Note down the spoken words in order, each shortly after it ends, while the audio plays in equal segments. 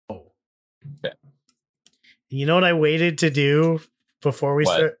Yeah. You know what I waited to do before we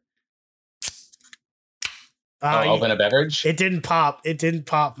start? Open a beverage? It didn't pop. It didn't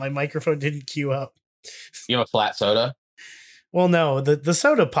pop. My microphone didn't queue up. You have a flat soda? Well, no, the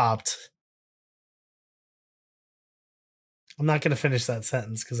soda popped. I'm not going to finish that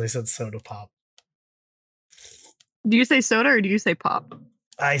sentence because I said soda pop. Do you say soda or do you say pop?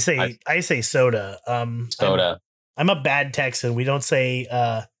 I say soda. Soda. I'm a bad Texan. We don't say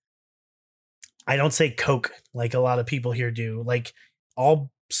I don't say Coke like a lot of people here do. Like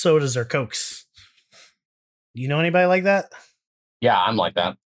all sodas are Cokes. You know anybody like that? Yeah, I'm like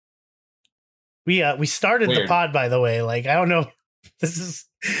that. We started Weird. the pod, by the way. Like I don't know. Is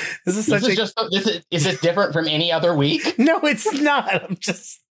this different from any other week? No, it's not. I'm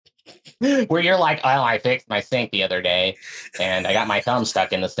just where you're like, oh, I fixed my sink the other day and I got my thumb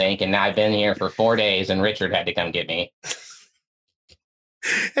stuck in the sink and now I've been here for 4 days and Richard had to come get me.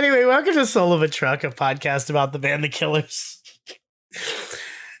 Anyway, welcome to Soul of a Truck, a podcast about the band The Killers.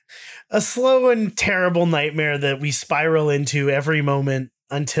 A slow and terrible nightmare that we spiral into every moment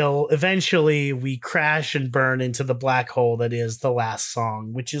until eventually we crash and burn into the black hole that is the last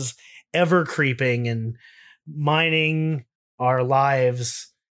song, which is ever creeping and mining our lives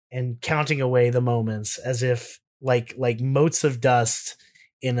and counting away the moments as if like motes of dust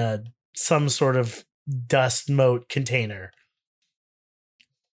in some sort of dust mote container.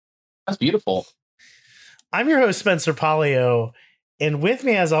 That's beautiful. I'm your host, Spencer Polio, and with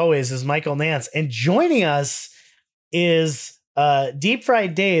me, as always, is Michael Nance. And joining us is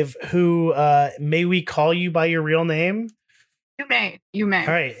DeepFriedDave, who may we call you by your real name? You may.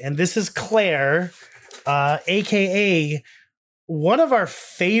 All right, and this is Claire, aka one of our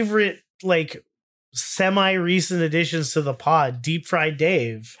favorite, like, semi-recent additions to the pod,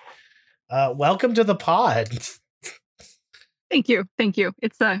 DeepFriedDave. Welcome to the pod. Thank you.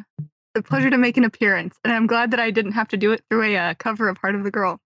 It's a pleasure to make an appearance, and I'm glad that I didn't have to do it through a cover of Heart of the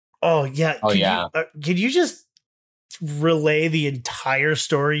Girl. Oh yeah. Could you just relay the entire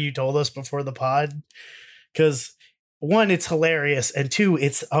story you told us before the pod? Because one, it's hilarious, and two,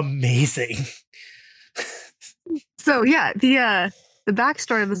 it's amazing. So yeah, the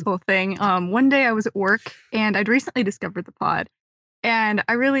backstory of this whole thing. One day I was at work and I'd recently discovered the pod, and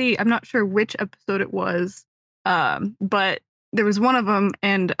I'm not sure which episode it was, but there was one of them,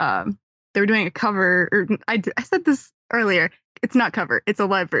 and they were doing a cover. Or I said this earlier. It's not cover. It's a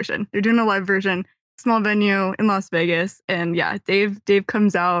live version. They're doing a live version, small venue in Las Vegas, and yeah, Dave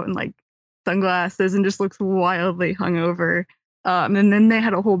comes out in like sunglasses and just looks wildly hungover. And then they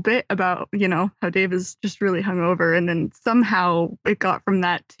had a whole bit about, how Dave is just really hungover. And then somehow it got from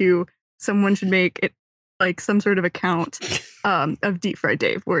that to someone should make it like some sort of account of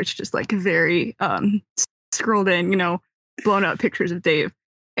DeepFriedDave, where it's just like very scrolled in, blown up pictures of Dave.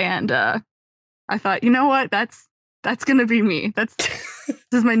 And I thought, you know what, that's going to be me. This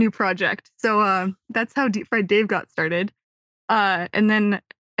is my new project. So that's how DeepFriedDave got started. And then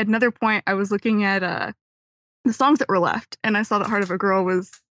at another point, I was looking at the songs that were left, and I saw that Heart of a Girl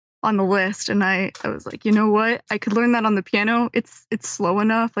was on the list, and I was like, you know what, I could learn that on the piano. It's slow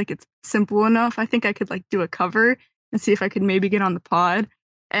enough, like it's simple enough. I think I could like do a cover and see if I could maybe get on the pod.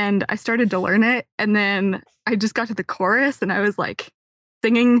 And I started to learn it, and then I just got to the chorus and I was like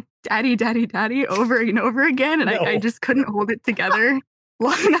singing Daddy, Daddy, Daddy over and over again, and I just couldn't hold it together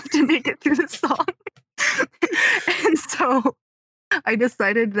long enough to make it through the song. And so I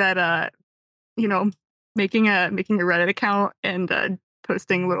decided that making a Reddit account and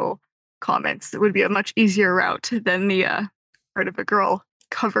posting little comments would be a much easier route than the Heart of a Girl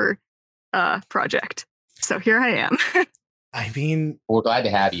cover project. So here I am. I mean, we're glad to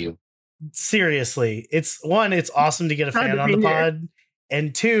have you. Seriously, it's awesome to get a fan on the pod,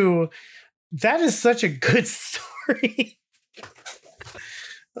 and two, that is such a good story.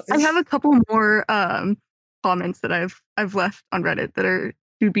 I have a couple more comments that I've left on Reddit that are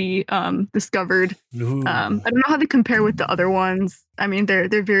to be discovered. I don't know how they compare with the other ones. I mean, they're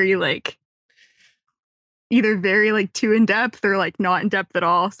very like either very like too in depth or like not in depth at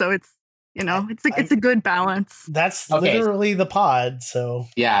all. So it's it's a good balance. That's literally the pod. So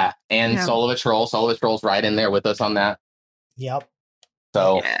yeah, and yeah. Soul of a Troll's right in there with us on that. Yep.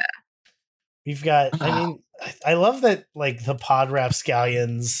 So yeah. We've got. I mean, I love that like the pod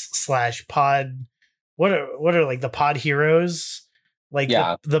rapscallions / pod. What are like the pod heroes? Like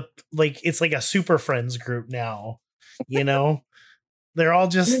the it's like a Super Friends group now, they're all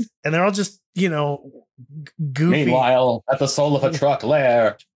just goofy. Meanwhile, at the Soul of a Truck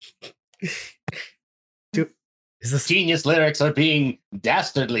lair, genius lyrics are being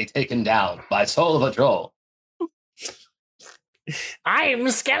dastardly taken down by Soul of a Troll. I'm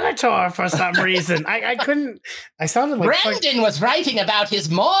Skeletor for some reason. I couldn't. I sounded like Brandon was writing about his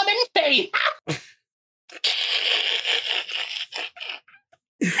Mormon faith.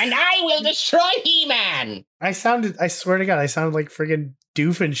 And I will destroy He-Man. I swear to God, I sounded like friggin'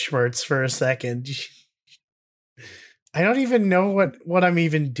 Doofenshmirtz for a second. I don't even know what I'm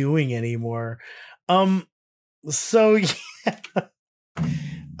even doing anymore. So yeah.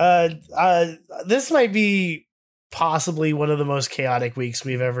 This might be possibly one of the most chaotic weeks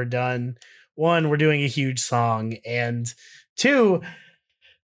we've ever done. One, we're doing a huge song, and two,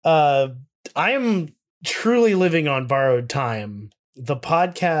 I am truly living on borrowed time. The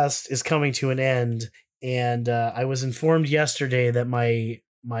podcast is coming to an end, and I was informed yesterday that my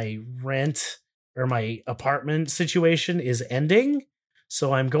rent or my apartment situation is ending,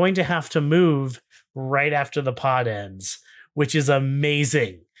 so I'm going to have to move right after the pod ends, which is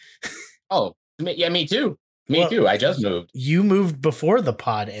amazing. Oh, yeah, me too. Me too. I just moved. You moved before the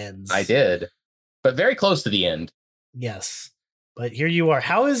pod ends. I did, but very close to the end. Yes, but here you are.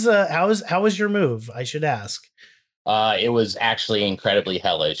 How was your move? I should ask. It was actually incredibly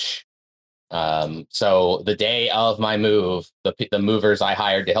hellish. So the day of my move, the movers I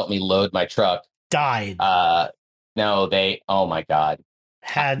hired to help me load my truck died. No, they. Oh my God.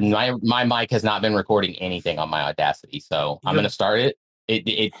 Had my mic has not been recording anything on my Audacity, so I'm gonna start it.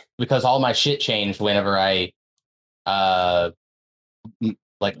 It because all my shit changed whenever I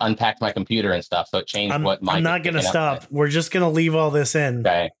like unpacked my computer and stuff, so it changed what mic. I'm not gonna stop. We're just gonna leave all this in.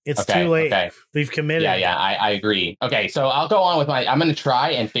 Okay. It's too late. Okay. We've committed. Yeah, I agree. Okay, so I'll go on with I'm gonna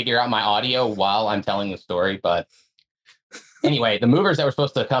try and figure out my audio while I'm telling the story, but anyway, the movers that were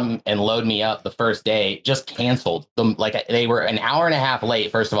supposed to come and load me up the first day just canceled them. Like they were an hour and a half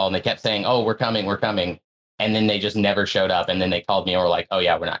late, first of all, and they kept saying, "Oh, we're coming." And then they just never showed up. And then they called me and were like, "Oh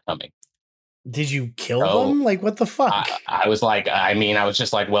yeah, we're not coming." Did you kill them? Like, what the fuck? I was like, I was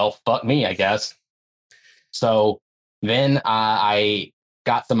just like, well, fuck me, I guess. So then I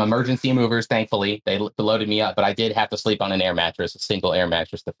got some emergency movers. Thankfully, they loaded me up, but I did have to sleep on an air mattress, a single air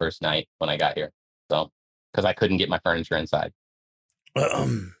mattress the first night when I got here. So, because I couldn't get my furniture inside.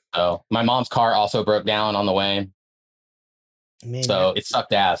 So my mom's car also broke down on the way. Man, so it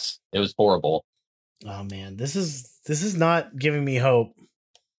sucked ass. It was horrible. Oh man, this is not giving me hope.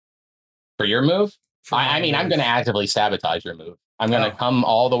 For your move? I'm going to actively sabotage your move. I'm going to come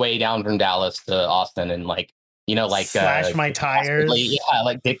all the way down from Dallas to Austin and slash my tires. Yeah,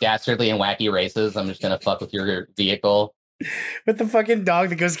 like Dick Dastardly and Wacky Races. I'm just going to fuck with your vehicle. With the fucking dog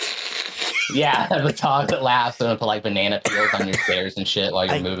that goes... Yeah, the dog that laughs and put like banana peels on your stairs and shit while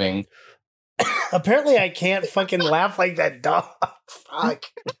you're moving. Apparently I can't fucking laugh like that dog. Fuck.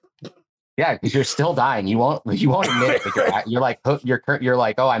 Yeah, because you're still dying. You won't admit it. You're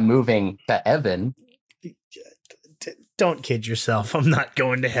like, oh, I'm moving to heaven. Don't kid yourself. I'm not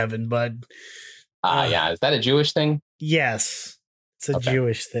going to heaven, bud. Yeah. Is that a Jewish thing? Yes, it's a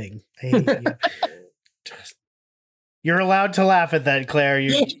Jewish thing. I hate you. You're allowed to laugh at that, Claire.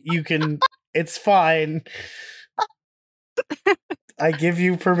 You can. It's fine. I give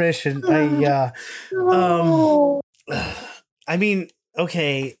you permission. I mean,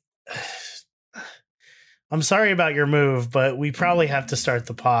 okay. I'm sorry about your move, but we probably have to start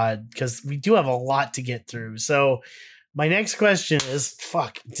the pod because we do have a lot to get through. So my next question is,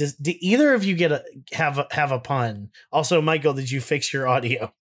 did either of you have a pun? Also, Michael, did you fix your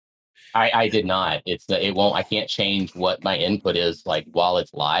audio? I did not. It won't. I can't change what my input is like while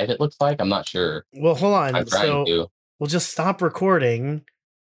it's live. It looks like I'm not sure. Well, hold on. I'm trying to. We'll just stop recording.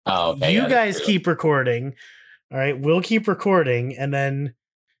 Oh, okay. You guys keep recording. All right, we'll keep recording, and then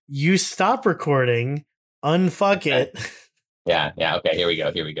you stop recording. Unfuck it. Yeah. Okay. Here we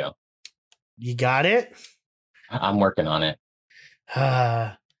go. You got it? I'm working on it.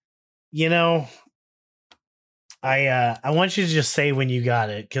 I want you to just say when you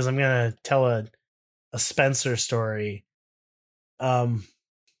got it, because I'm gonna tell a Spencer story. Okay,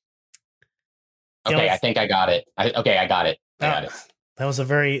 I think I got it. I got it. That was a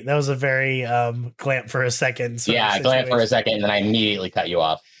very glamp for a second. Yeah, glamp for a second, and then I immediately cut you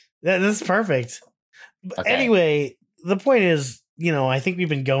off. That's perfect. Okay. Anyway, the point is, I think we've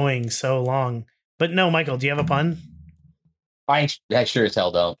been going so long. But no, Michael, do you have a pun? I sure as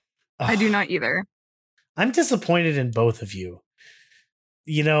hell don't. I do not either. I'm disappointed in both of you.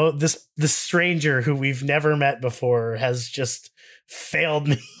 The stranger who we've never met before has just failed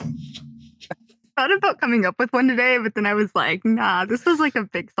me. I thought about coming up with one today, but then I was like, nah, this is like a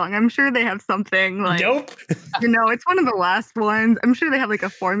big song. I'm sure they have something like, nope. It's one of the last ones. I'm sure they have like a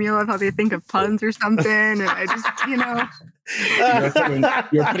formula of how they think of puns or something. And I just,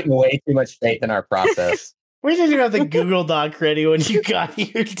 You're putting way too much faith in our process. We didn't even have the Google Doc ready when you got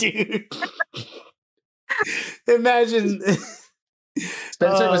here, dude. Imagine.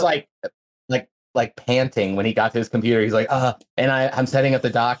 Spencer was like panting when he got to his computer. He's like, and I'm setting up the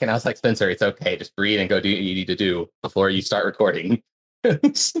doc, and I was like, Spencer, it's okay. Just breathe and go do what you need to do before you start recording. You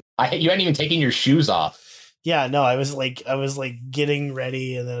hadn't even taken your shoes off. Yeah, no, I was like getting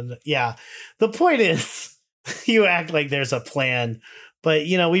ready, and then the point is, you act like there's a plan, but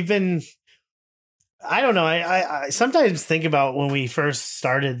we've been. I don't know. I sometimes think about when we first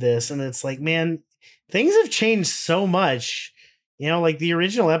started this, and it's like, man, things have changed so much. Like the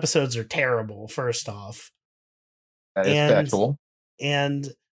original episodes are terrible, first off. That is factual.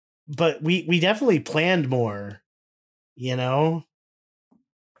 But we definitely planned more,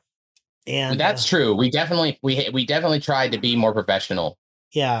 And that's true. We definitely tried to be more professional.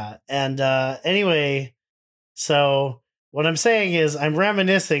 Yeah. And anyway, so what I'm saying is I'm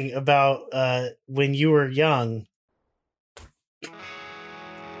reminiscing about when you were young.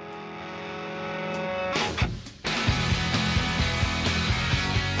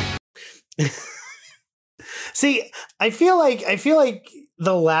 See, I feel like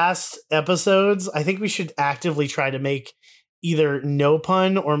the last episodes, I think we should actively try to make either no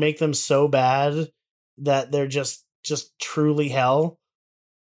pun or make them so bad that they're just truly hell.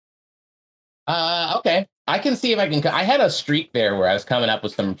 Okay. I can see if I can. I had a streak there where I was coming up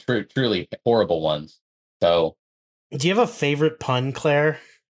with some truly horrible ones. So, do you have a favorite pun, Claire?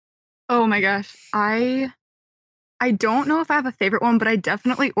 Oh my gosh, I don't know if I have a favorite one, but I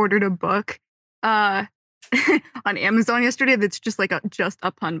definitely ordered a book on Amazon yesterday that's just like just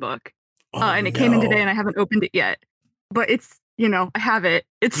a pun book. And it came in today and I haven't opened it yet. But it's, I have it.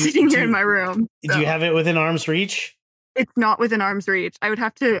 It's sitting here in my room. So. Do you have it within arm's reach? It's not within arm's reach. I'd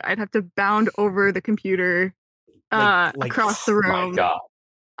have to bound over the computer across the room. My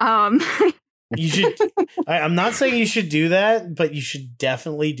God. You should. I'm not saying you should do that, but you should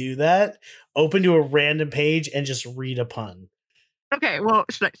definitely do that. Open to a random page and just read a pun. Okay, well,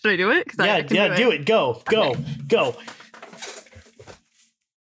 should I do it? Do it. Go.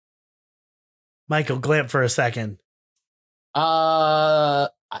 Michael, glamp for a second.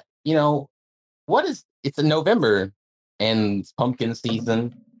 What is? It's in November and it's pumpkin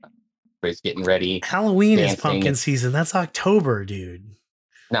season. Everybody's getting ready. Halloween is pumpkin season. That's October, dude.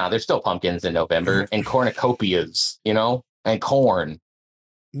 Nah, there's still pumpkins in November and cornucopias, and corn.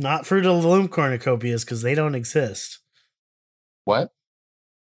 Not Fruit of the Loom cornucopias because they don't exist. What?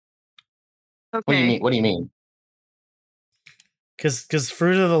 Okay. What do you mean? Because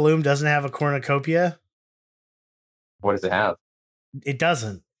Fruit of the Loom doesn't have a cornucopia. What does it have? It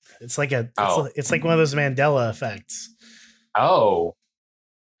doesn't. It's like it's like one of those Mandela effects. Oh.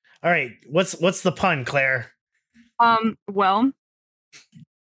 All right. What's the pun, Claire? Well,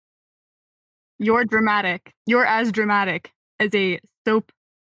 you're dramatic. You're as dramatic as a soap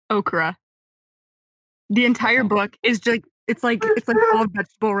okra. The entire book is just it's like all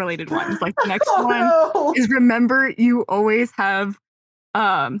vegetable related ones. Like the next one is remember you always have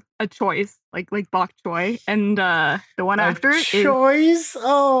a choice, like bok choy, and the one after it choice.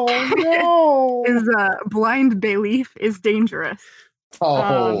 Oh no, is blind belief is dangerous.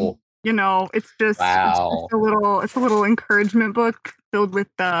 Oh, it's just wow. It's a little encouragement book filled with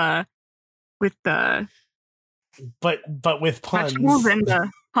the but with puns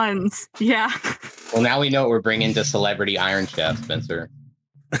and puns. Yeah. Well, now we know what we're bringing to Celebrity Iron Chef, Spencer.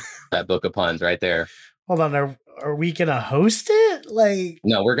 That book of puns right there. Hold on, are we gonna host it?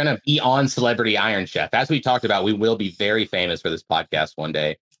 No, we're gonna be on Celebrity Iron Chef. As we talked about, we will be very famous for this podcast one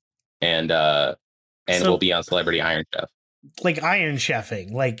day, and we'll be on Celebrity Iron Chef. Like Iron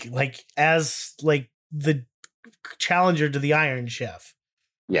Chefing, like as the challenger to the Iron Chef.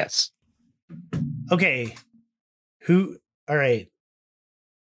 Yes. Okay. All right.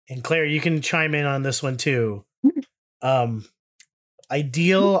 And Claire, you can chime in on this one too.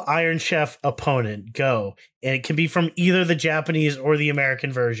 Ideal Iron Chef opponent, go. And it can be from either the Japanese or the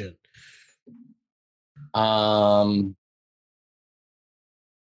American version.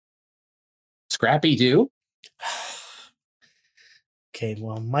 Scrappy Doo. Okay,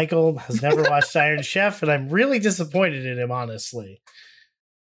 well, Michael has never watched Iron Chef, and I'm really disappointed in him, honestly.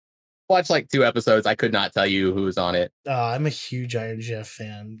 Watched like 2 episodes. I could not tell you who was on it. I'm a huge Iron Chef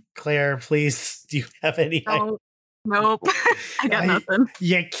fan. Claire, please, do you have any? Nope. I got nothing.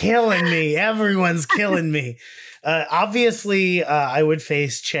 You're killing me. Everyone's killing me. Obviously, I would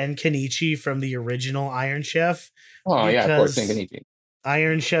face Chen Kenichi from the original Iron Chef. Oh, yeah, of course, Chen Kenichi.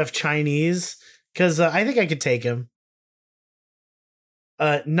 Iron Chef Chinese, because I think I could take him.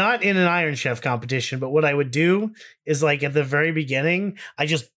 Not in an Iron Chef competition, but what I would do is like at the very beginning, I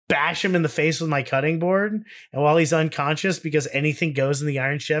just bash him in the face with my cutting board, and while he's unconscious, because anything goes in the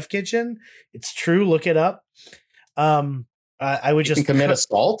Iron Chef kitchen, it's true. Look it up. I would just commit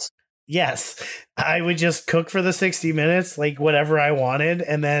assault. Yes, I would just cook for the 60 minutes, like whatever I wanted,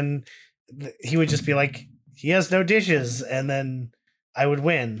 and then he would just be like, "He has no dishes," and then I would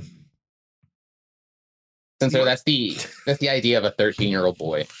win. And so that's the idea of a 13-year-old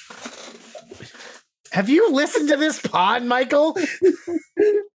boy. Have you listened to this pod, Michael?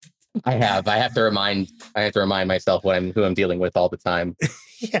 I have. I have to remind myself who I'm dealing with all the time.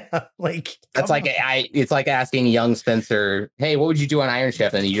 Yeah, like that's like it's like asking young Spencer, "Hey, what would you do on Iron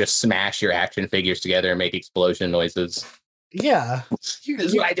Chef?" And you just smash your action figures together and make explosion noises. Yeah, this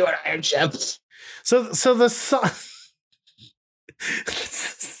is what I do on Iron Chef. So the song.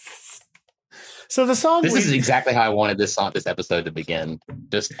 So the song. This is exactly how I wanted this episode to begin.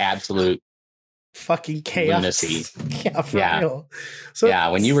 Just absolute fucking chaos. Lunacy. Yeah, for real. So yeah,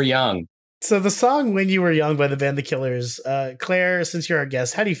 when you were young. So the song "When You Were Young" by the band The Killers. Claire, since you're our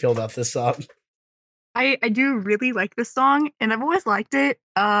guest, how do you feel about this song? I do really like this song, and I've always liked it.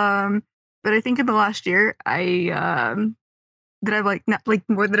 But I think in the last year, that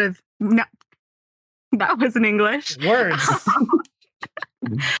wasn't English. Words.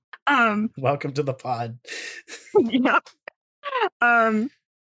 Welcome to the pod. Yep.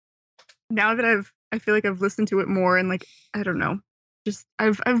 Now that I feel like I've listened to it more, and like, I don't know, just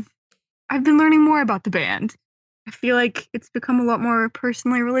I've been learning more about the band. I feel like it's become a lot more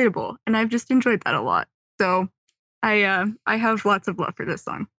personally relatable, and I've just enjoyed that a lot. So I have lots of love for this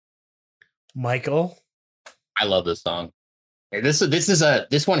song. Michael, I love this song.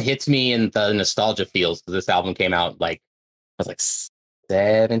 This one hits me in the nostalgia feels, because this album came out like I was like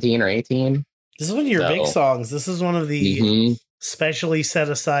 17 or 18. This is one of your big songs. This is one of the specially set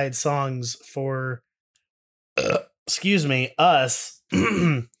aside songs for excuse me, us.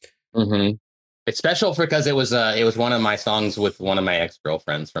 It's special because it was one of my songs with one of my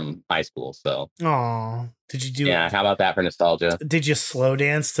ex-girlfriends from high school. So, did you do? Yeah, how about that for nostalgia? Did you slow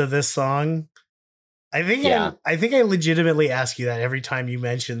dance to this song? I think I legitimately ask you that every time you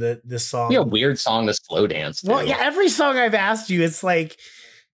mention this song. A weird song to slow dance to. Well, yeah, every song I've asked you, it's like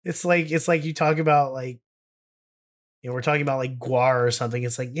you talk about like, we're talking about like Guar or something.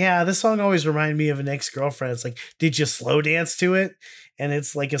 It's like, yeah, this song always reminded me of an ex-girlfriend. It's like, did you slow dance to it? And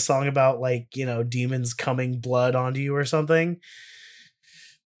it's like a song about like, demons coming blood onto you or something.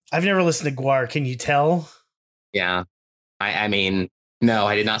 I've never listened to Guar. Can you tell? Yeah. I mean, no,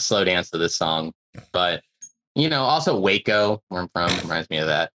 I did not slow dance to this song, but also Waco, where I'm from, reminds me of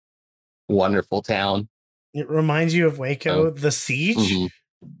that wonderful town. It reminds you of Waco, the siege? Mm-hmm.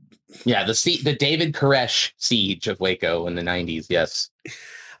 Yeah, the David Koresh siege of Waco in the 90s. Yes.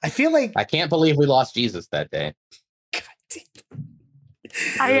 I feel like I can't believe we lost Jesus that day.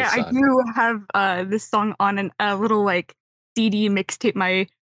 I do have this song on a little like CD mixtape my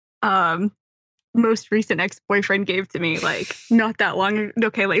most recent ex-boyfriend gave to me, like not that long.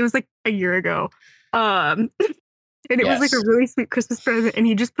 Okay, like it was like a year ago. And it was like a really sweet Christmas present, and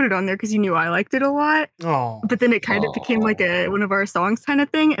he just put it on there because he knew I liked it a lot. Oh, but then it kind of became like one of our songs kind of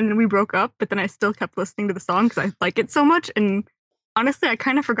thing, and then we broke up. But then I still kept listening to the song because I like it so much. And honestly, I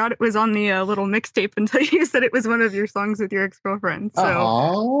kind of forgot it was on the little mixtape until you said it was one of your songs with your ex-girlfriend.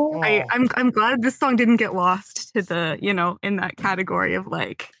 So I'm glad this song didn't get lost to the in that category of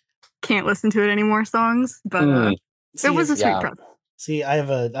like can't listen to it anymore songs. But it was a sweet present. See, I have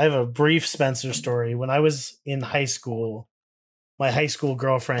a brief Spencer story. When I was in high school, my high school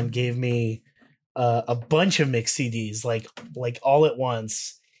girlfriend gave me a bunch of mixed CDs, like all at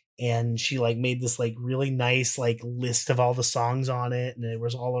once, and she like made this like really nice like list of all the songs on it, and it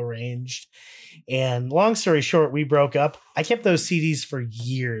was all arranged. And long story short, we broke up. I kept those CDs for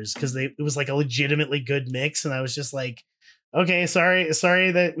years because it was like a legitimately good mix, and I was just like, okay, sorry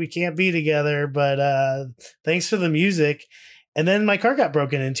that we can't be together, but thanks for the music. And then my car got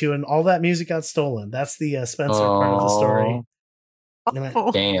broken into, and all that music got stolen. That's the Spencer part of the story.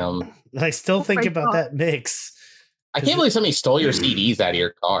 Damn. And I still think about that mix. I can't believe somebody stole your CDs out of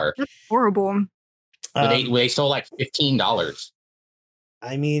your car. That's horrible. They stole like $15.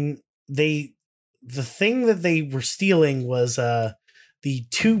 I mean, the thing that they were stealing was the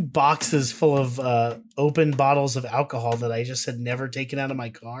 2 boxes full of open bottles of alcohol that I just had never taken out of my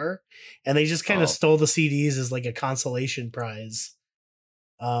car. And they just kind of stole the CDs as like a consolation prize.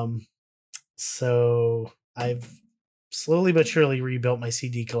 So I've slowly but surely rebuilt my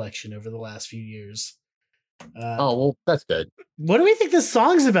CD collection over the last few years. Well, that's good. What do we think this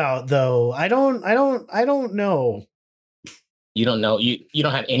song's about though? I don't know. You don't know. You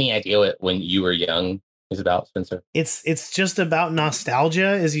don't have any idea what When You Were Young is about, Spencer. It's just about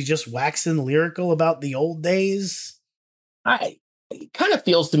nostalgia. Is he just waxing lyrical about the old days? It kind of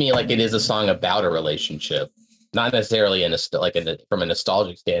feels to me like it is a song about a relationship, not necessarily from a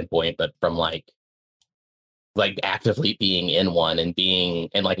nostalgic standpoint, but from like actively being in one and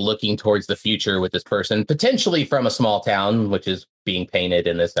like looking towards the future with this person, potentially from a small town, which is being painted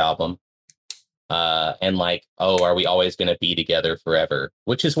in this album. And like, oh, are we always going to be together forever?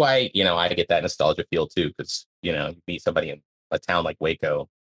 Which is why, I get that nostalgia feel too, because, you meet somebody in a town like Waco.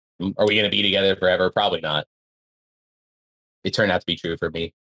 Are we going to be together forever? Probably not. It turned out to be true for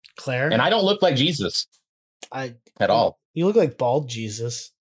me. Claire? And I don't look like Jesus at all. You look like bald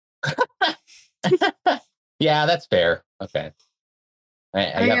Jesus. Yeah, that's fair. Okay.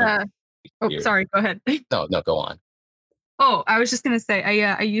 Sorry, go ahead. No, go on. Oh, I was just gonna say,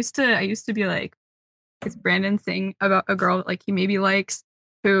 I used to be like, it's Brandon saying about a girl that like he maybe likes,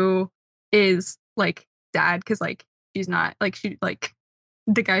 who is like sad because like she's not like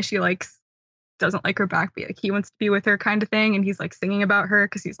the guy she likes doesn't like her back, but like he wants to be with her kind of thing, and he's like singing about her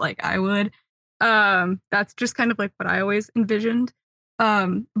because he's like, I would. That's just kind of like what I always envisioned.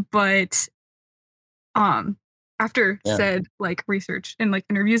 But after said like research and like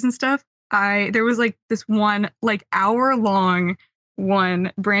interviews and stuff, there was like this one like hour long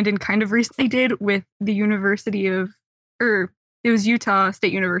one Brandon kind of recently did with the University of, or it was Utah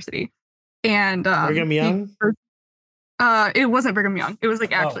State University, and Brigham Young. It wasn't Brigham Young. It was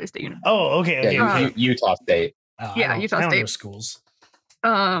like actually a state university. Oh, okay. Utah State. Utah State schools.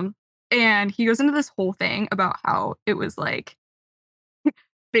 And he goes into this whole thing about how it was like,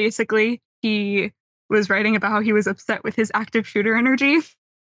 basically he was writing about how he was upset with his active shooter energy.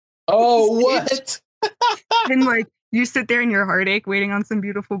 Oh, what? And like, you sit there in your heartache waiting on some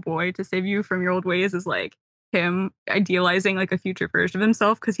beautiful boy to save you from your old ways is like him idealizing like a future version of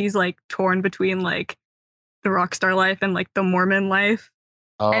himself, because he's like torn between like the rock star life and like the Mormon life.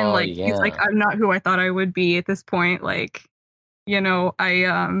 And like he's like, I'm not who I thought I would be at this point. Like, he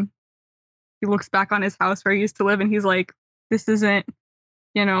looks back on his house where he used to live and he's like, this isn't,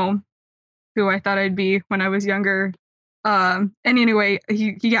 who I thought I'd be when I was younger. And anyway,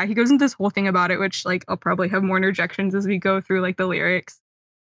 he goes into this whole thing about it, which like I'll probably have more interjections as we go through like the lyrics.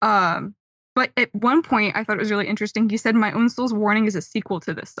 But at one point I thought it was really interesting. He said, My Own Soul's Warning is a sequel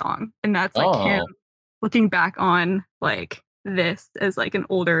to this song. And that's like him looking back on like this as like an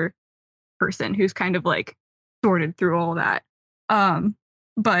older person who's kind of like sorted through all that.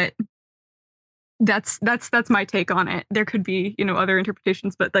 But that's my take on it. There could be, other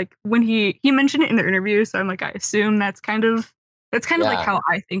interpretations, but like when he mentioned it in the interview, so I'm like, I assume that's kind of like how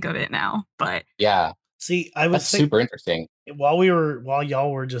I think of it now. But yeah, see, that's super interesting. While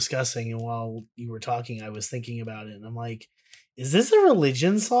y'all were discussing and while you were talking, I was thinking about it, and I'm like, is this a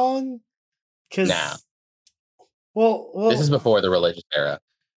religion song? Because well, this is before the religious era.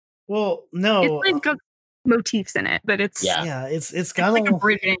 Well, no, it's like got motifs in it, but it's it's got like a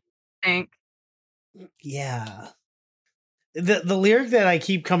bridging thing. Yeah. The lyric that I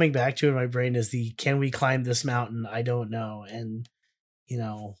keep coming back to in my brain is the "Can we climb this mountain? I don't know." And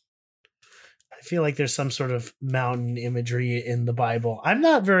I feel like there's some sort of mountain imagery in the Bible. I'm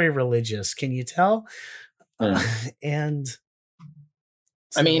not very religious, can you tell? And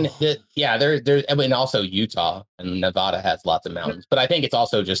so, I mean, also Utah and Nevada has lots of mountains, but I think it's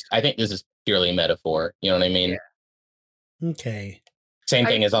also I think this is purely a metaphor. You know what I mean? Yeah. Okay. Same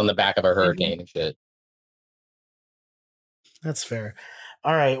thing as on the back of a hurricane and shit. That's fair.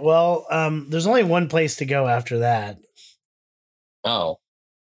 All right. Well, there's only one place to go after that. Oh.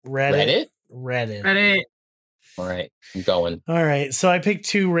 Reddit. All right. I'm going. All right. So I picked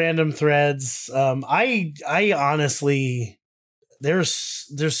two random threads. I honestly, there's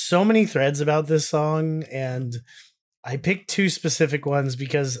so many threads about this song, and I picked two specific ones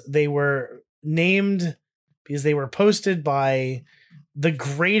because they were named because they were posted by the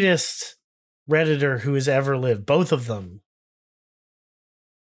greatest Redditor who has ever lived, both of them.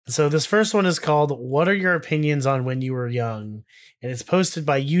 So this first one is called "What Are Your Opinions on When You Were Young?" and it's posted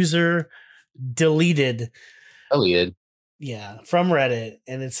by user Deleted. Yeah, from Reddit,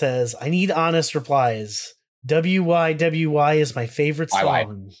 and it says, "I need honest replies. WYWY is my favorite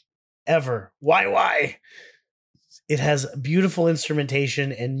song ever. Why? It has beautiful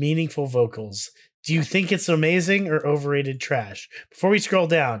instrumentation and meaningful vocals. Do you think it's amazing or overrated trash?" Before we scroll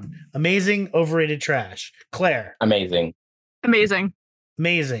down, amazing, overrated, trash. Claire. Amazing.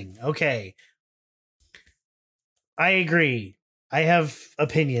 Okay. I agree. I have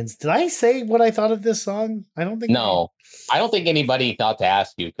opinions. Did I say what I thought of this song? I don't think. No, I don't think anybody thought to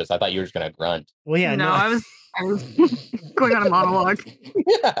ask you because I thought you were just going to grunt. Well, yeah, no. I was going on a monologue.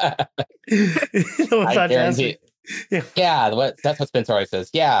 I guarantee. Yeah, that's what Spencer always says.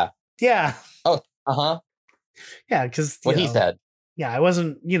 Yeah. Yeah. Oh, uh-huh. Yeah, because what he said. Yeah, I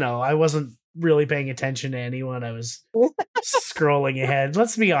wasn't really paying attention to anyone. I was scrolling ahead.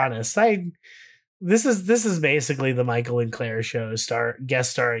 Let's be honest. This is basically the Michael and Claire show,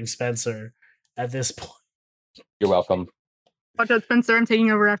 guest starring Spencer at this point. You're welcome. Watch out, Spencer. I'm taking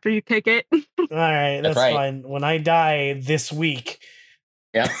over after you take it. All right, that's right. fine. When I die this week.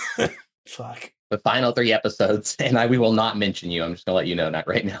 Yeah. Fuck. The final 3 episodes, and we will not mention you. I'm just gonna let you know that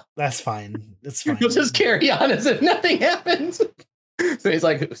right now. That's fine. It's fine. We'll just carry on as if nothing happens. So he's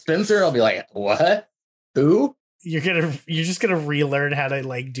like, Spencer, I'll be like, what? Who? You're just gonna relearn how to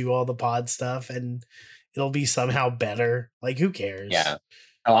like do all the pod stuff, and it'll be somehow better. Like, who cares? Yeah.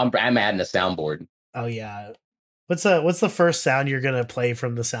 Oh, I'm adding a soundboard. Oh yeah. What's the first sound you're gonna play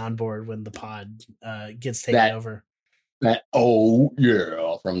from the soundboard when the pod gets taken over? That oh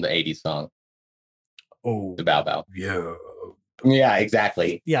yeah from the 80s song. Oh, the bow bow. Yeah. Yeah,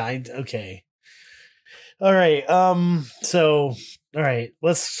 exactly. Yeah. Okay. All right. So, all right.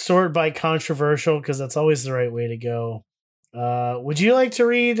 Let's sort by controversial because that's always the right way to go. Would you like to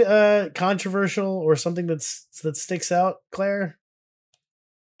read controversial or something that sticks out, Claire?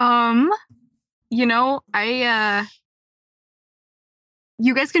 You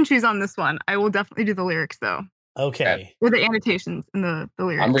guys can choose on this one. I will definitely do the lyrics though. Okay. Or the annotations in the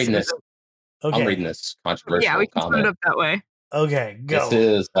lyrics. I'm reading this. Okay. I'm reading this controversial Yeah, we can comment. split it up that way. Okay, go. This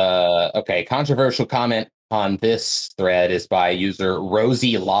is okay. Controversial comment on this thread is by user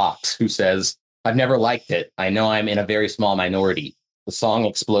Rosie Locks, who says, "I've never liked it. I know I'm in a very small minority. The Song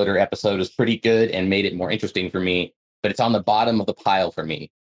Exploder episode is pretty good and made it more interesting for me, but it's on the bottom of the pile for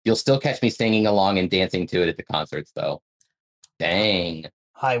me. You'll still catch me singing along and dancing to it at the concerts, though." Dang.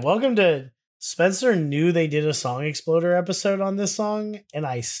 Hi, welcome to Spencer. Knew they did a Song Exploder episode on this song, and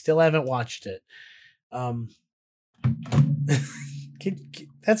I still haven't watched it.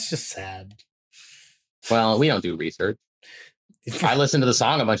 That's just sad. Well, we don't do research. I listened to the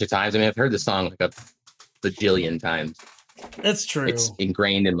song a bunch of times. I mean, I've heard the song like a bajillion times. That's true. It's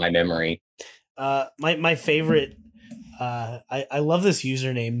ingrained in my memory. My favorite. I love this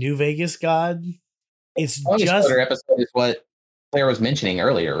username, New Vegas God. It's just episode is what Claire was mentioning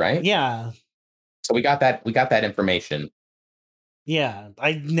earlier, right? Yeah. So we got that information. Yeah,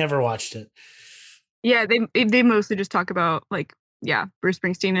 I never watched it. Yeah, they mostly just talk about like Bruce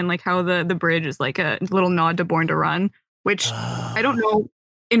Springsteen and like how the bridge is like a little nod to Born to Run, which I don't know.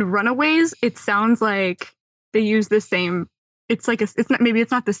 In Runaways, it sounds like they use the same. It's like it's not, maybe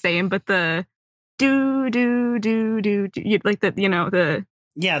it's not the same, but the do like the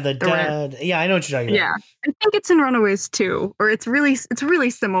the dad. Yeah, I know what you're talking about. Yeah, I think it's in Runaways too, or it's really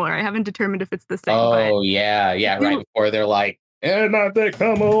similar. I haven't determined if it's the same. Oh yeah, right before they're like, and not they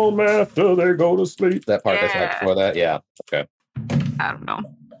come home after they go to sleep. That part that's right before that. Yeah. Okay. I don't know.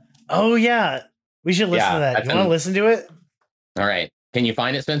 Oh yeah, we should listen to that. You want to listen to it? All right. Can you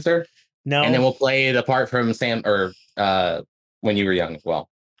find it, Spencer? No. And then we'll play the part from Sam or When You Were Young as well.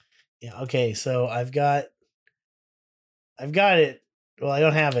 Yeah. Okay. So I've got it. Well, I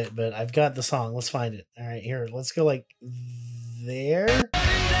don't have it, but I've got the song. Let's find it. All right, here. Let's go like there.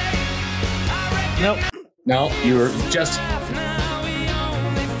 Nope. No, you were just.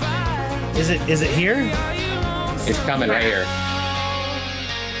 Is it here? It's coming right here.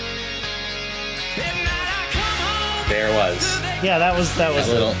 There it was. Yeah, that was that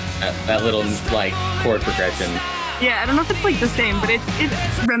little like chord progression. Yeah, I don't know if it's like the same, but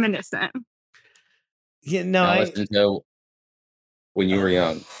it's reminiscent. Yeah, no. Now listen to When You Were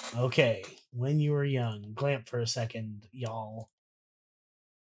Young. Okay, When You Were Young. Glamp for a second, y'all.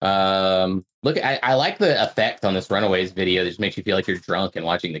 Look, I like the effect on this Runaways video that just makes you feel like you're drunk and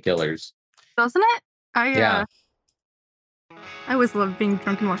watching The Killers. Doesn't it? I always love being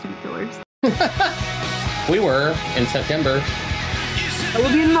drunk and watching The Killers. We were in September. I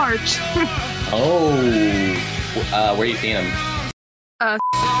will be in March. Oh, where are you seeing them?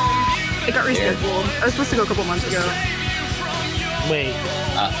 It got rescheduled. I was supposed to go a couple months ago. Wait,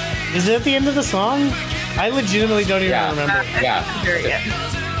 is it at the end of the song? I legitimately don't even remember. Very end.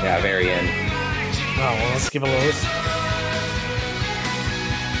 Yeah, very end. Oh, well, let's give a little.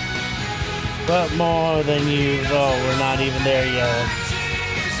 But more than you, we're not even there yet.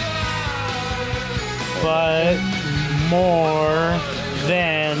 But more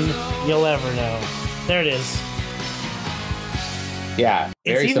than you'll ever know. There it is. Yeah,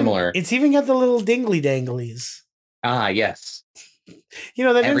 very similar. It's even got the little dingly danglies. Ah, yes. You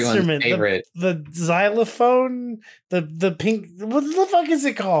know that Everyone's instrument, favorite. the xylophone, the pink. What the fuck is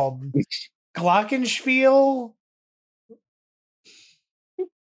it called? Glockenspiel.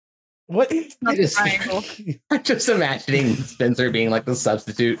 What? I'm just imagining Spencer being like the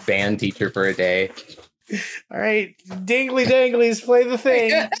substitute band teacher for a day. All right, dingly danglies, play the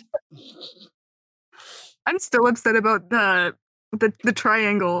thing. I'm still upset about the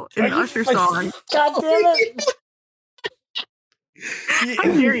triangle in the Usher song. God damn it! How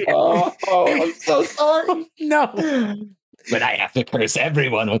dare you? Oh, I'm so sorry. No. But I have to curse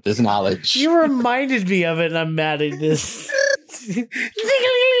everyone with this knowledge. You reminded me of it, and I'm mad at this.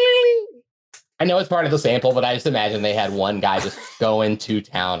 I know it's part of the sample, but I just imagine they had one guy just going to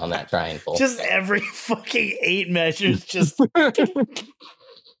town on that triangle. Just every fucking 8 measures, just...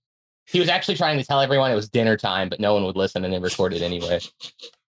 He was actually trying to tell everyone it was dinner time, but no one would listen and they recorded anyway.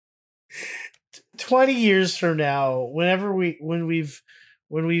 20 years from now, when we've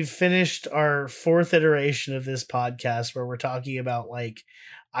finished our 4th iteration of this podcast where we're talking about, like,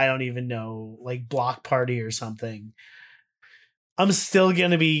 I don't even know, like Block Party or something, I'm still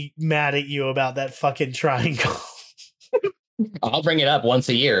gonna be mad at you about that fucking triangle. I'll bring it up once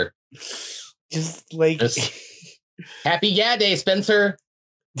a year. Just like Happy Yeah Day, Spencer.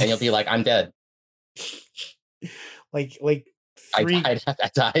 And you'll be like, I'm dead. like I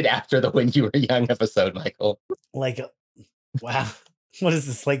died after the When You Were Young episode, Michael. Like, wow. What is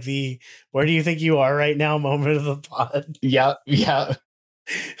this? Like the where do you think you are right now moment of the pod? Yeah.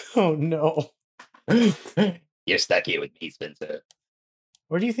 Oh no. You're stuck here with me, Spencer.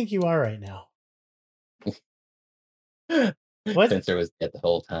 Where do you think you are right now? What? Spencer was dead the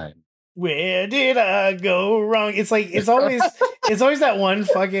whole time. Where did I go wrong? It's like it's always that one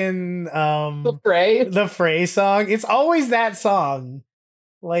fucking the Fray song. It's always that song.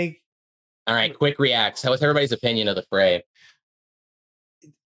 Like, all right, quick reacts. How was everybody's opinion of the Fray?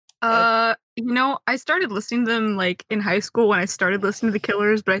 I started listening to them like in high school when I started listening to the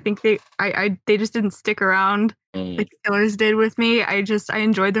Killers, but I think they just didn't stick around like the Killers did with me. I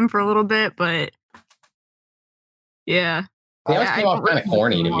enjoyed them for a little bit, but yeah. They always came off kind of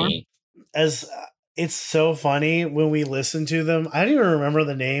corny to me. As it's so funny when we listen to them. I don't even remember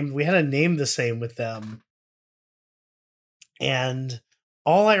the name. We had a name the same with them. And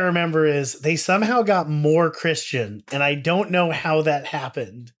all I remember is they somehow got more Christian. And I don't know how that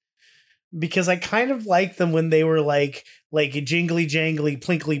happened. Because I kind of liked them when they were like jingly jangly,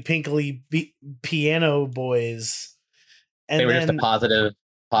 plinkly pinkly piano boys. And they were just a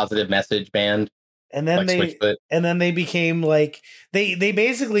positive message band. And then they became like they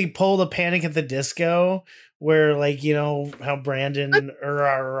basically pulled a Panic at the Disco where, like, you know how Brandon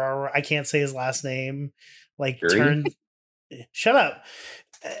or I can't say his last name, like turned shut up,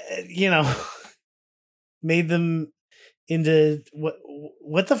 made them into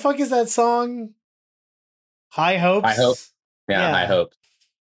what the fuck is that song? High Hopes. I hope. Yeah, High Hopes.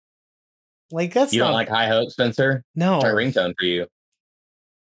 Like that's you don't like High Hopes, Spencer? No, my ringtone for you.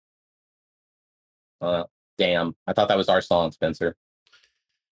 Damn. I thought that was our song, Spencer.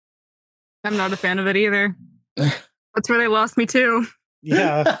 I'm not a fan of it either. That's where they lost me too.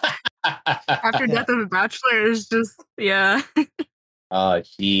 Yeah. After Death of a Bachelor is just, yeah. Oh,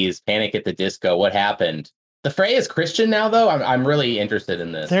 geez. Panic at the Disco. What happened? The Fray is Christian now, though? I'm really interested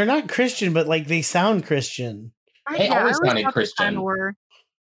in this. They're not Christian, but like they sound Christian. They always sounded Christian.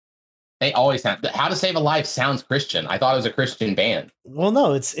 They always sound. How to Save a Life sounds Christian. I thought it was a Christian band. Well,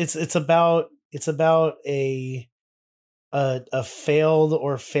 no, it's about a failed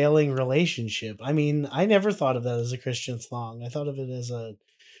or failing relationship. I mean, I never thought of that as a Christian song. I thought of it as a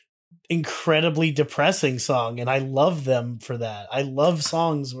incredibly depressing song, and I love them for that. I love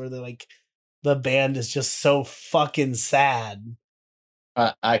songs where they're like the band is just so fucking sad.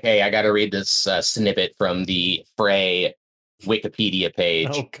 Okay, I got to read this snippet from the Fray Wikipedia page.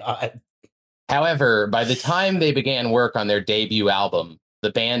 Oh God. However, by the time they began work on their debut album,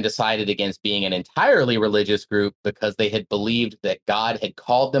 the band decided against being an entirely religious group because they had believed that God had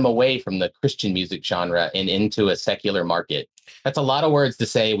called them away from the Christian music genre and into a secular market. That's a lot of words to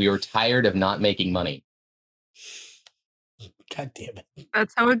say. We were tired of not making money. God damn it.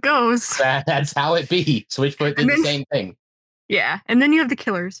 That's how it goes. That's how it be. Switchfoot did the same thing. Yeah. And then you have the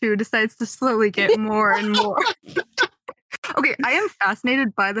Killers, who decides to slowly get more and more. Okay, I am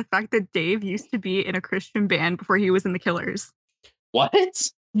fascinated by the fact that Dave used to be in a Christian band before he was in the Killers. What?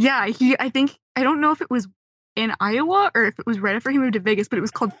 Yeah, I don't know if it was in Iowa or if it was right after he moved to Vegas, but it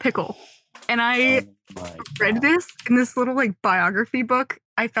was called Pickle. And I read this in this little like biography book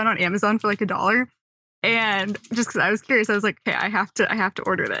I found on Amazon for like $1. And just because I was curious, I was like, okay, I have to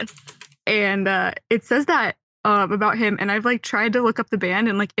order this. And it says that about him, and I've like tried to look up the band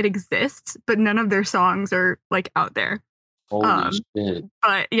and like it exists, but none of their songs are like out there. Holy shit.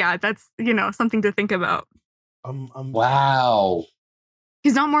 But yeah, that's something to think about. Wow.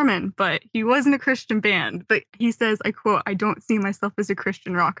 He's not Mormon, but he was in a Christian band. But he says, I quote, "I don't see myself as a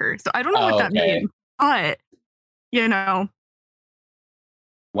Christian rocker." So I don't know what that means, but you know.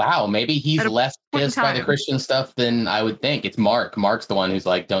 Wow, maybe he's less pissed by the Christian stuff than I would think. It's Mark. Mark's the one who's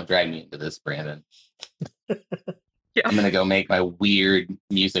like, "Don't drag me into this, Brandon." Yeah. I'm gonna go make my weird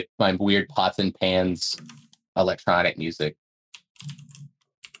music, my weird pots and pans electronic music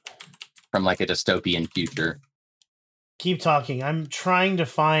from like a dystopian future. Keep talking. I'm trying to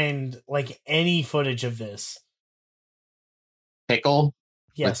find like any footage of this. Pickle?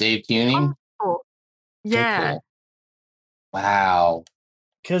 Yes. With Dave tuning? Oh, yeah. Pickle. Wow.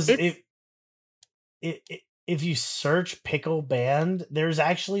 Because if you search Pickle Band, there's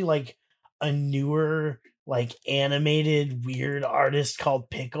actually like a newer like animated weird artist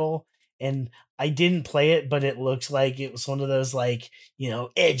called Pickle, and I didn't play it, but it looks like it was one of those like, you know,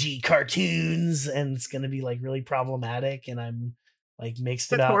 edgy cartoons, and it's gonna be like really problematic, and I'm like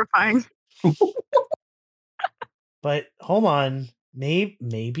mixed That's about. Horrifying. But hold on,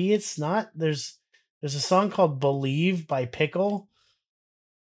 maybe it's not. There's a song called "Believe" by Pickle.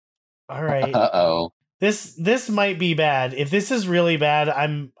 All right. Uh-oh. This might be bad. If this is really bad,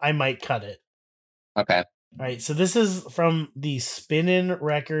 I might cut it. Okay. All right. So this is from the Spinnin'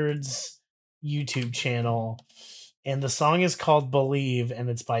 Records YouTube channel, and the song is called "Believe," and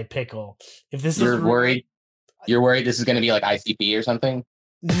it's by Pickle. If this you're worried this is going to be like ICP or something?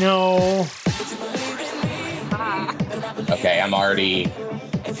 No. Okay, I'm already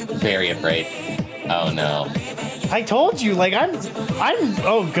very afraid. Oh no. I told you, like I'm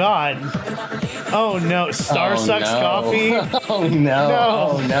oh god. Oh no, Star Sucks Coffee. Oh no.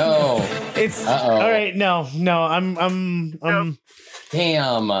 No. Oh no. It's all right. No, I'm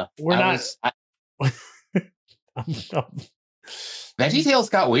damn. We're not. VeggieTales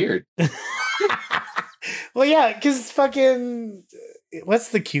got weird. Well, yeah, because fucking what's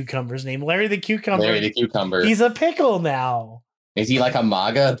the cucumber's name? Larry the Cucumber. Larry the Cucumber. He's a pickle now. Is he like a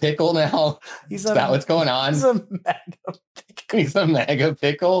MAGA pickle now? Is that what's going on? He's a MAGA pickle. He's a MAGA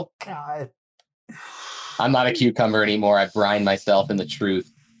pickle? God. I'm not a cucumber anymore. I brine myself in the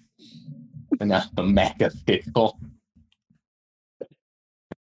truth. And now I'm a MAGA pickle.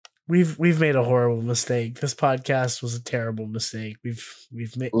 We've made a horrible mistake. This podcast was a terrible mistake. We've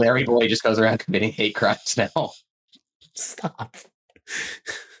made Larry Boy just goes around committing hate crimes now. Stop.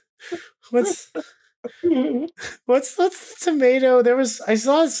 What's the tomato? I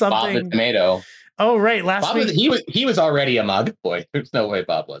saw something. Bob the Tomato. Oh right, last week he was already a MAGA boy. There's no way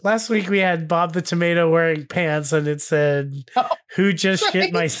Bob was. Last week we had Bob the Tomato wearing pants, and it said, "Who just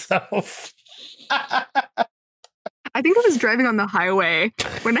shit myself." I think I was driving on the highway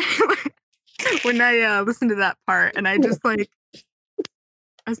when I listened to that part, and I just like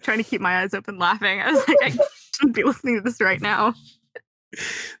I was trying to keep my eyes open, laughing. I was like, I shouldn't be listening to this right now.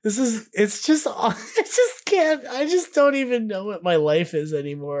 I just don't even know what my life is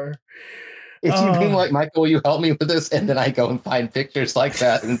anymore. It's you being like, Michael, will you help me with this? And then I go and find pictures like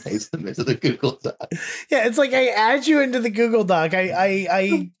that and paste them into the Google Doc. Yeah, it's like I add you into the Google Doc.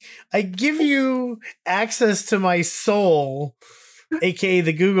 I give you access to my soul, aka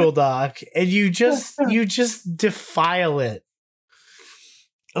the Google Doc, and you just defile it.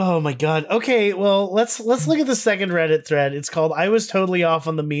 Oh my god. Okay, well let's look at the second Reddit thread. It's called "I was totally off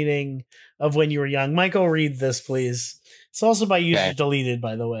on the meaning of when you were young." Michael, read this, please. It's also by user deleted,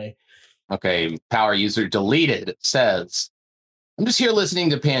 by the way. Okay, power user deleted says, "I'm just here listening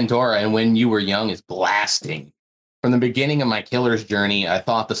to Pandora, and When You Were Young is blasting. From the beginning of my killer's journey, I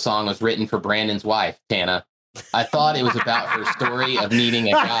thought the song was written for Brandon's wife, Tana. I thought it was about her story of meeting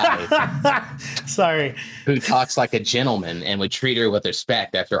a guy who talks like a gentleman and would treat her with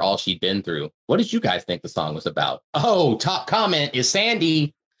respect after all she'd been through. What did you guys think the song was about?" Oh, top comment is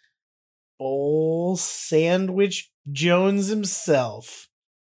Sandy. Old Sandwich Jones himself.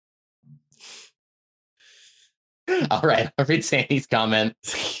 All right, I'll read Sandy's comment.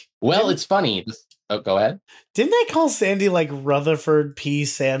 Well, it's funny. Oh, go ahead. Didn't I call Sandy like Rutherford P.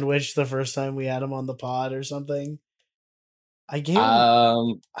 Sandwich the first time we had him on the pod or something? I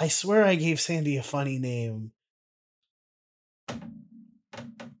swear I gave Sandy a funny name.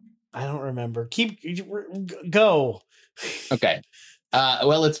 I don't remember. Go. Okay.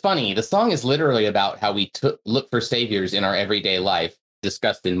 Well, it's funny. The song is literally about how we look for saviors in our everyday life,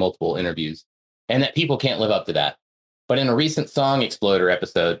 discussed in multiple interviews, and that people can't live up to that. But in a recent Song Exploder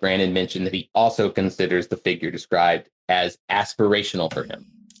episode, Brandon mentioned that he also considers the figure described as aspirational for him.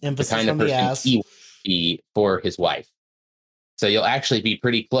 Emphasis the kind of person he would be for his wife. So you'll actually be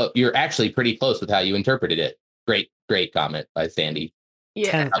pretty close. You're actually pretty close with how you interpreted it. Great comment by Sandy.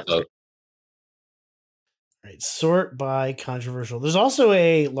 Yeah. All right, sort by controversial. There's also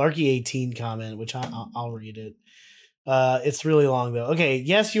a Larky18 comment, which I'll read it. It's really long though. Okay,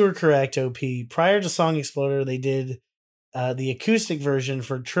 yes, you were correct, OP. Prior to Song Exploder, they did the acoustic version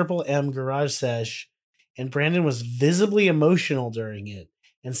for Triple M Garage Sesh, and Brandon was visibly emotional during it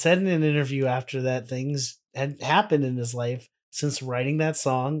and said in an interview after that things had happened in his life since writing that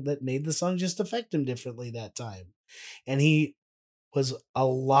song that made the song just affect him differently that time. And he was a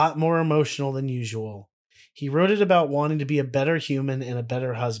lot more emotional than usual. He wrote it about wanting to be a better human and a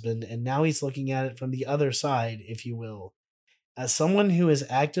better husband, and now he's looking at it from the other side, if you will. As someone who has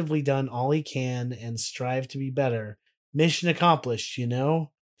actively done all he can and strive to be better, mission accomplished, you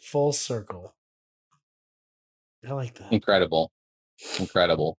know? Full circle. I like that. Incredible.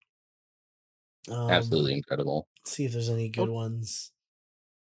 Absolutely incredible. Let's see if there's any good ones.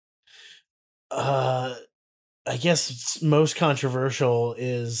 I guess most controversial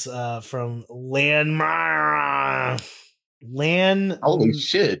is from Holy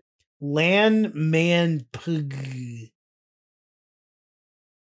shit. Landman Pug.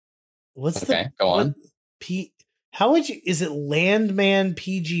 What's okay, go on. How would you, is it Landman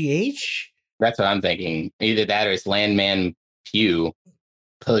PGH? That's what I'm thinking. Either that or it's Landman Pew.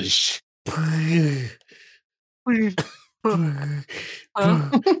 Push. You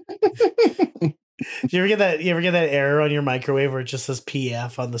ever get that error on your microwave where it just says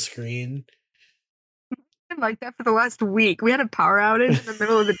PF on the screen? I've been like that for the last week. We had a power outage in the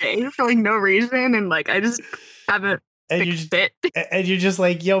middle of the day for like no reason, and like I just haven't fixed it. And you're just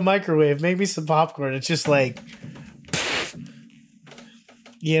like, yo, microwave, make me some popcorn. It's just like,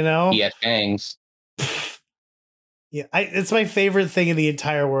 you know? Yeah, thanks. Yeah, it's my favorite thing in the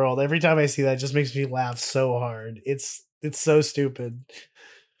entire world. Every time I see that, it just makes me laugh so hard. It's so stupid.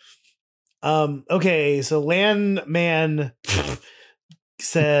 Okay, so Landman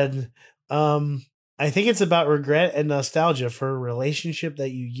said, I think it's about regret and nostalgia for a relationship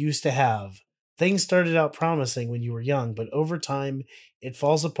that you used to have. Things started out promising when you were young, but over time it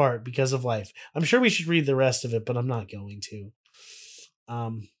falls apart because of life. I'm sure we should read the rest of it, but I'm not going to.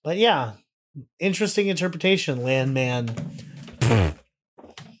 But yeah, interesting interpretation, Landman.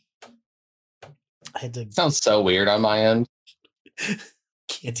 Sounds so weird on my end.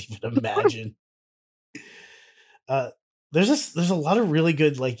 Can't even imagine. There's a lot of really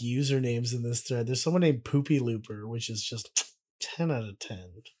good like usernames in this thread. There's someone named Poopy Looper, which is just 10 out of 10.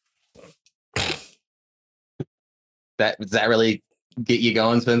 Does that really get you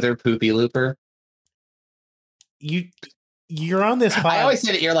going, Spencer? Poopy Looper? You're on this pod. I always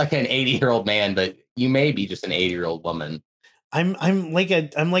say that you're like an 80-year-old man, but you may be just an 80-year-old woman. I'm like a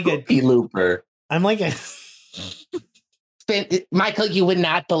Poopy Looper. I'm like a Michael, you would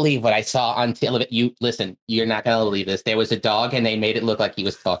not believe what I saw on television. Listen, you're not going to believe this. There was a dog and they made it look like he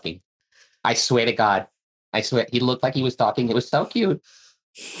was talking. I swear to God. I swear he looked like he was talking. It was so cute.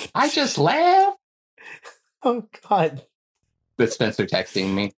 I just laughed. Oh God. With Spencer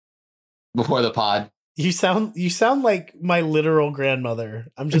texting me before the pod. You sound like my literal grandmother.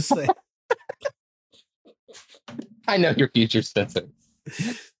 I'm just saying. I know your future, Spencer.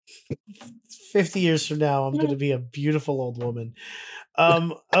 50 years from now, I'm going to be a beautiful old woman.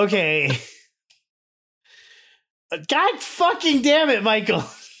 Okay. God fucking damn it, Michael.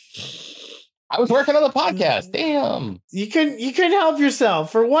 I was working on the podcast. Damn. You couldn't help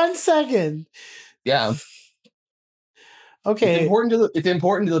yourself for 1 second. Yeah. Okay. It's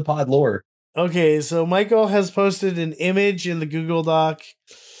important to the pod lore. Okay, so Michael has posted an image in the Google Doc.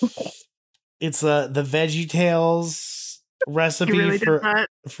 It's the VeggieTales recipe really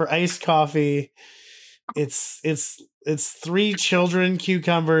for iced coffee. It's 3 children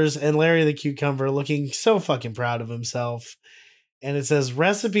cucumbers and Larry the cucumber looking so fucking proud of himself. And it says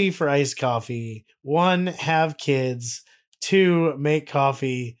recipe for iced coffee: 1, have kids; 2, make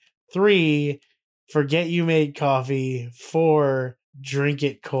coffee; 3, forget you made coffee; 4, drink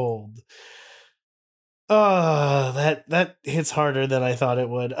it cold. That hits harder than I thought it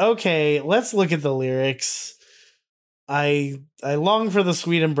would. Okay, let's look at the lyrics. I long for the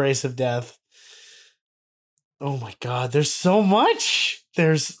sweet embrace of death. Oh my God, there's so much.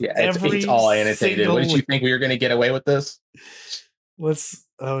 There's it's all annotated. What did you think we were going to get away with this? I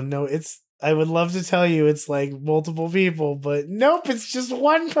would love to tell you it's like multiple people, but nope, it's just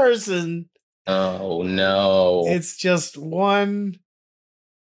one person. Oh no. It's just one.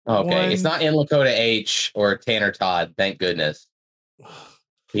 Okay, it's not in Lakota H or Tanner Todd, thank goodness.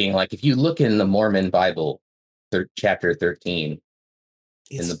 Being like, if you look in the Mormon Bible, chapter 13,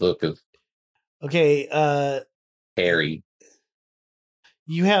 in the book of Harry.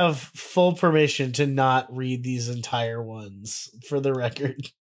 You have full permission to not read these entire ones, for the record.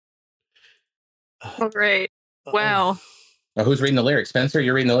 Oh, great. Well, Oh, who's reading the lyrics? Spencer,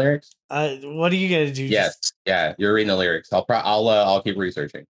 you're reading the lyrics? What are you gonna do? Yes. Yeah, you're reading the lyrics. I'll keep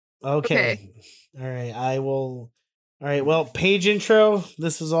researching. Okay. All right. I will. All right. Well, page intro.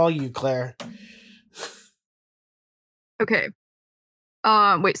 This is all you, Claire. Okay.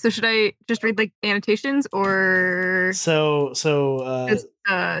 Wait. So should I just read like annotations or just start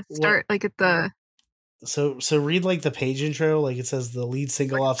like at the? So read like the page intro, like it says the lead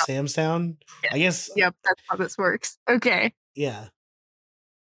single off Sam's Town. Yeah. I guess. Yep, that's how this works. Okay. Yeah.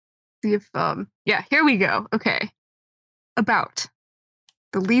 See if yeah, here we go. Okay. About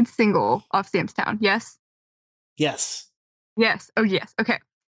the lead single off Sam's Town. Yes. Yes. Yes. Oh yes. Okay.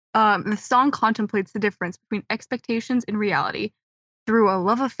 The song contemplates the difference between expectations and reality through a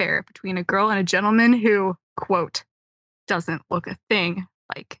love affair between a girl and a gentleman who, quote, doesn't look a thing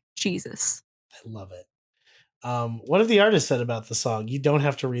like Jesus. I love it. What have the artist said about the song? You don't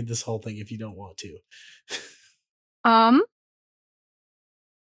have to read this whole thing if you don't want to.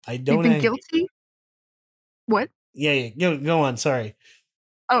 I don't. They've been guilty. What? Yeah. Go on. Sorry.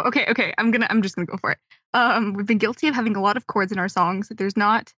 Oh, okay. I'm just gonna go for it. We've been guilty of having a lot of chords in our songs. There's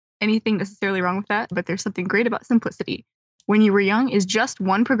not anything necessarily wrong with that, but there's something great about simplicity. When You Were Young is just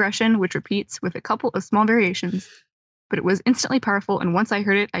one progression which repeats with a couple of small variations, but it was instantly powerful, and once I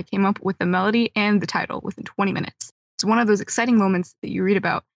heard it, I came up with the melody and the title within 20 minutes. It's one of those exciting moments that you read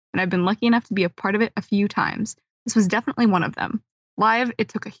about, and I've been lucky enough to be a part of it a few times. This was definitely one of them. Live, it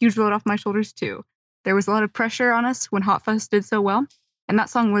took a huge load off my shoulders too. There was a lot of pressure on us when Hot Fuzz did so well, and that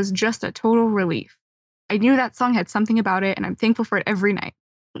song was just a total relief. I knew that song had something about it, and I'm thankful for it every night.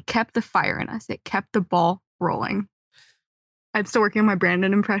 It kept the fire in us. It kept the ball rolling. I'm still working on my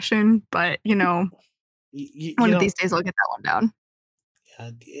Brandon impression, but, one of these days I'll get that one down. Yeah,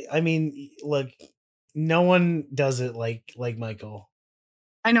 I mean, look, no one does it like Michael.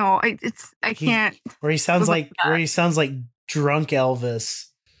 I know. I can't. Where he sounds like drunk Elvis.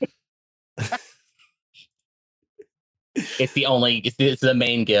 It's the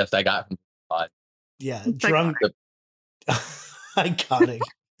main gift I got from God. Yeah, drunk. Iconic.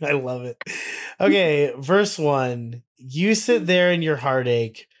 I love it. Okay, verse 1. You sit there in your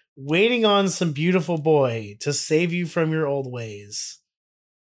heartache, waiting on some beautiful boy to save you from your old ways.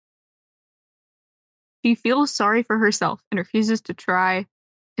 She feels sorry for herself and refuses to try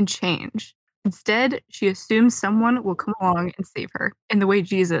and change. Instead, she assumes someone will come along and save her, in the way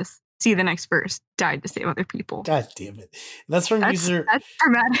Jesus, see the next verse, died to save other people. God damn it. That's user. That's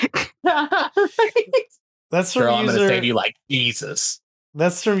dramatic. That's from Girl, user. I'm gonna save you like Jesus.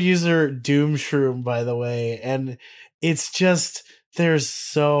 That's from user Doomshroom, by the way. And it's just,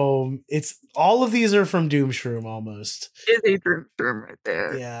 it's all of these are from Doomshroom almost. It is a Doomshroom right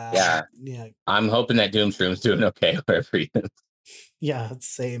there. Yeah. I'm hoping that Doomshroom's doing okay wherever he is. Yeah,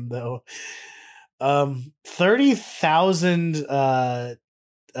 same though. 30,000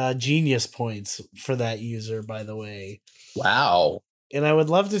 genius points for that user, by the way. Wow. And I would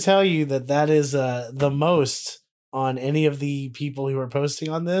love to tell you that is the most on any of the people who are posting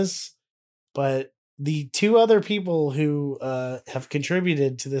on this, but the two other people who have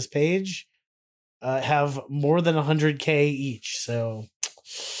contributed to this page have more than 100K each. So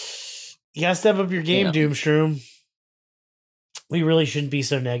you gotta step up your game, Doomshroom. We really shouldn't be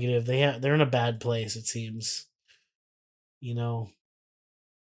so negative. They're in a bad place, it seems.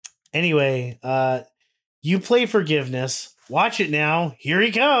 Anyway, you play Forgiveness. Watch it now. Here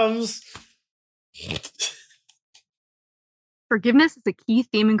he comes. Forgiveness is a key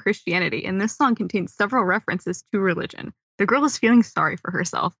theme in Christianity, and this song contains several references to religion. The girl is feeling sorry for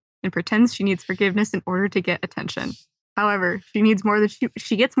herself and pretends she needs forgiveness in order to get attention. However,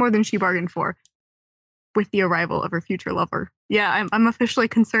 she gets more than she bargained for with the arrival of her future lover. Yeah, I'm officially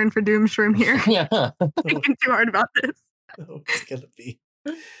concerned for Doomshroom here. Yeah. Thinking too hard about this. Oh, it's gonna be.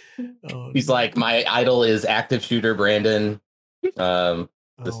 He's like, my idol is active shooter Brandon. My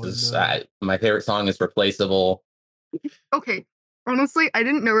favorite song is Replaceable. Okay, honestly, I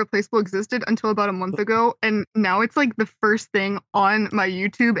didn't know Replaceable existed until about a month ago, and now it's like the first thing on my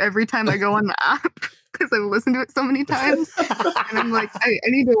YouTube every time I go on the app because I've listened to it so many times, and I'm like, I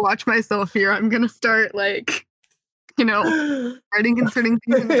need to watch myself here. I'm gonna start writing concerning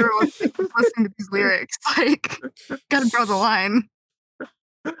things in the journal, listening to these lyrics. Like, gotta draw the line.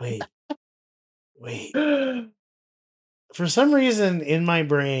 Wait. For some reason in my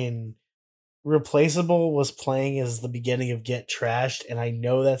brain, Replaceable was playing as the beginning of Get Trashed, and I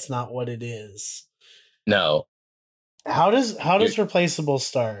know that's not what it is. No. How does Replaceable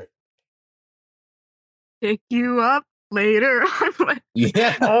start? Pick you up later.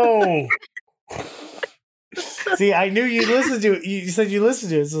 Yeah. Oh. See, I knew you'd listen to it. You said you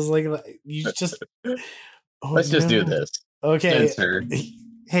listened to it, so it's like you just Oh, Let's just do no. this. Okay. Spencer,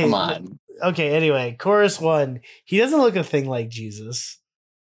 Hey, come on. Okay, anyway, chorus 1. He doesn't look a thing like Jesus.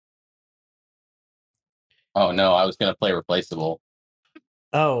 Oh no, I was gonna play Replaceable.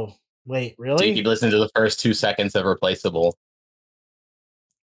 Oh, wait, So you really? could listen to the first 2 seconds of Replaceable.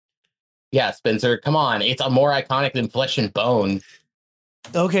 Yeah, Spencer, come on. It's a more iconic than Flesh and Bone.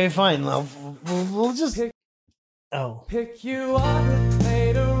 Okay, fine. We'll just... Oh. Pick you up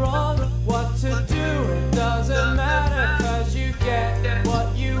later on. What to do, it doesn't matter, cause you get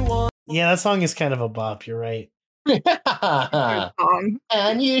what you want. Yeah, that song is kind of a bop, you're right. Good song.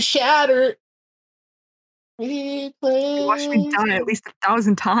 And you shatter. You watched me die at least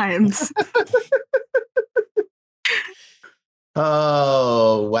 1,000 times.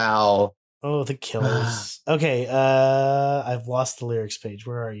 Oh, wow. Oh, the Killers. Okay, I've lost the lyrics page.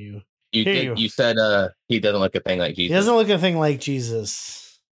 Where are you? You said he doesn't look a thing like Jesus. He doesn't look a thing like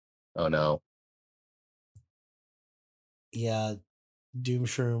Jesus. Oh no. Yeah, Doom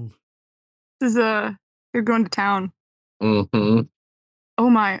Shroom. This is you're going to town. Mm-hmm. Oh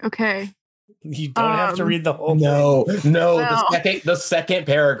my, okay. You don't have to read the whole thing. No, Well. the second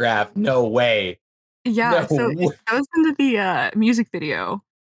paragraph. No way. Yeah, No. so it goes into the music video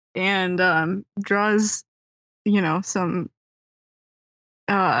and draws, some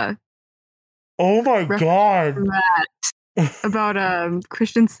Oh my god. about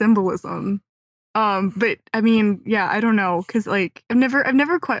Christian symbolism. But I mean, yeah, I don't know, because like I've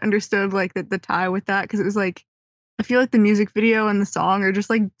never quite understood like the tie with that, because it was like I feel like the music video and the song are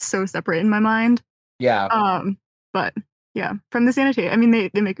just like so separate in my mind. Yeah. But yeah, from this annotate, I mean they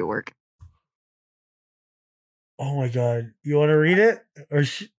make it work. Oh my god. You want to read it? Or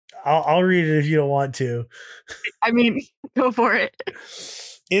I'll read it if you don't want to. I mean, go for it.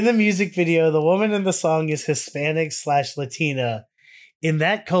 In the music video, the woman in the song is Hispanic/Latina. In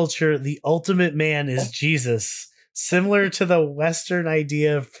that culture, the ultimate man is Jesus, similar to the Western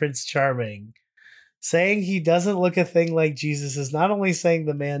idea of Prince Charming. Saying he doesn't look a thing like Jesus is not only saying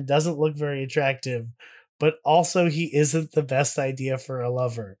the man doesn't look very attractive, but also he isn't the best idea for a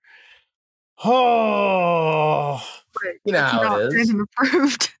lover. Oh, You know how it is.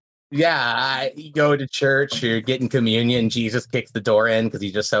 Approved. Yeah, you go to church, you're getting communion, Jesus kicks the door in because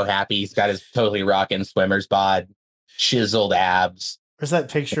he's just so happy. He's got his totally rocking swimmer's bod, chiseled abs. There's that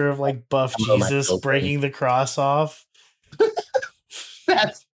picture of like buff Jesus breaking the cross off.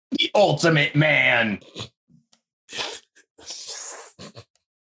 That's the ultimate man.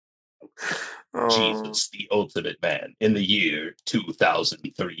 Jesus, the ultimate man. In the year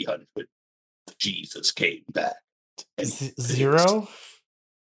 2300, Jesus came back. Zero?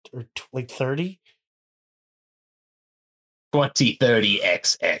 Or like 30? 2030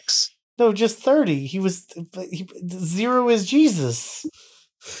 XX. No, just 30. Zero is Jesus.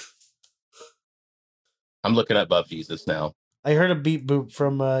 I'm looking up Buff Jesus now. I heard a beep boop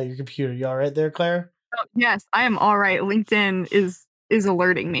from your computer. You all right there, Claire? Oh, yes, I am all right. LinkedIn is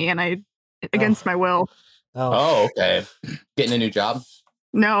alerting me, and I against my will. Oh, okay. Getting a new job?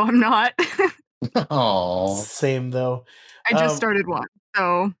 No, I'm not. Oh, same though. I just started one,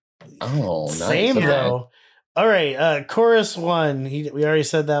 so. Oh, nice. Same though. All right, chorus 1. We already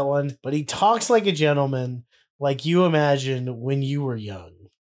said that one, but he talks like a gentleman, like you imagined when you were young.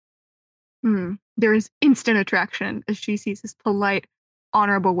 There is instant attraction as she sees his polite,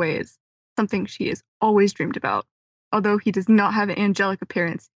 honorable ways, something she has always dreamed about. Although he does not have an angelic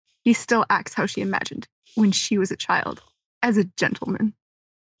appearance, he still acts how she imagined when she was a child, as a gentleman.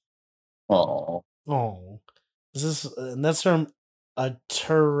 Oh. And that's from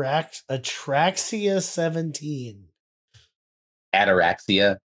Ataraxia 17.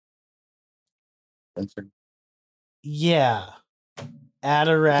 Ataraxia. Yeah.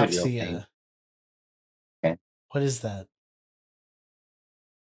 Ataraxia. Okay. What is that?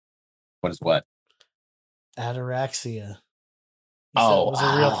 What is what? Ataraxia. It was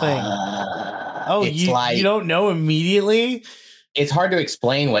a real thing. You don't know immediately? It's hard to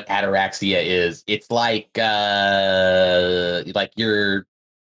explain what ataraxia is. It's like you're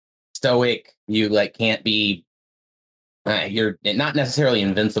stoic. You like can't be. You're not necessarily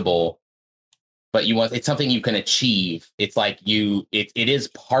invincible, but it's something you can achieve. It's like it is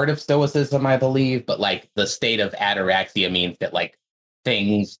part of stoicism, I believe, but like the state of ataraxia means that like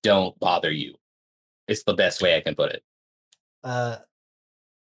things don't bother you. It's the best way I can put it.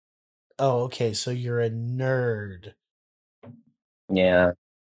 Okay. So you're a nerd. Yeah,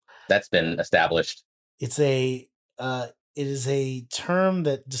 that's been established. It is a term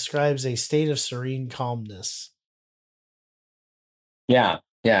that describes a state of serene calmness. Yeah,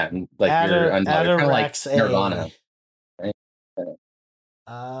 like you're kind of like Nirvana. Right?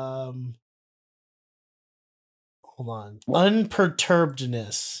 Hold on. What?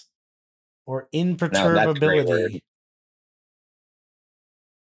 Unperturbedness or No, that's a great word. imperturbability.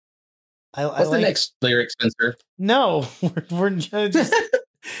 I What's the like. next lyric, Spencer? No, we're just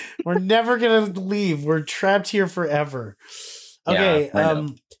we're never gonna leave. We're trapped here forever. Okay. Yeah, I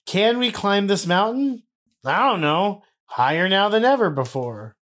know. Can we climb this mountain? I don't know. Higher now than ever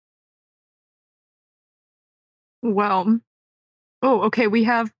before. Well, oh, okay. We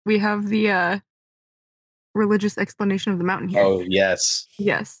have the religious explanation of the mountain here. Oh, yes.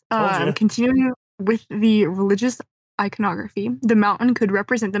 Yes. Told you. Continuing with the religious iconography, the mountain could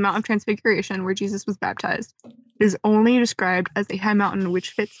represent the Mount of Transfiguration where Jesus was baptized. It is only described as a high mountain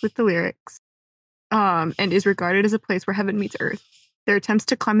which fits with the lyrics, and is regarded as a place where heaven meets earth. Their attempts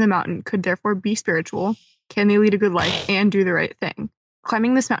to climb the mountain could therefore be spiritual. Can they lead a good life and do the right thing?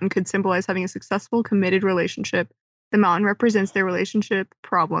 Climbing this mountain could symbolize having a successful, committed relationship. The mountain represents their relationship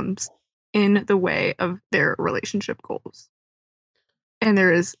problems in the way of their relationship goals. And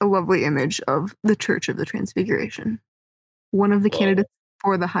there is a lovely image of the Church of the Transfiguration, one of the Whoa. candidates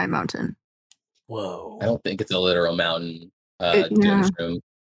for the high mountain. Whoa. I don't think it's a literal mountain. Yeah. Doomsroom.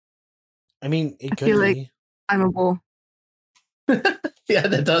 I mean, it I could feel be. like climbable. Yeah,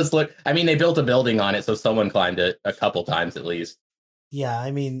 that does look. I mean, they built a building on it, so someone climbed it a couple times at least. Yeah,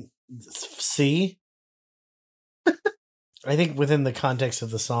 I mean, see? I think within the context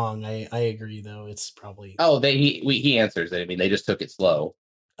of the song, I agree, though. It's probably... Oh, he answers it. I mean, they just took it slow.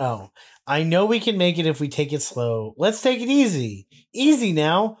 Oh, I know we can make it if we take it slow. Let's take it easy. Easy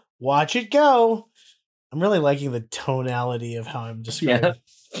now. Watch it go. I'm really liking the tonality of how I'm describing.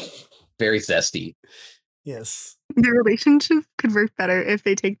 Yeah. Very zesty. Yes. The relationship could work better if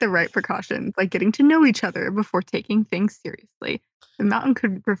they take the right precautions, like getting to know each other before taking things seriously. The mountain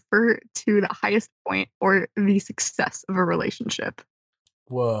could refer to the highest point or the success of a relationship.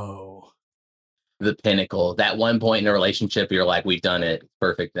 Whoa. The pinnacle. That one point in a relationship, you're like, we've done it.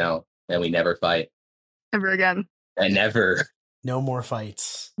 Perfect now. And we never fight. Ever again. And never. No more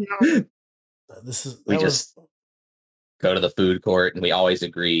fights. No. We just go to the food court and we always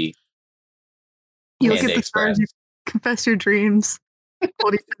agree. You look Panda at the stars, you confess your dreams,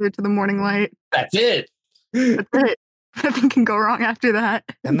 hold each other to the morning light. That's it. That's it. Nothing can go wrong after that.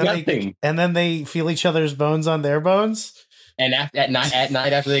 And then Nothing. they feel each other's bones on their bones. And at night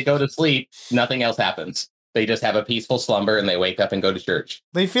after they go to sleep, nothing else happens. They just have a peaceful slumber and they wake up and go to church.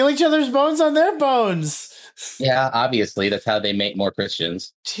 They feel each other's bones on their bones. Yeah, obviously. That's how they make more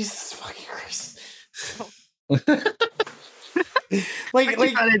Christians. Jesus fucking Christ. I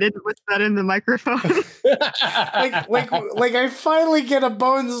didn't put that in the microphone. like I finally get a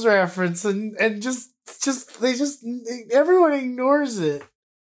bones reference and everyone ignores it.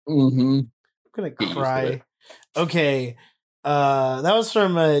 Mm-hmm. I'm gonna cry. Okay. That was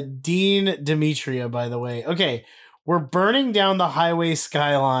from Dean Demetria, by the way. Okay. We're burning down the highway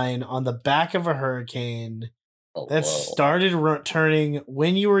skyline on the back of a hurricane that started turning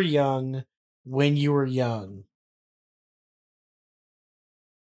when you were young.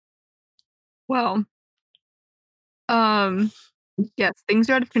 Well, yes, things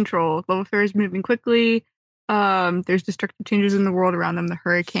are out of control. Love affair is moving quickly. There's destructive changes in the world around them. The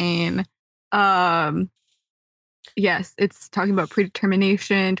hurricane. Yes, it's talking about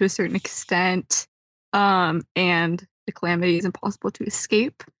predetermination to a certain extent. And the calamity is impossible to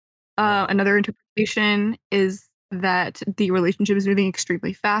escape. Another interpretation is that the relationship is moving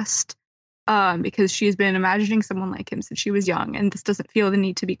extremely fast. Because she's been imagining someone like him since she was young, and this doesn't feel the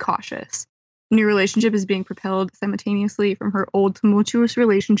need to be cautious. New relationship is being propelled simultaneously from her old tumultuous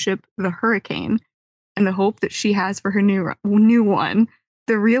relationship, the hurricane, and the hope that she has for her new one.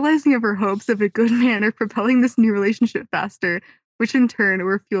 The realizing of her hopes of a good man are propelling this new relationship faster, which in turn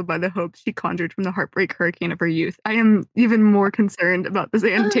were fueled by the hopes she conjured from the heartbreak hurricane of her youth. I am even more concerned about this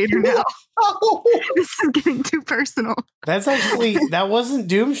annotator now. This is getting too personal. That wasn't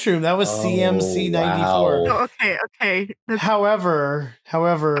Doomshroom. That was CMC 94. Wow. Oh, okay. However, that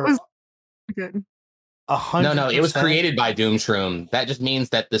was good. 100%. No, it was created by Doomshroom. That just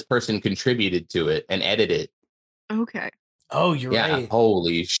means that this person contributed to it and edited it. Okay. Oh, you're right.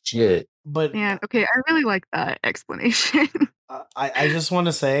 Holy shit. But man, okay, I really like that explanation. I just want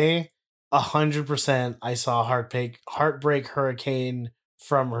to say 100% I saw Heartbreak Hurricane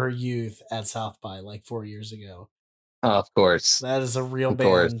from her youth at South by like 4 years ago. Oh, of course. That is a real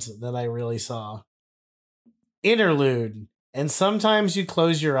band that I really saw. Interlude. And sometimes you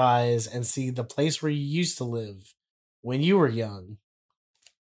close your eyes and see the place where you used to live when you were young.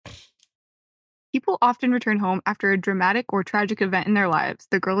 People often return home after a dramatic or tragic event in their lives.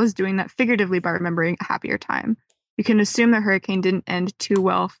 The girl is doing that figuratively by remembering a happier time. You can assume the hurricane didn't end too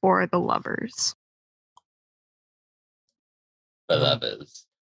well for the lovers. love is.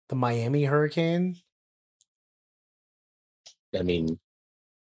 The Miami Hurricane? I mean,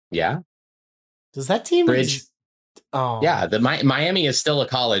 yeah. Does that team Bridge? Oh. Yeah, the Miami is still a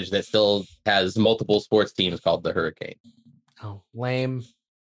college that still has multiple sports teams called the Hurricane. Oh, lame.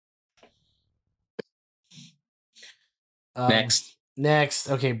 Next.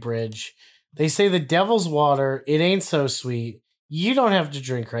 Okay, Bridge. They say the devil's water, it ain't so sweet. You don't have to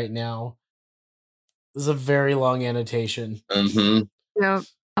drink right now. This is a very long annotation. Mm-hmm. Yep.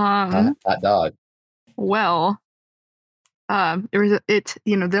 Hot dog. Well,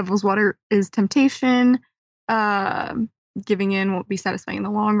 devil's water is temptation. Giving in won't be satisfying in the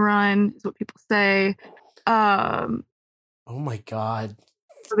long run, is what people say. Oh my God.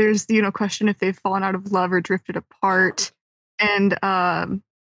 So there's, question if they've fallen out of love or drifted apart. And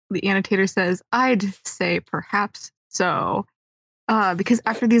the annotator says, I'd say perhaps so. Because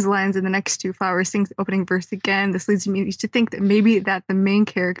after these lines in the next two, Flowers sings the opening verse again. This leads me to think that maybe that the main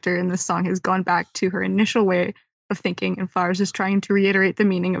character in this song has gone back to her initial way of thinking, and Flowers is trying to reiterate the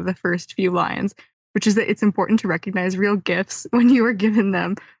meaning of the first few lines, which is that it's important to recognize real gifts when you are given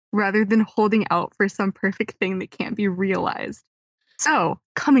them, rather than holding out for some perfect thing that can't be realized. So,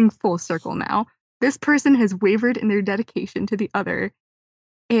 coming full circle now, this person has wavered in their dedication to the other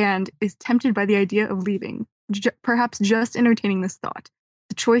and is tempted by the idea of leaving, perhaps just entertaining this thought.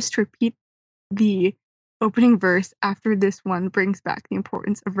 The choice to repeat the opening verse after this one brings back the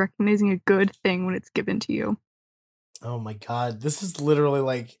importance of recognizing a good thing when it's given to you. Oh my God. This is literally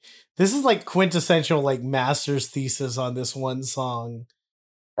like quintessential like master's thesis on this one song.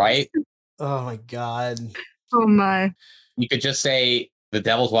 Right? Oh my God. Oh my. You could just say the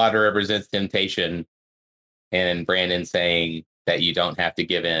devil's water represents temptation, and Brandon saying that you don't have to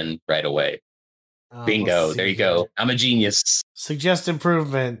give in right away. Bingo. There you go. I'm a genius. Suggest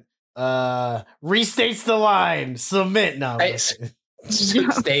improvement. Restates the line. Submit. No.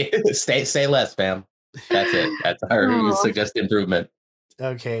 Say less, fam. That's it. That's our suggest improvement.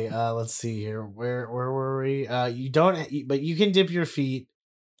 Okay, let's see here. Where were we? You don't, but you can dip your feet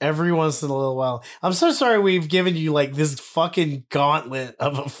every once in a little while. I'm so sorry we've given you like this fucking gauntlet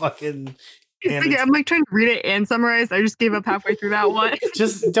of a fucking. I'm like trying to read it and summarize. I just gave up halfway through that one.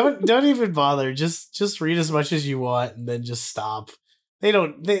 Just don't even bother. Just read as much as you want and then just stop. They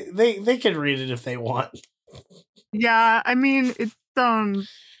can read it if they want. Yeah, I mean it's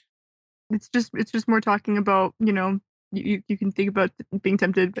just more talking about, you can think about being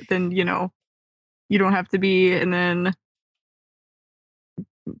tempted, but then, you don't have to be, and then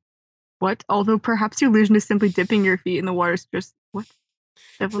what? Although perhaps your illusion is simply dipping your feet in the water. Just what?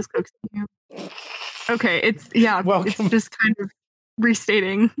 Devil's coaxing you. Okay, it's just kind of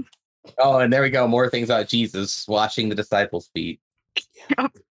restating. Oh, and there we go. More things about Jesus washing the disciples' feet.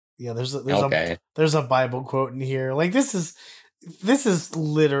 Yep. Yeah, there's a Bible quote in here. Like this is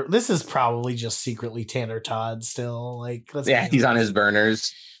probably just secretly Tanner Todd still. Like he's on his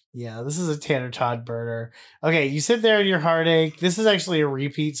burners. Yeah, this is a Tanner Todd burner. Okay, you sit there in your heartache. This is actually a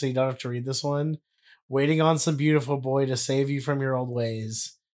repeat, so you don't have to read this one. Waiting on some beautiful boy to save you from your old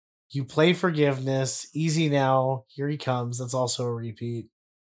ways. You play forgiveness. Easy now. Here he comes. That's also a repeat.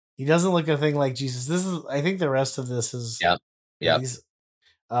 He doesn't look a thing like Jesus. I think the rest of this is. Yep.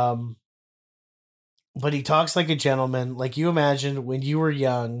 But he talks like a gentleman, like you imagined when you were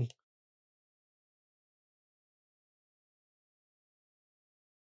young.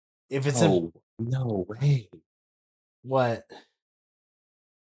 If it's no way. What?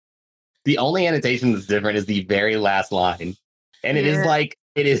 The only annotation that's different is the very last line. And it is like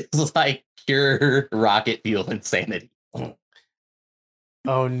pure rocket fuel insanity.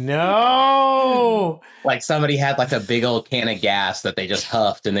 Oh no! Like somebody had like a big old can of gas that they just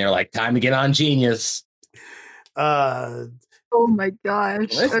huffed and they were like, time to get on Genius. Oh my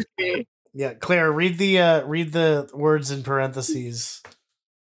gosh. Okay. Yeah, Claire, read the words in parentheses.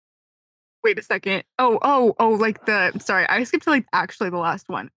 Wait a second. Sorry, I skipped to like actually the last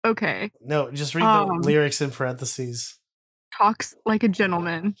one. Okay. No, just read the lyrics in parentheses. Talks like a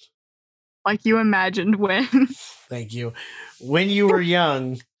gentleman. Like you imagined when. Thank you. When you were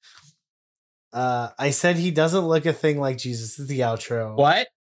young, I said he doesn't look a thing like Jesus. This is the outro. What?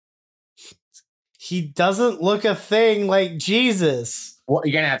 He doesn't look a thing like Jesus. Well,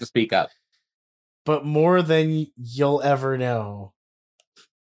 you're going to have to speak up. But more than you'll ever know.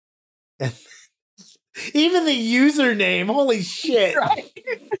 Even the username, holy shit. Right.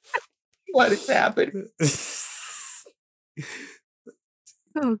 What is happening?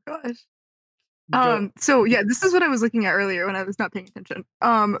 Oh gosh. So yeah, this is what I was looking at earlier when I was not paying attention.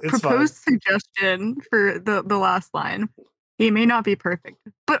 Proposed suggestion for the last line. He may not be perfect,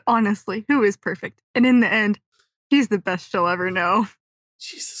 but honestly, who is perfect? And in the end, He's the best she'll ever know.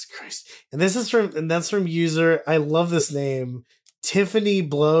 Jesus Christ. And that's from user. I love this name. Tiffany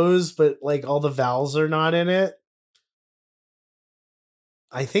Blows, but like all the vowels are not in it.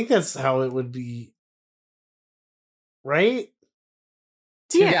 I think that's how it would be. Right?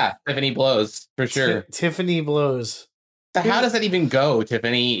 Yeah, Tiffany Blows, for sure. Tiffany Blows. So how does that even go,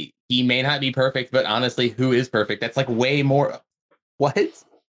 Tiffany? He may not be perfect, but honestly, who is perfect? That's like way more. What?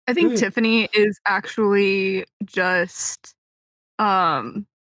 I think Tiffany is actually just, Shroom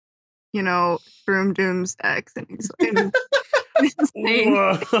Doom's ex, and he's saying,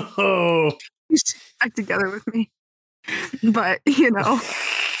 Whoa. he's back together with me. But, the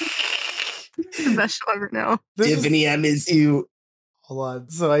best she'll ever know. Tiffany, I miss you. Hold on.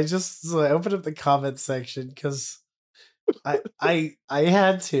 So I opened up the comment section because I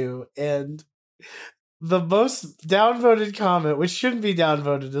had to, and the most downvoted comment, which shouldn't be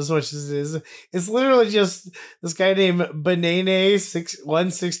downvoted as much as it is, it's literally just this guy named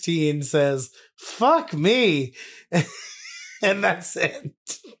Banane116 says, "Fuck me," and that's it.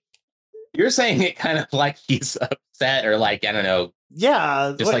 You're saying it kind of like he's upset or like, I don't know.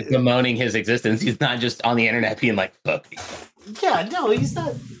 Yeah. Just like bemoaning his existence. He's not just on the internet being like, fuck me. Yeah, no, he's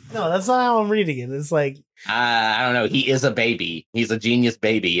not. No, that's not how I'm reading it. It's like, I don't know. He is a baby. He's a genius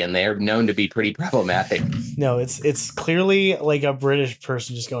baby, and they're known to be pretty problematic. No, it's clearly like a British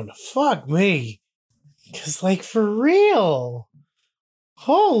person just going, "Fuck me," because like for real,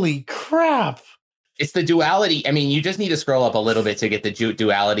 holy crap! It's the duality. I mean, you just need to scroll up a little bit to get the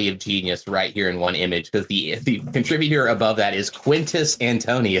duality of genius right here in one image, because the contributor above that is Quintus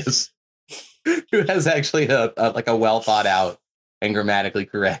Antonius, who has actually a well thought out and grammatically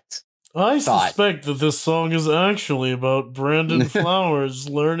correct. I suspect that this song is actually about Brandon Flowers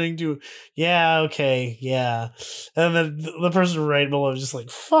learning to. Yeah, okay, yeah. And then the person right below is just like,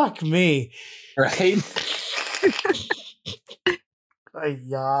 "Fuck me," right?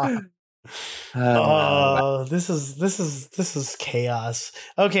 Yeah. Oh, this is chaos.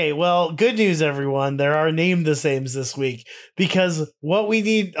 Okay, well, good news, everyone. There are name the sames this week because what we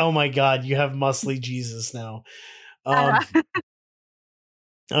need. Oh my God, you have Muscly Jesus now.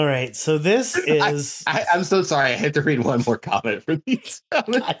 All right, so this is. I'm so sorry. I had to read one more comment for these.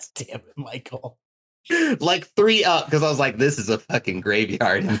 God damn it, Michael. Like 3 up, because I was like, this is a fucking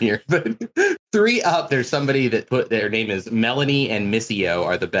graveyard in here. But 3 up, there's somebody that put their name is Melanie and Missio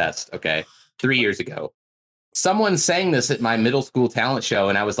are the best. Okay, 3 years ago. Someone sang this at my middle school talent show,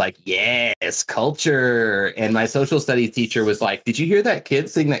 and I was like, yes, culture. And my social studies teacher was like, did you hear that kid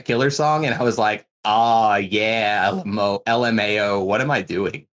sing that Killer song? And I was like, ah, yeah, LMAO, what am I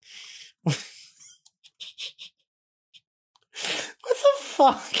doing? What the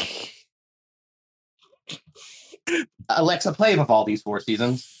fuck? Alexa, play Vivaldi's 4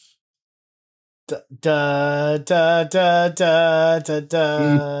 Seasons. Da da da da da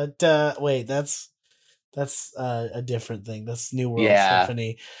da da. Wait, that's a different thing. That's New World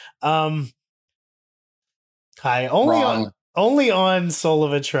Symphony. Hi, only on Soul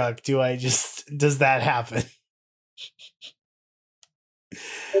of a Truck does that happen?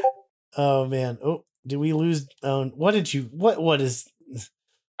 Oh man. Oh, did we lose? What is?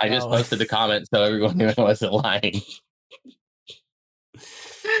 I just posted the comment so everyone knew I wasn't lying.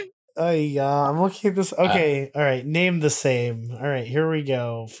 Yeah, I'm looking at this. Okay, all right. Name the same. All right, here we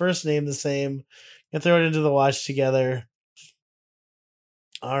go. First name the same. And throw it into the watch together.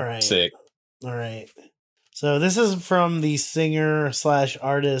 All right. Sick. All right. So this is from the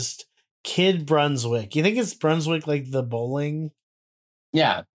singer/artist Kid Brunswick. You think it's Brunswick like the bowling?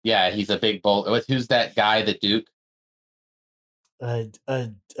 Yeah, he's a big bowler. Who's that guy, the Duke?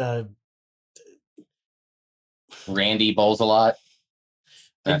 Randy bowls a lot.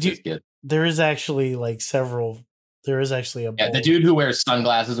 That's just good. There is actually there is actually a bowl. Yeah, the dude who wears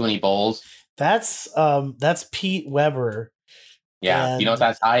sunglasses when he bowls. That's Pete Weber. Yeah, you know what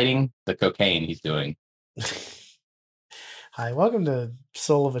that's hiding? The cocaine he's doing. Hi, welcome to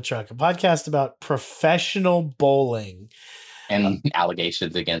Soul of a Truck, a podcast about professional bowling. And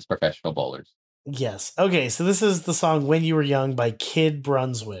allegations against professional bowlers. Yes. Okay, so this is the song When You Were Young by Kid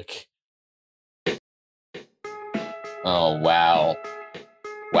Brunswick. Oh, wow.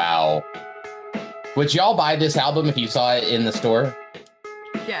 Wow. Would y'all buy this album if you saw it in the store?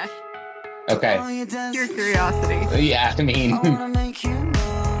 Yeah. Okay. Pure curiosity. Yeah, I mean,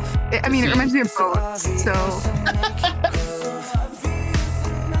 it reminds me of both, so.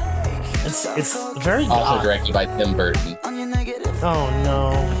 It's very also directed by Tim Burton. Oh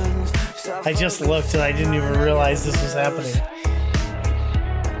no. I just looked and I didn't even realize this was happening.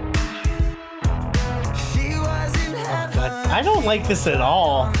 Oh God. I don't like this at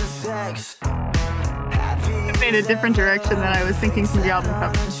all. me in a different direction than I was thinking from the album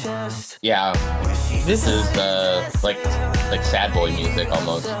cover. Yeah, this is like sad boy music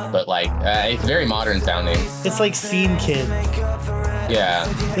almost, but like it's very modern sounding. It's like Scene Kid. Yeah,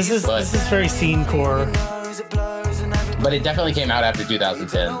 This is very scene core. but it definitely came out after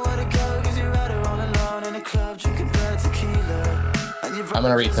 2010. I'm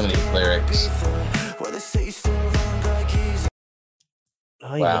gonna read some of these lyrics.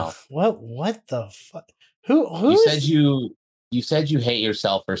 Oh, Wow. yeah. What the fuck? Who You said you hate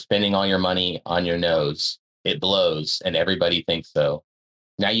yourself for spending all your money on your nose. It blows, and everybody thinks so.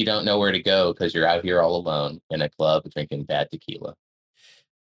 Now you don't know where to go because you're out here all alone in a club drinking bad tequila.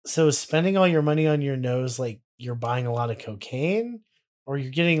 So is spending all your money on your nose like you're buying a lot of cocaine, or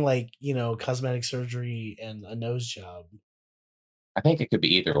you're getting like, cosmetic surgery and a nose job? I think it could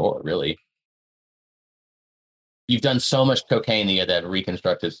be either or, really. You've done so much cocaine that you had to have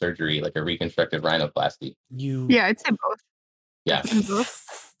reconstructive surgery, like a reconstructive rhinoplasty. Yeah, I'd say both. Yeah,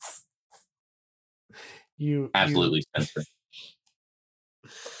 Both. absolutely, Spencer.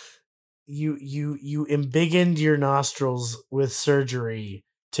 You embiggened your nostrils with surgery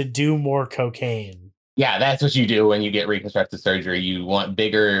to do more cocaine. Yeah, that's what you do when you get reconstructive surgery. You want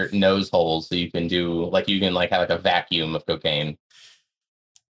bigger nose holes so you can have like a vacuum of cocaine.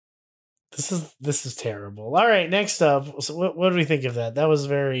 This is terrible. All right, next up. So what do we think of that? That was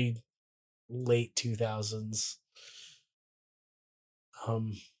very late 2000s. No,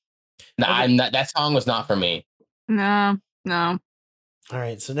 Okay. I'm not. That song was not for me. No. All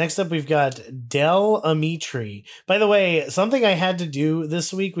right, so next up we've got Del Amitri. By the way, something I had to do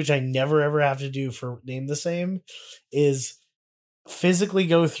this week, which I never ever have to do for Name the Same, is physically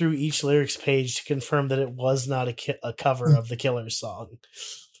go through each lyrics page to confirm that it was not a cover of the Killers song.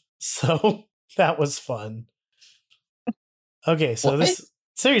 So that was fun. Okay, so What?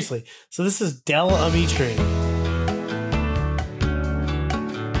 seriously, so this is Del Amitri.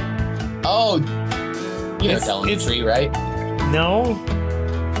 Oh, you know It's- Telemetry, right? No,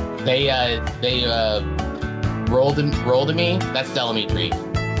 They rolled to me. That's Telemetry.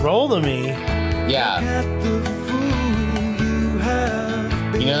 Roll to Me. Yeah.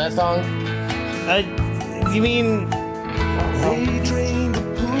 You know that song? You mean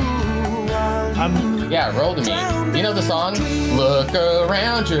Yeah, Roll to Me. You know the song? Look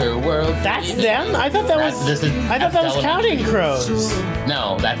around your world. that's them? I thought that was Counting Crows.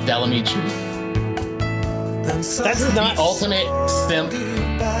 No, that's Delamitri. That's not Ultimate simp,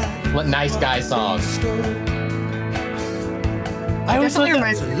 nice guy song. I always thought Definitely that,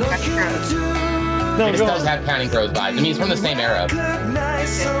 reminds me of Counting Crows. no, It go does on. have Counting Crows vibes. I mean, it's from the same era.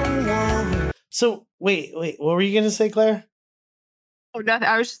 So wait, what were you gonna say, Claire? Oh, nothing.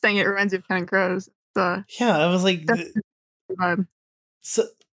 I was just saying it reminds me of Counting Crows. Yeah, I was like, Um, so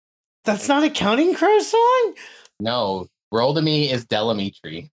that's not a Counting Crows song? No, Roll to Me is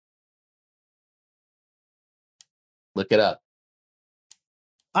Delamitri. Look it up.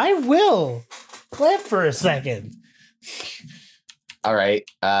 I will. Clap for a second. All right.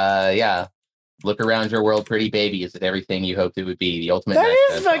 Yeah. Look around your world, pretty baby. Is it everything you hoped it would be? The ultimate. That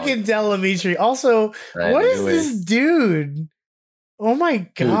nice is guy fucking Delamitri. Also, Right, what I is knew it. this dude? Oh my song.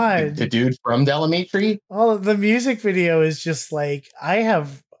 god. The dude from Delamitri? Oh, the music video is just like, I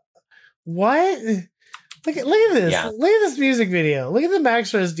have what? Look at this. Yeah. Look at this music video. Look at the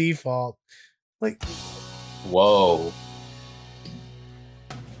Max Res default. Like, Whoa.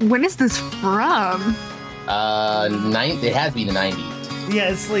 when is this from? It has to be the 90s. yeah,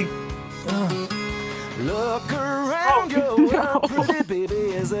 it's like ugh. Look around your world, pretty baby.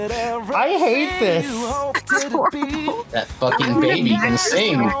 Is it everything I hate this. you hoped That's it would be? horrible. That fucking baby can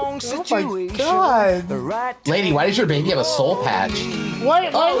sing. Oh my god. The right Lady, why does your baby have a soul patch? Why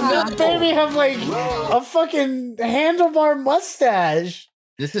Oh, does no. this baby have like a fucking handlebar mustache?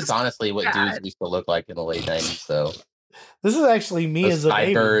 This is honestly what God. dudes used to look like in the late 90s, though. This is actually me Those as a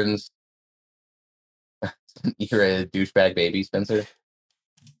baby. sideburns. You're a douchebag baby, Spencer?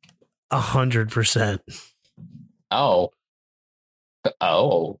 100%. Oh.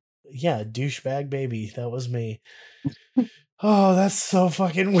 Oh. Yeah, douchebag baby. That was me. Oh, that's so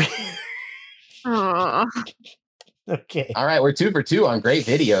fucking weird. Oh. Okay. All right, we're 2 for 2 on great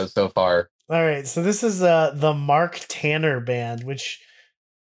videos so far. All right. So this is the Mark Tanner band, which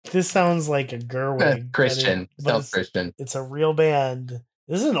this sounds like a Gerwig. Christian. but Sounds Christian. it's a real band.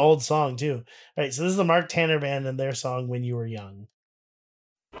 This is an old song too. All right. So this is the Mark Tanner band and their song "When You Were Young,"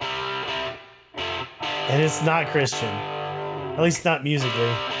 and it's not Christian, at least not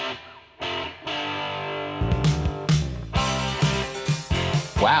musically.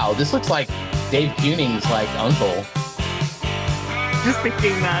 Wow, this looks like Dave Cuning's like uncle. Just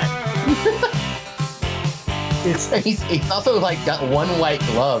thinking that. He's also like got one white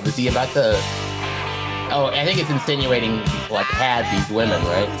glove. Is he about to? Oh, I think it's insinuating he's like had these women,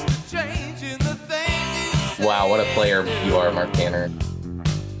 right? Wow, what a player you are, Mark Tanner.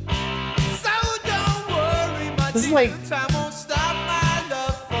 This is like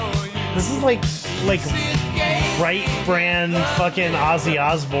right brand fucking Ozzy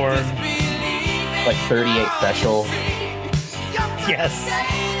Osbourne. Like 38 special. Yes.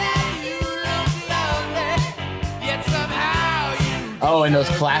 Oh, and those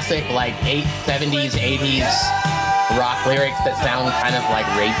classic like 70s, 80s rock lyrics that sound kind of like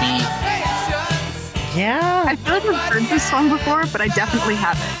rapey. Yeah. I feel like I've heard this song before, but I definitely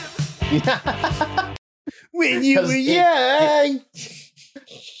haven't. When you were young.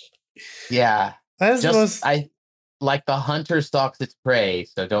 Yeah. That's just I like the hunter stalks its prey,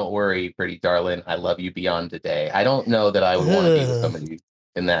 so don't worry, pretty darling. I love you beyond today. I don't know that I would want to be with somebody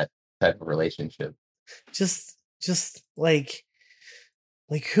in that type of relationship. Just like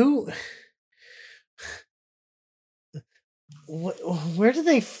who? Where do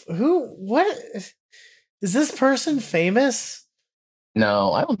they? Who? What? Is this person famous?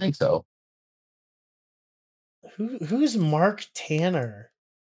 No, I don't think so. Who's Mark Tanner?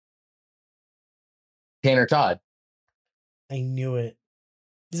 Tanner Todd. I knew it.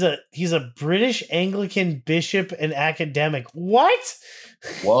 He's a British Anglican bishop and academic. What?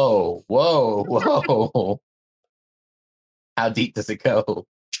 Whoa. How deep does it go?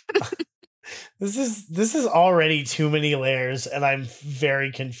 This is already too many layers, and I'm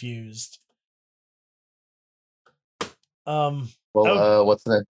very confused. What's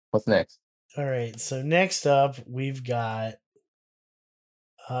next? All right, so next up we've got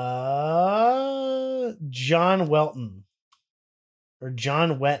John Welton or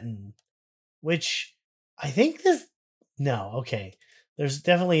John Wetton, which I think okay. There's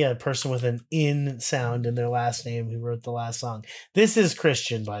definitely a person with an in sound in their last name who wrote the last song. This is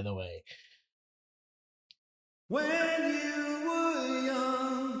Christian, by the way. When you were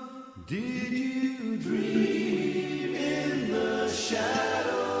young, did you dream in the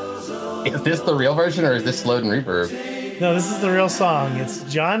shadows of... Is this the real version or is this slowed and reverb? No, this is the real song. It's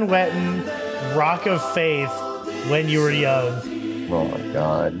John Wetton, Rock of Faith, When You Were Young. Oh my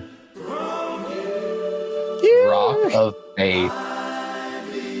god. Rock of Faith.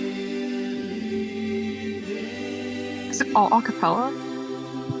 Is it all acapella?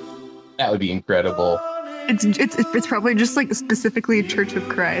 That would be incredible. It's probably just like specifically Church of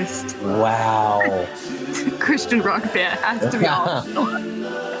Christ. Wow. Christian rock band has to be all.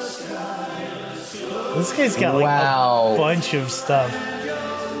 This guy's got like a bunch of stuff.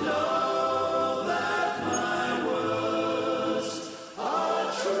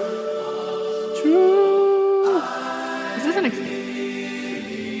 This isn't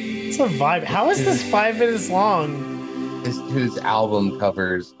It's a vibe. How is this 5 minutes long? This dude's album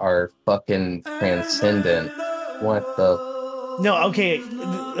covers are fucking transcendent. What the? No,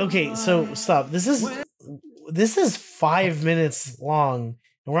 okay. So stop. This is 5 minutes long,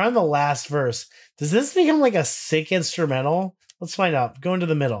 and we're on the last verse. Does this become like a sick instrumental? Let's find out. Go into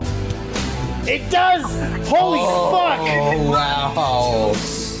the middle. It does. Holy fuck! Oh wow!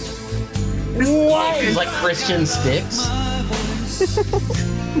 What? It's like Christian Sticks.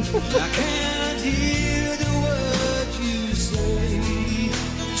 I can't hear the words you say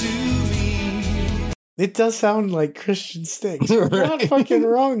to me. It does sound like Christian Sticks. You're not fucking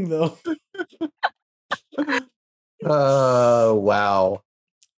wrong though. Wow.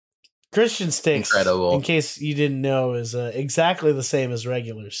 Christian Sticks, incredible. In case you didn't know, is exactly the same as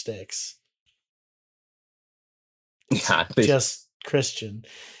regular Sticks. Yeah, just Christian.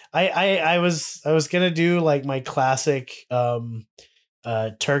 I was gonna do like my classic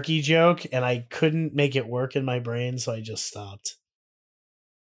turkey joke, and I couldn't make it work in my brain, so I just stopped.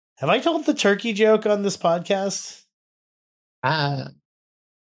 Have I told the turkey joke on this podcast? I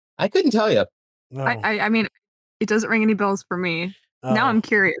couldn't tell you. No. I mean, it doesn't ring any bells for me. Now I'm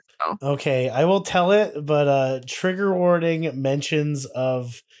curious though. Okay, I will tell it, but trigger warning mentions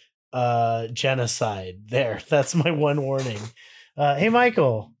of genocide. That's my one warning. Hey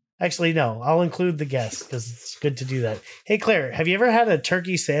Michael. Actually, no, I'll include the guest because it's good to do that. Hey Claire, have you ever had a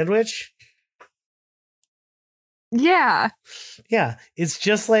turkey sandwich? Yeah. Yeah, it's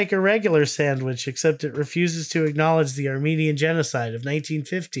just like a regular sandwich, except it refuses to acknowledge the Armenian genocide of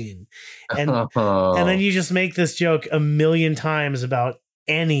 1915. And then you just make this joke a million times about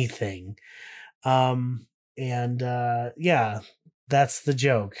anything. Yeah, that's the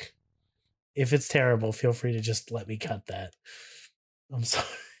joke. If it's terrible, feel free to just let me cut that. I'm sorry.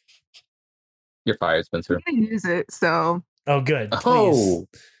 You're fired, Spencer. I'm gonna use it, so. Oh, good. Please. Oh,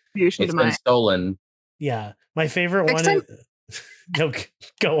 It's been stolen. Yeah, my favorite Next one is no,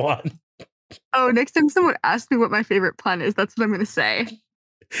 go on. Oh, next time someone asks me what my favorite pun is, that's what I'm going to say.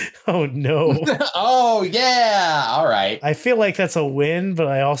 Oh no. Oh yeah. All right. I feel like that's a win, but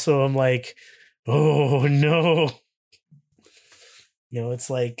I also am like, oh no.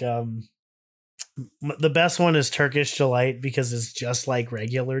 It's like the best one is Turkish delight because it's just like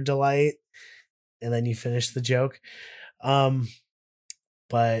regular delight, and then you finish the joke. But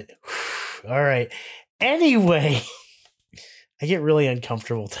all right. Anyway, I get really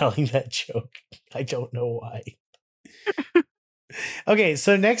uncomfortable telling that joke. I don't know why. Okay,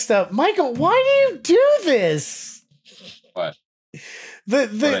 so next up, Michael, why do you do this? What?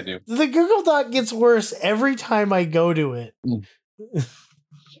 What'd I do? The Google Doc gets worse every time I go to it.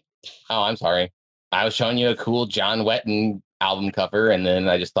 Oh, I'm sorry. I was showing you a cool John Wetton album cover, and then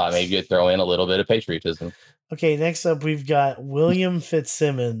I just thought maybe you'd throw in a little bit of patriotism. Okay, next up we've got William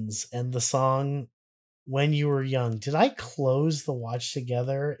Fitzsimmons and the song When You Were Young. Did I close the watch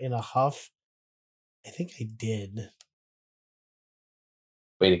together in a huff? I think I did.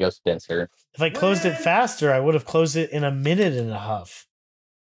 Way to go, Spencer. If I closed it faster, I would have closed it in a minute and a huff.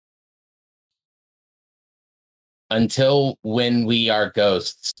 Until When We Are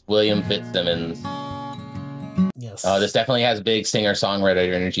Ghosts, William Fitzsimmons. Yes. This definitely has big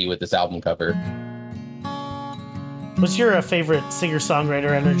singer-songwriter energy with this album cover. What's your favorite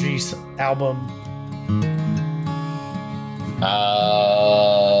singer-songwriter energy album?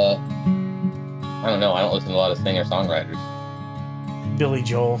 I don't know. I don't listen to a lot of singer-songwriters. Billy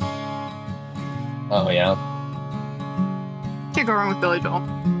Joel. Oh, yeah. Can't go wrong with Billy Joel.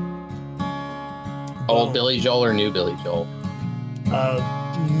 Old Billy Joel or new Billy Joel?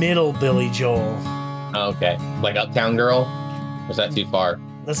 Middle Billy Joel. Oh, okay. Like Uptown Girl? Or is that too far?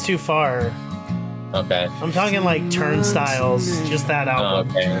 That's too far. Okay. I'm talking like Turnstiles, just that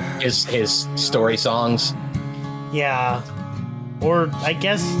album. Oh, okay. His story songs? Yeah. Or I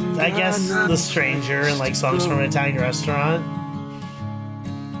guess The Stranger and like Songs from an Italian Restaurant.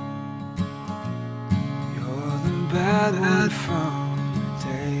 You're the bad one from the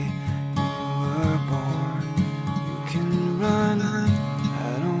day you were born. You can run.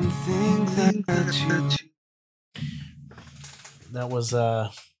 I don't think that you. That was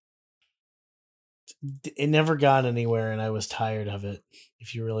it never got anywhere, and I was tired of it.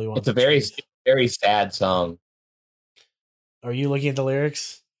 If you really want, It's a very, very sad song. Are you looking at the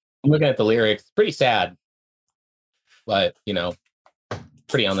lyrics? I'm looking at the lyrics. Pretty sad, but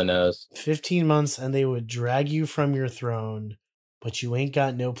pretty on the nose. 15 months, and they would drag you from your throne, but you ain't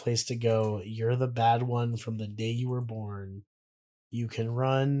got no place to go. You're the bad one from the day you were born. You can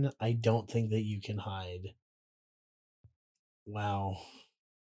run. I don't think that you can hide. Wow.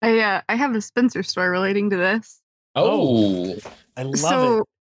 I have a Spencer story relating to this. Oh, I love it.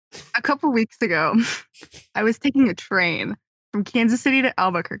 A couple weeks ago, I was taking a train from Kansas City to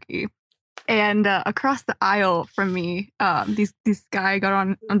Albuquerque, and across the aisle from me, this guy got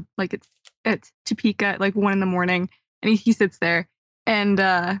on like at Topeka at like 1 a.m, and he sits there, and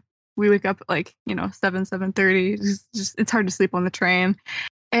we wake up at like 7:30. Just it's hard to sleep on the train,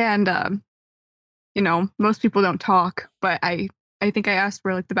 and most people don't talk, but I think I asked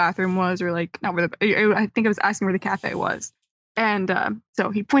where like the bathroom was, or like not where I think I was asking where the cafe was. And so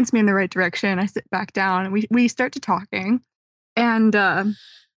he points me in the right direction. I sit back down and we start to talking. And I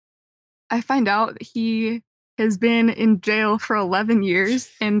find out that he has been in jail for 11 years.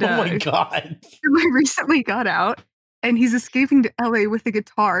 And oh my God. I recently got out, and he's escaping to LA with a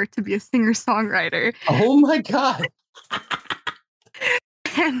guitar to be a singer-songwriter. Oh my God.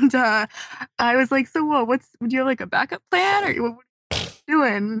 And I was like, so what? Do you have like a backup plan, or what are you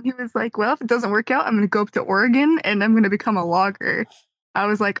doing? And he was like, well, if it doesn't work out, I'm going to go up to Oregon and I'm going to become a logger. I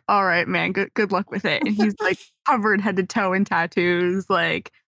was like, all right, man, good luck with it. And he's like covered head to toe in tattoos,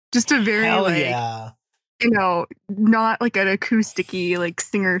 like just a very Hell yeah. Not like an acoustic-y like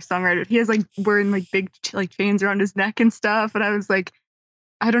singer-songwriter. He has like wearing like big like chains around his neck and stuff. And I was like,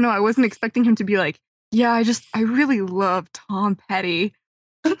 I don't know, I wasn't expecting him to be like, yeah, I really love Tom Petty.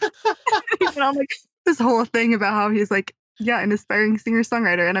 And I'm like, this whole thing about how he's like, yeah, an aspiring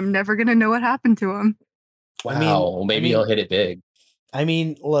singer-songwriter, and I'm never gonna know what happened to him. Wow, maybe he'll hit it big. I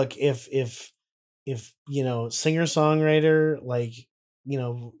mean, look, if singer-songwriter, like, I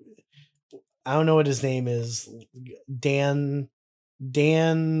don't know what his name is, Dan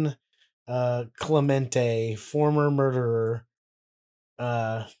Clemente, former murderer,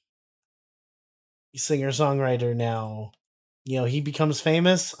 singer-songwriter now, he becomes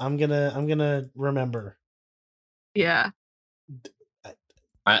famous, I'm gonna remember. Yeah.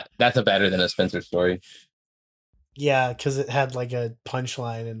 That's a better than a Spencer story. Yeah, because it had like a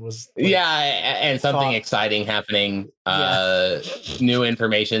punchline and was like, and something thought- exciting happening. Yeah. New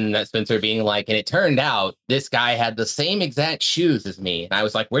information that Spencer being like, and it turned out this guy had the same exact shoes as me. And I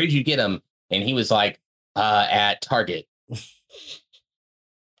was like, where did you get them? And he was like, at Target.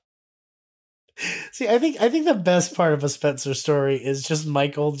 See, I think the best part of a Spencer story is just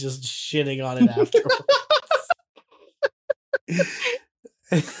Michael just shitting on it afterwards.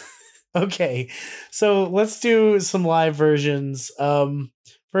 Okay, so let's do some live versions.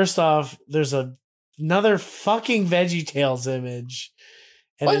 First off, there's another fucking VeggieTales image,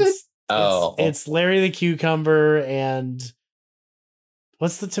 and What? it's Larry the Cucumber and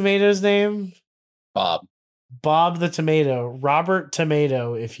what's the tomato's name? Bob the Tomato, Robert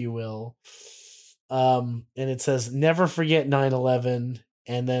Tomato, if you will. And it says, "Never forget 9/11,"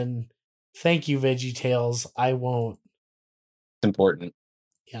 and then, "Thank you, VeggieTales. I won't." It's important.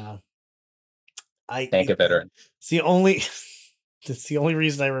 Yeah. Thank a veteran. It's the only that's the only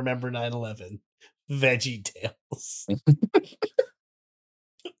reason I remember 9/11. VeggieTales.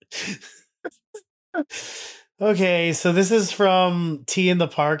 Okay, so this is from Tea in the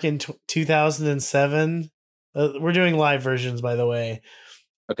Park in 2007. We're doing live versions, by the way.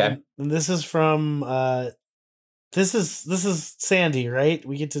 Okay. And this is from this is Sandy, right?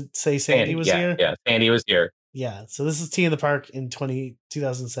 We get to say Sandy was here. Yeah, Sandy was here. Yeah, so this is Tea in the Park in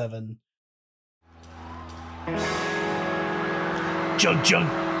 2007. Jug, duh.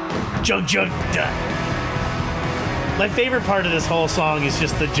 My favorite part of this whole song is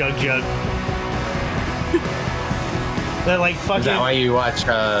just the jug. That like fucking. Is that why you watch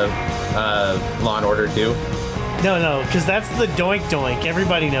Law and Order 2? No, because that's the doink doink.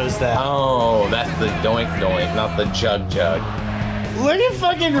 Everybody knows that. Oh, that's the doink doink, not the jug. Look at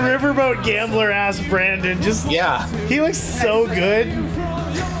fucking Riverboat Gambler ass Brandon. Yeah. He looks so good.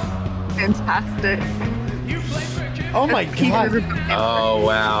 Fantastic. Oh my god. Oh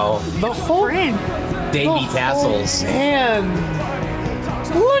wow. The whole Davy Tassels. Man.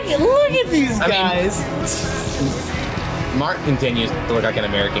 Look at these guys. Mark continues to look like an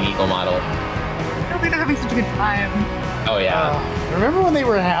American Eagle model. I don't think they're having such a good time. Oh yeah. Remember when they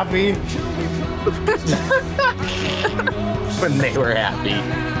were happy? When they were happy.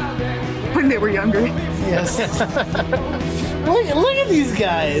 When they were younger. Yes. look at these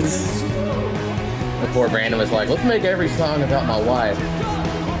guys. Before Brandon was like, let's make every song about my wife.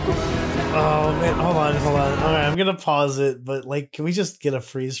 Oh man, hold on. All right, I'm gonna pause it, but like, can we just get a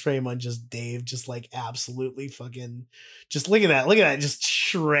freeze frame on just Dave, just like absolutely fucking, just look at that, just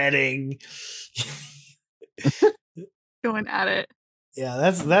shredding. Going at it. Yeah,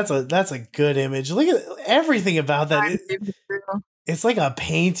 that's a good image. Look at everything about that. It's like a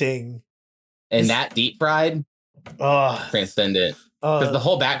painting. And that deep fried, transcendent. Because the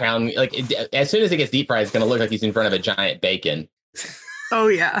whole background, like as soon as it gets deep fried, it's gonna look like he's in front of a giant bacon. Oh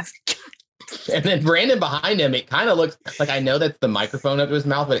yeah. And then Brandon behind him, it kind of looks like, I know that's the microphone up to his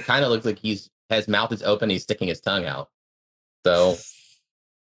mouth, but it kind of looks like his mouth is open, he's sticking his tongue out. So,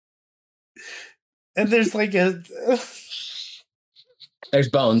 and there's like there's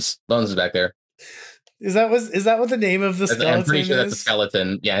Bones. Bones is back there. Is that what the name of the skeleton I'm pretty sure is? that's a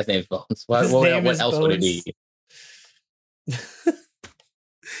skeleton. Yeah, his name's Bones. What His else Bones. would it be?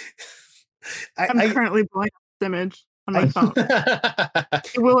 I'm currently blowing up this image on my phone.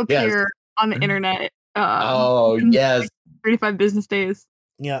 It will appear on the internet. Yes. 35 business days.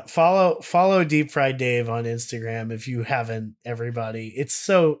 Yeah, follow DeepFriedDave on Instagram if you haven't, everybody. It's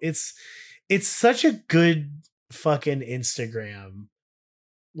such a good fucking Instagram.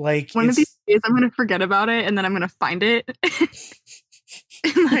 Like one of these days I'm gonna forget about it and then I'm gonna find it.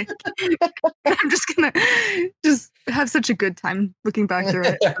 And like I'm just gonna have such a good time looking back through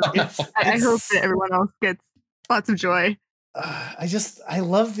it. I hope that everyone else gets lots of joy. I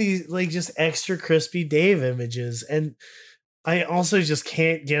love these like just extra crispy Dave images, and I also just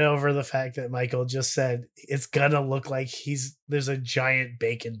can't get over the fact that Michael just said it's gonna look like there's a giant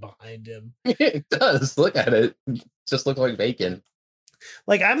bacon behind him. It does. Look at it. Just look like bacon.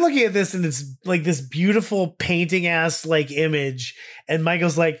 Like I'm looking at this and it's like this beautiful painting ass like image, and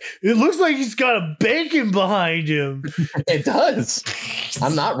Michael's like, it looks like he's got a bacon behind him. It does.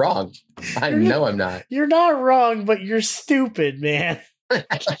 I'm not wrong. I know I'm not. You're not wrong, but you're stupid, man.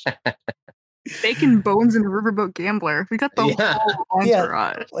 Bacon, Bones, and Riverboat Gambler. We got the whole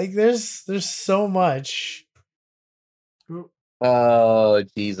entourage. Like there's so much. Oh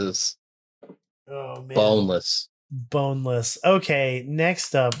Jesus. Oh man. Boneless. Okay,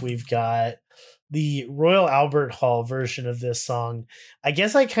 next up we've got the Royal Albert Hall version of this song. I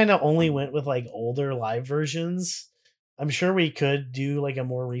guess I kind of only went with like older live versions. I'm sure we could do like a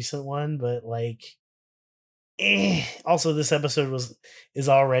more recent one, but like Also, this episode is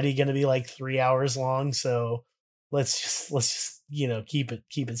already going to be like 3 hours long, so let's just keep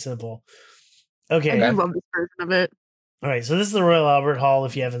it simple. Okay. I do love this version of it. All right, so this is the Royal Albert Hall.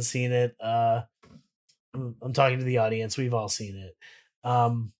 If you haven't seen it, I'm talking to the audience. We've all seen it,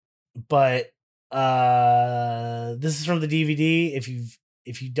 but this is from the DVD.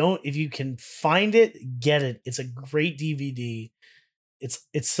 If you can find it, get it. It's a great DVD. It's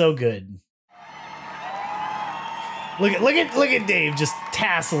so good. Look at Dave just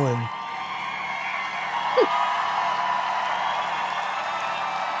tasseling.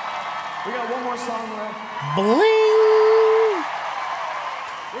 We got one more song left. Bling.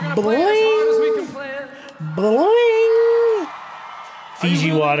 We're gonna play it as hard as we can play it. Bling. Are you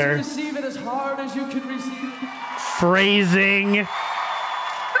Fiji willing water. to receive it as hard as you can receive it? Phrasing. All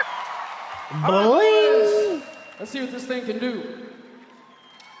right, Bling. boys. Let's see what this thing can do.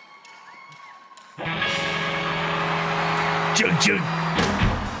 Jug jug.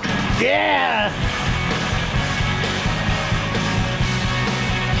 Yeah.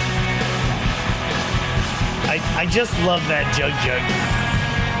 I just love that jug jug.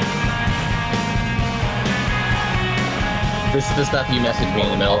 This is the stuff you messaged me in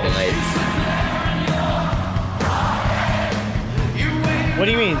the middle of the night. What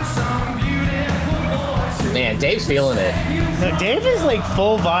do you mean? Man, Dave's feeling it. No, Dave is like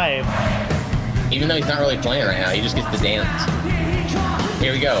full vibe. Even though he's not really playing right now, he just gets to dance.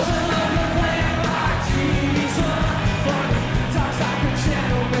 Here we go.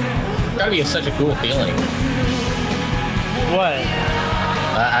 Gotta be such a cool feeling. What?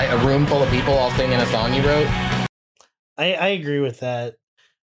 A room full of people all singing a song you wrote. I agree with that.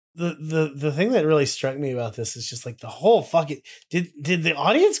 The thing that really struck me about this is just like the whole fucking did the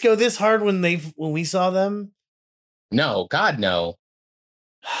audience go this hard when we saw them? No, God, no.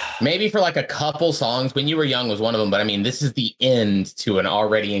 Maybe for like a couple songs. When You Were Young was one of them, but I mean, this is the end to an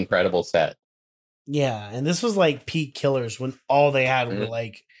already incredible set. Yeah, and this was like peak Killers when all they had were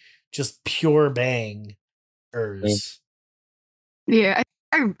like just pure bangers. Yeah,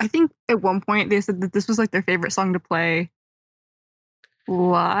 I think at one point they said that this was like their favorite song to play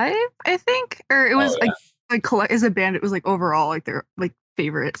live. I think, or it was like as a band, it was like overall like their like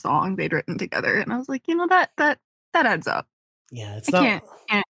favorite song they'd written together, and I was like, that adds up. Yeah, I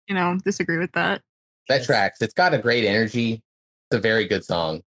can't disagree with that. That tracks. It's got a great energy. It's a very good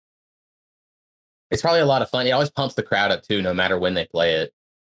song. It's probably a lot of fun. It always pumps the crowd up too, no matter when they play it.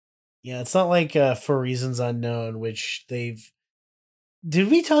 Yeah, it's not like For Reasons Unknown, which did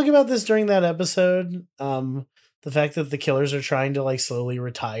we talk about this during that episode? The fact that the Killers are trying to like slowly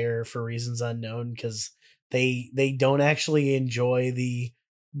retire For Reasons Unknown because they don't actually enjoy the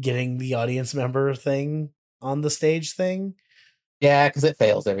getting the audience member thing on the stage thing. Yeah, because it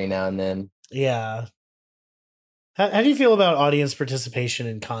fails every now and then. Yeah. How do you feel about audience participation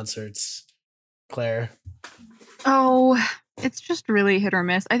in concerts, Claire? Oh, it's just really hit or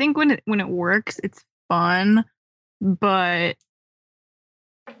miss. I think when it works, it's fun, but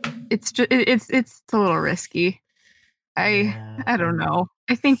it's a little risky. I don't know.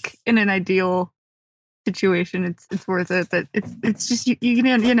 I think in an ideal situation, it's worth it, but it's just you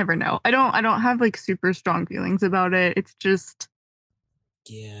never know. I don't have like super strong feelings about it. It's just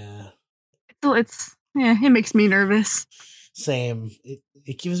it makes me nervous. Same.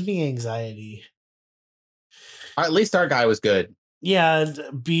 It gives me anxiety. At least our guy was good. Yeah,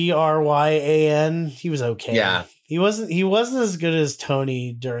 Bryan. He was okay. Yeah. He wasn't as good as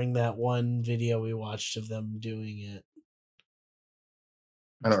Tony during that one video we watched of them doing it.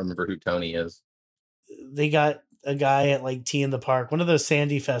 I don't remember who Tony is. They got a guy at like Tea in the Park, one of those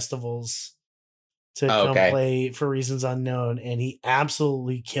Sandy festivals, to come play For Reasons Unknown, and he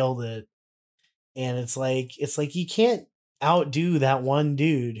absolutely killed it. And it's like you can't outdo that one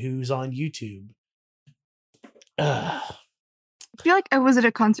dude who's on YouTube. I feel like I was at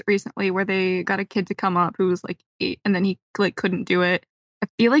a concert recently where they got a kid to come up who was like 8, and then he like couldn't do it. I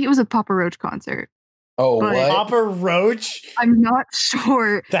feel like it was a Papa Roach concert. Oh, what? Papa Roach? I'm not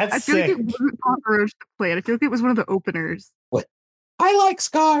sure. That's I feel sick. like it wasn't Papa Roach that played. I feel like it was one of the openers. What? I like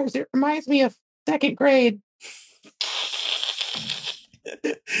Scars. It reminds me of second grade.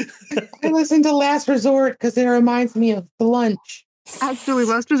 I listen to Last Resort because it reminds me of the lunch. Actually,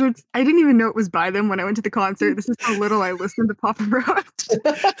 Last Resort, I didn't even know it was by them when I went to the concert. This is how little I listened to Papa Roach.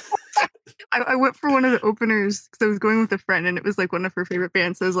 I went for one of the openers because I was going with a friend, and it was like one of her favorite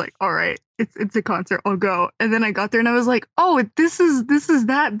bands. So I was like, all right, it's a concert, I'll go. And then I got there and I was like, oh, this is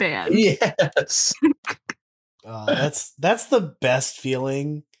that band. Yes. That's the best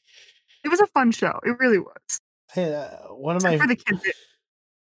feeling. It was a fun show. It really was. One of Except my for the kids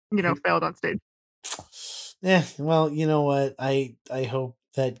that, failed on stage. Well, you know what? I hope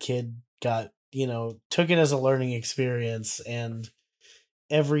that kid got, took it as a learning experience, and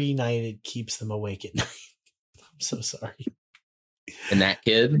every night it keeps them awake at night. I'm so sorry. And that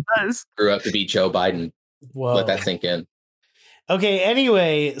kid Does. grew up to be Joe Biden. Whoa. Let that sink in. Okay,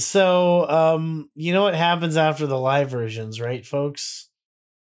 anyway, so you know what happens after the live versions, right, folks?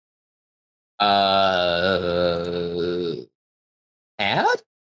 Ad?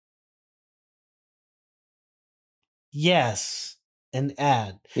 Yes, an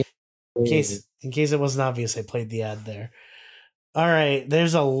ad. In case it wasn't obvious, I played the ad there. All right,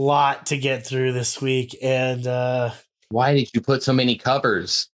 there's a lot to get through this week, and Why did you put so many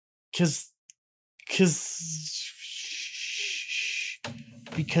covers? because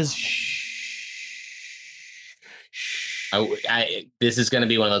This is going to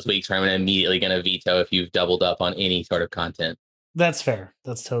be one of those weeks where I'm immediately going to veto if you've doubled up on any sort of content. That's fair.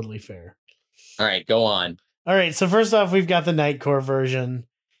 That's totally fair. All right, go on. All right, so first off, we've got the Nightcore version,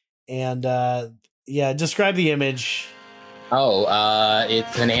 and describe the image. Oh,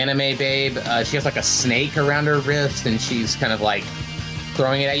 it's an anime babe. She has like a snake around her wrist, and she's kind of like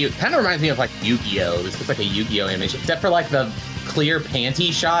throwing it at you. It kind of reminds me of like Yu-Gi-Oh! This looks like a Yu-Gi-Oh! Image, except for like the clear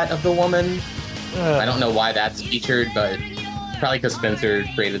panty shot of the woman. I don't know why that's featured, but probably because Spencer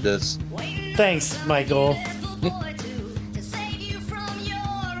created this. Thanks, Michael.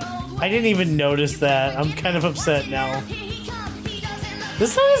 I didn't even notice that. I'm kind of upset now.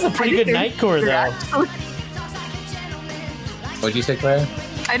 This song is a pretty good Nightcore, though. What'd you say, Claire?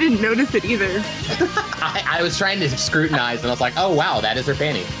 I didn't notice it either. I was trying to scrutinize, and I was like, oh, wow, that is her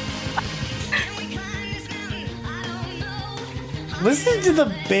panty. Listen to the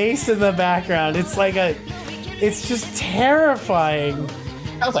bass in the background. It's like it's just terrifying.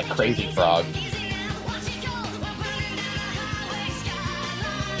 That was like Crazy Frog.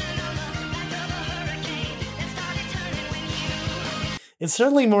 It's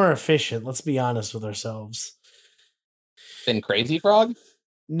certainly more efficient, let's be honest with ourselves. Than Crazy Frog?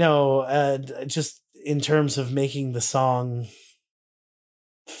 No, just in terms of making the song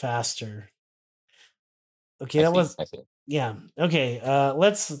faster. Okay, I see. Yeah. Okay,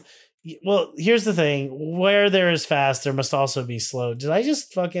 well, here's the thing. Where there is fast, there must also be slow. Did I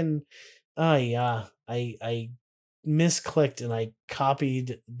just fucking I misclicked and I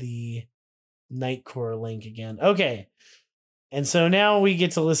copied the Nightcore link again. Okay. And so now we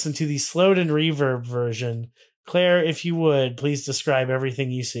get to listen to the slowed and reverb version. Claire, if you would, please describe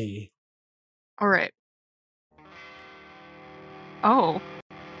everything you see. All right. Oh.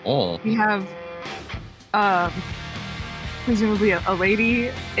 We have presumably a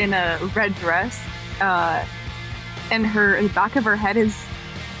lady in a red dress, and the back of her head is,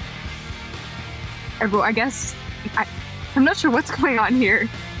 I guess, I'm not sure what's going on here,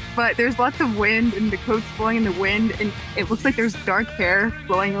 but there's lots of wind and the coat's blowing in the wind, and it looks like there's dark hair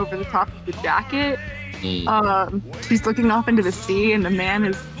flowing over the top of the jacket. She's looking off into the sea, and the man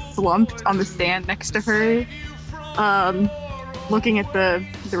is slumped on the stand next to her, looking at the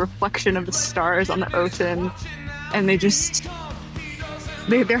reflection of the stars on the ocean, and they're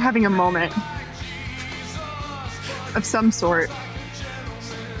having a moment of some sort.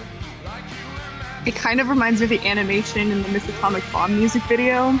 It kind of reminds me of the animation in the Miss Atomic Bomb music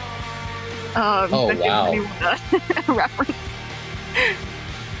video. Oh, wow. A reference.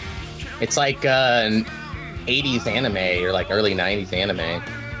 It's like an 80s anime or like early 90s anime.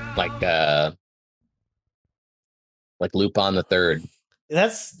 Like Lupin the Third.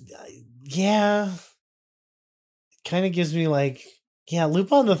 That's, yeah. It kind of gives me like, yeah,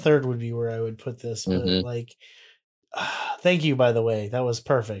 Lupin the Third would be where I would put this. But like, thank you, by the way. That was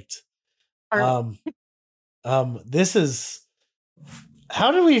perfect. This is,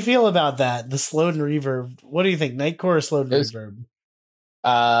 how do we feel about that? The slowed and reverb. What do you think? Nightcore or slowed and reverb?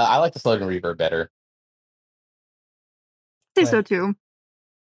 I like the slowed and reverb better. I think so too.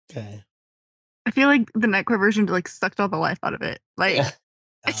 Okay. I feel like the Nightcore version like sucked all the life out of it. Like,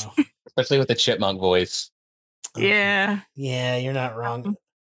 especially with the chipmunk voice. Yeah. Yeah, you're not wrong.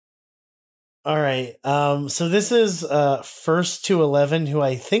 All right. So this is First to 11, who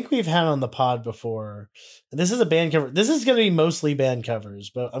I think we've had on the pod before. This is a band cover. This is going to be mostly band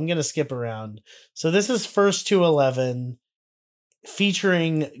covers, but I'm going to skip around. So this is First to 11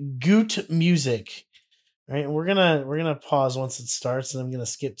 featuring Goot Music. All right, we're gonna pause once it starts, and I'm gonna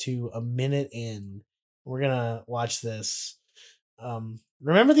skip to a minute in. We're gonna watch this.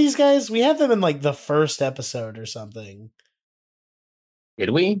 Remember these guys? We had them in like the first episode or something.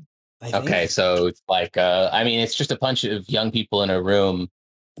 Did we? Okay, so it's like I mean, it's just a bunch of young people in a room.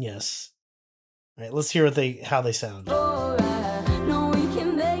 Yes. All right, let's hear how they sound.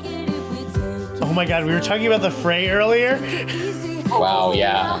 Oh Oh my god, we were talking about the fray earlier. Wow,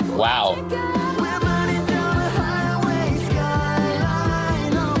 yeah. Wow.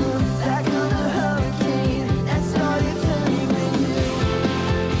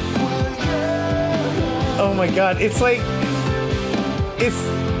 Oh my god, it's like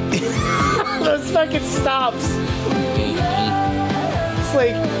those fucking stops. It's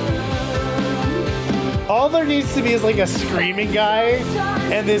like all there needs to be is like a screaming guy,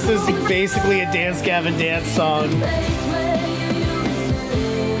 and this is basically a Dance Gavin Dance song.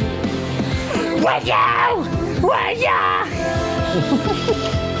 Would you? Would you?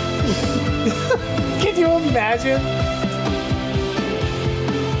 Can you imagine?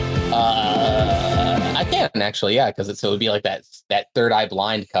 I can actually, yeah, because it would be like that Third Eye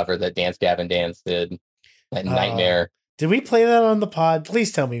Blind cover that Dance Gavin Dance did. That Nightmare. Did we play that on the pod?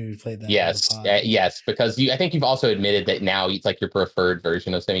 Please tell me we played that. Yes, on the pod. yes, because I think you've also admitted that now it's like your preferred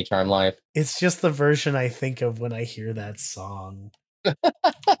version of Semi Charmed Life. It's just the version I think of when I hear that song.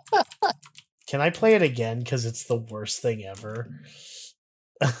 Can I play it again? Because it's the worst thing ever.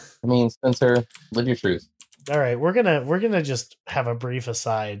 I mean, Spencer, live your truth. All right, we're gonna just have a brief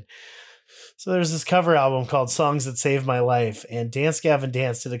aside. So there's this cover album called Songs That Saved My Life, and Dance Gavin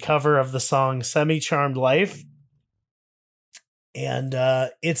Dance did a cover of the song Semi Charmed Life. And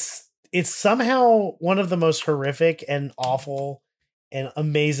it's somehow one of the most horrific and awful and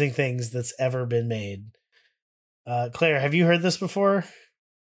amazing things that's ever been made. Claire, have you heard this before?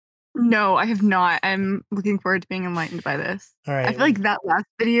 No, I have not. I'm looking forward to being enlightened by this. All right. I feel like that last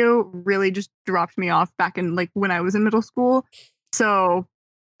video really just dropped me off back in like when I was in middle school. So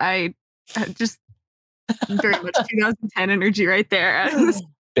I just very much 2010 energy right there.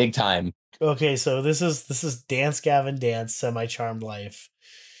 Big time. Okay, so this is Dance Gavin Dance Semi Charmed Life.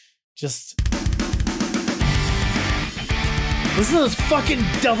 Just listen to those fucking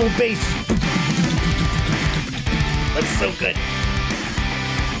double bass. That's so good.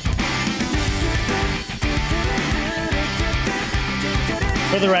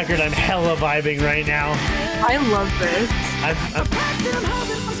 For the record, I'm hella vibing right now. I love this.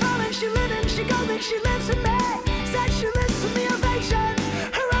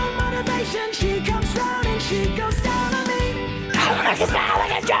 She comes down and she goes down on me. I wanna smile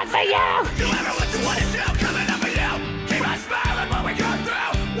like a drug for you. Do ever what you wanna do, coming up for you. Keep on smiling when we go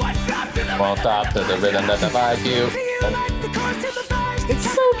through. What's up to the Won't stop to the rhythm that divides you. It's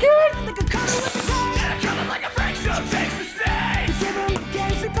so good.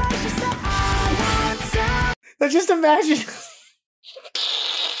 Now just imagine.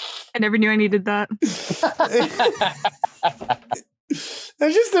 I never knew I needed that.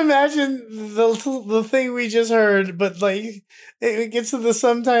 I just imagine the thing we just heard, but like it gets to the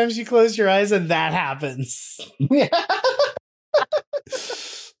sometimes you close your eyes and that happens.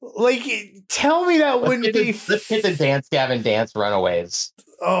 Like, tell me that wouldn't be. Let's hit the Dance Gavin Dance Runaways.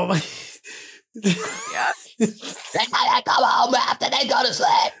 Oh my. Yeah. They gotta come home after they go to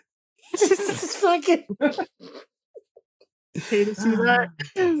sleep. Just fucking. Hate to see that.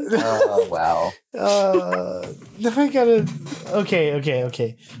 Oh wow. Now I gotta.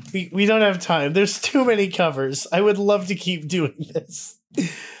 Okay. We don't have time. There's too many covers. I would love to keep doing this.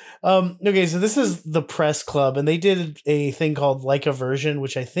 Okay, so this is the Press Club, and they did a thing called Like a Version,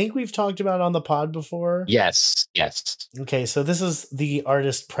 which I think we've talked about on the pod before. Yes. Okay, so this is the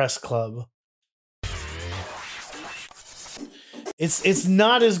artist Press Club. It's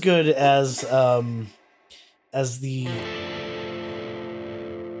not as good as the.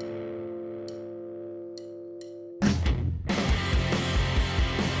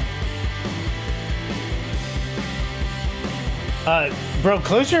 Bro,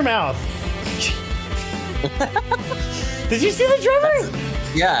 close your mouth. Did you see the drummer?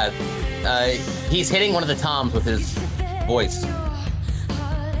 Yeah. He's hitting one of the toms with his voice.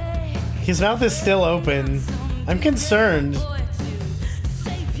 His mouth is still open. I'm concerned.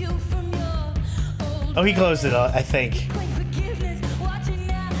 Oh, he closed it, I think.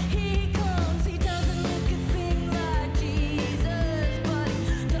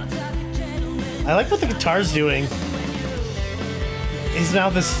 I like what the guitar's doing. His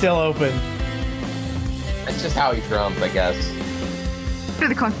mouth is still open. That's just how he drums, I guess. For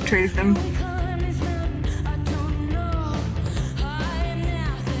the concentration.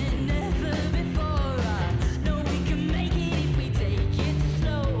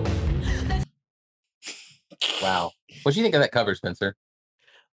 Wow. What do you think of that cover, Spencer?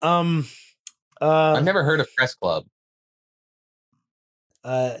 I've never heard of Press Club.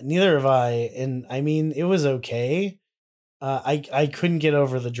 Neither have I, and I mean it was okay. I couldn't get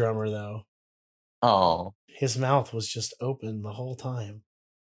over the drummer though. Oh. His mouth was just open the whole time.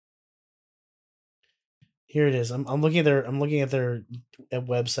 Here it is. I'm looking at their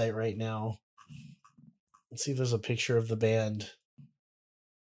website right now. Let's see if there's a picture of the band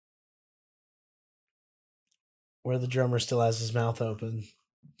where the drummer still has his mouth open.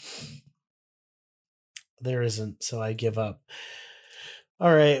 There isn't, so I give up.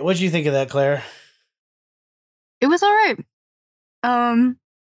 All right, what do you think of that, Claire? It was all right. I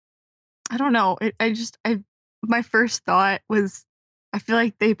don't know. My first thought was, I feel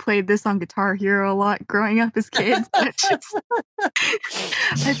like they played this on Guitar Hero a lot growing up as kids. I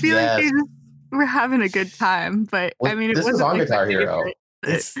feel like they just were having a good time, but I mean, this was on Guitar Hero.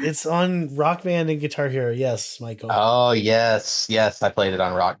 It's on Rock Band and Guitar Hero. Yes, Michael. Oh yes, I played it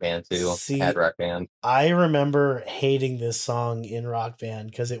on Rock Band too. At Rock Band. I remember hating this song in Rock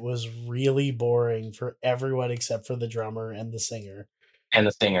Band because it was really boring for everyone except for the drummer and the singer.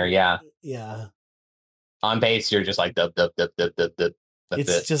 Yeah. Yeah. On bass, you're just like dub.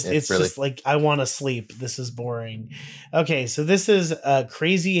 It's just like, I want to sleep. This is boring. Okay, so this is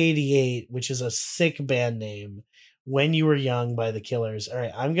Crazy 88, which is a sick band name. When You Were Young by the Killers. All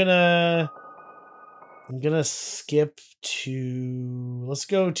right, I'm gonna skip to, let's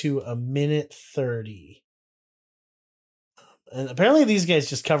go to a minute 30. And apparently these guys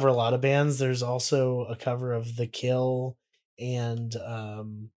just cover a lot of bands. There's also a cover of The Kill and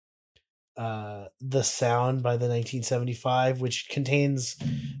The Sound by the 1975, which contains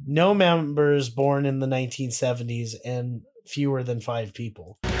no members born in the 1970s and fewer than 5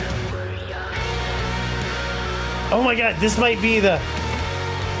 people. Oh my god, this might be the...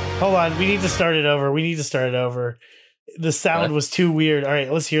 Hold on, we need to start it over. The sound was too weird. All right,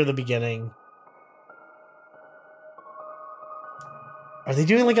 let's hear the beginning. Are they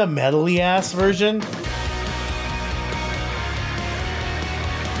doing like a metal-y ass version?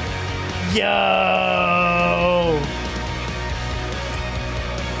 Yo!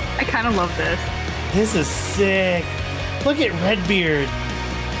 I kind of love this. This is sick. Look at Redbeard.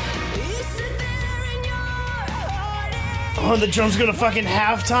 Oh, the drum's gonna fucking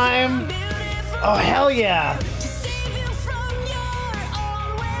halftime? Oh, hell yeah.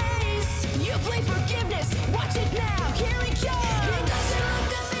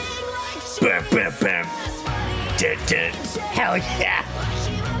 Bam, bam, bam. Hell yeah.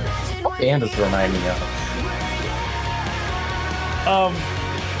 What band does it remind me of?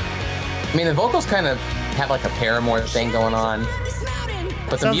 I mean, the vocals kind of have like a Paramore thing going on,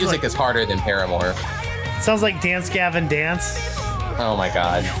 but the music is harder than Paramore. Sounds like Dance Gavin Dance. Oh my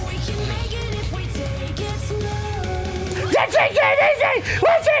god.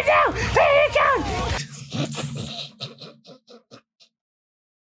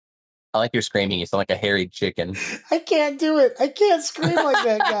 I like your screaming. You sound like a hairy chicken. I can't do it. I can't scream like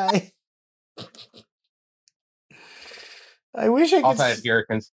that guy. I wish I could. Also,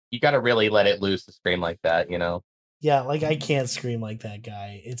 you got to really let it loose to scream like that, you know? Yeah, like I can't scream like that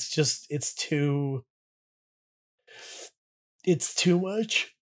guy. It's too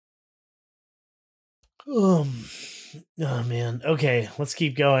much. Oh man. Okay, let's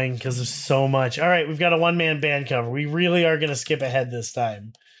keep going because there's so much. All right, we've got a one-man band cover. We really are going to skip ahead this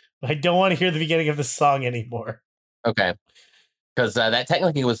time. I don't want to hear the beginning of this song anymore. Okay. Because that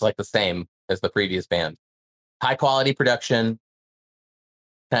technically was like the same as the previous band. High quality production,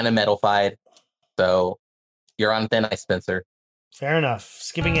 kind of metal-fied. So you're on thin ice, Spencer. Fair enough.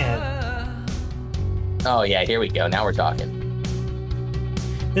 Skipping ahead. Oh yeah, here we go. Now we're talking.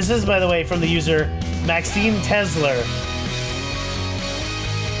 This is, by the way, from the user Maxime Tesler.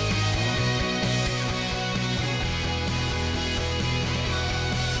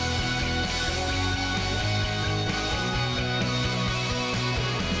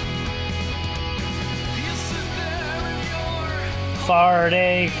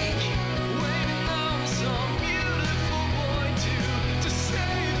 Fartache.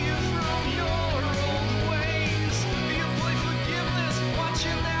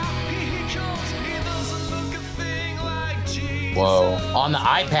 Whoa. On the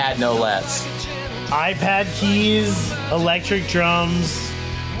iPad, no less. iPad keys, electric drums,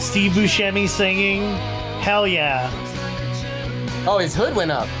 Steve Buscemi singing. Hell yeah. Oh, his hood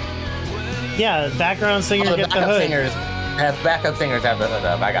went up. Yeah, background singer get the hood. Backup singers have the hood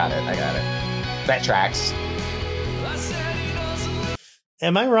up. I got it. That tracks.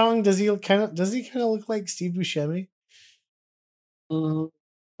 Am I wrong? Does he kind of look like Steve Buscemi?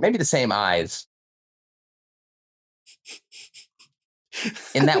 Maybe the same eyes.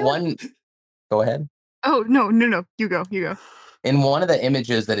 In that one, go ahead. Oh, no. You go. In one of the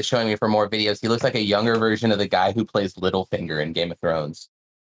images that is showing me for more videos, he looks like a younger version of the guy who plays Littlefinger in Game of Thrones.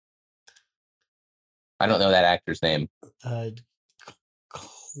 I don't know that actor's name.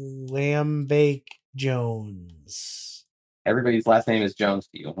 Clambake Jones. Everybody's last name is Jones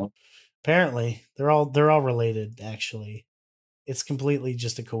to you, huh? Apparently, they're all related. Actually, it's completely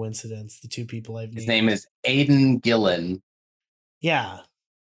just a coincidence. The two people I've named. His name is Aidan Gillen. Yeah,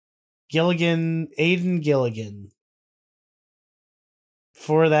 Aidan Gilligan.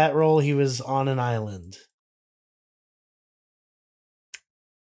 For that role, he was on an island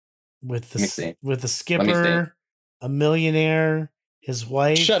with the skipper, a millionaire, his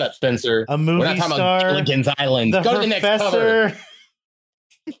wife. Shut up, Spencer. A movie We're not talking star, about Gilligan's Island. Go to the next cover.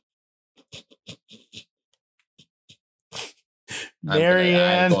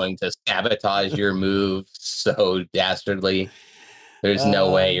 Marianne. I'm going to sabotage your move so dastardly. There's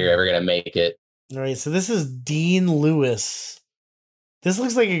no way you're ever going to make it. All right, so this is Dean Lewis. This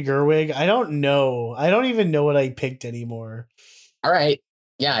looks like a Gerwig. I don't know. I don't even know what I picked anymore. All right.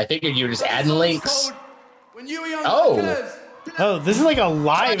 Yeah, I figured you were just adding links. Oh, this is like a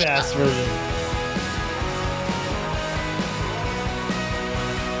live-ass version.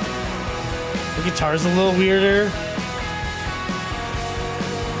 The guitar's a little weirder.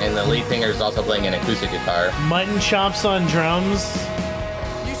 And the lead singer is also playing an acoustic guitar. Mutton chops on drums.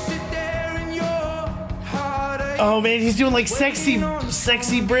 Oh man, he's doing like sexy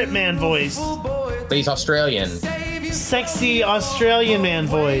Brit man voice. But he's Australian. Sexy Australian man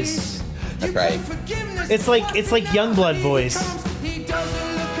voice. That's right. It's like Youngblood voice.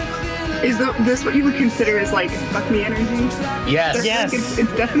 Is this what you would consider as like fuck me energy? Yes. Yes.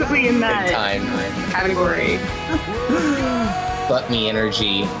 It's definitely in that Big time. category. Fuck me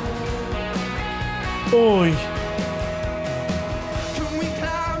energy. Oy. Can we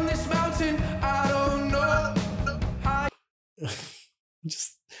climb this mountain? I don't know.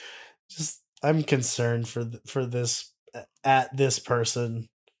 just I'm concerned for this at this person.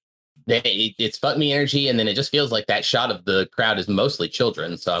 It's fuck me energy, and then it just feels like that shot of the crowd is mostly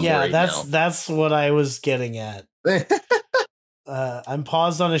children. So I'm worried now. That's what I was getting at. I'm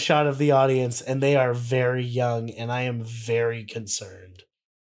paused on a shot of the audience, and they are very young, and I am very concerned.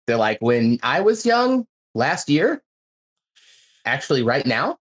 They're like, when I was young last year, actually right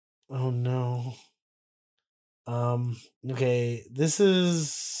now. Oh no. Okay, this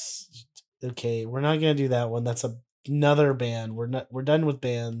is okay. We're not gonna do that one. That's another band. We're done with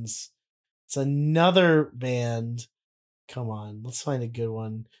bands. It's another band. Come on, let's find a good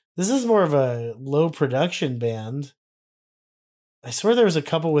one. This is more of a low production band. I swear there was a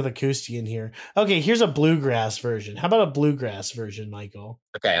couple with acoustic in here. Okay, here's a bluegrass version. How about a bluegrass version, Michael?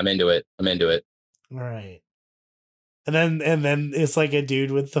 Okay, I'm into it. All right. And then it's like a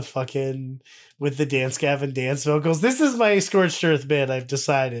dude with the Dance Gavin Dance vocals. This is my Scorched Earth band, I've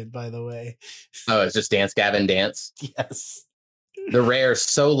decided, by the way. Oh, it's just Dance Gavin Dance? Yes. The rare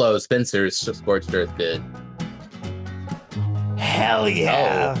solo Spencer's Scorched Earth bid. Hell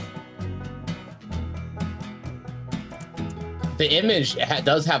yeah. Oh. The image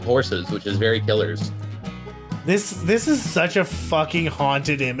does have horses, which is very killers. This is such a fucking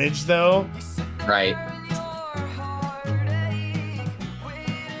haunted image, though. Right.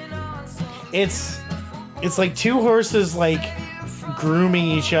 It's like two horses like grooming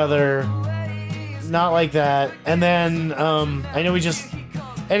each other. Not like that. And then I know we just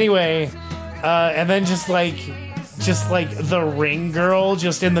anyway, and then just like the ring girl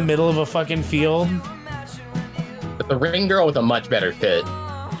just in the middle of a fucking field. But the ring girl with a much better fit.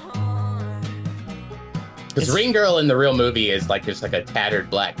 Because ring girl in the real movie is like just like a tattered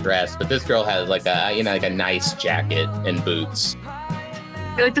black dress, but this girl has like a nice jacket and boots.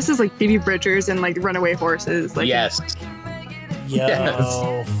 I feel like this is like Phoebe Bridgers and like Runaway Horses. Like, yes. Yo. Yes.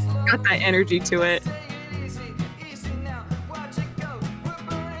 Got that energy to it.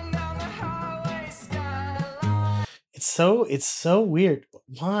 It's so weird.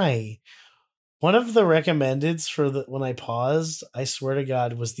 Why? One of the recommendeds for when I paused, I swear to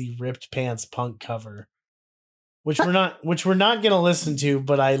God, was the Ripped Pants punk cover, which we're not gonna listen to,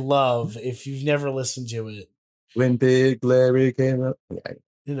 but I love if you've never listened to it. When Big Larry came up,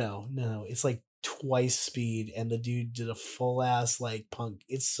 No, it's like twice speed, and the dude did a full ass like punk.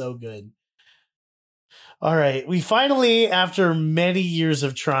 It's so good. All right, we finally, after many years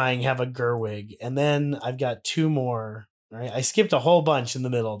of trying, have a Gerwig, and then I've got two more. All right, I skipped a whole bunch in the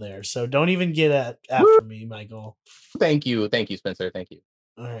middle there, so don't even get after me, Michael. Thank you, Spencer. Thank you.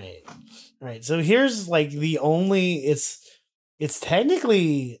 All right. So here's like the only. It's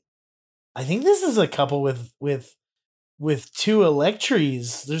technically, I think this is a couple with two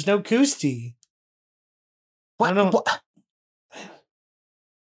Electries. There's no Coosty. What? I don't know.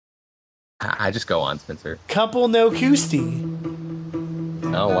 I just go on, Spencer. Couple no Coosty.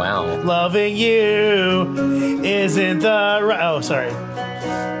 Oh wow. Loving you isn't the right. Oh, sorry.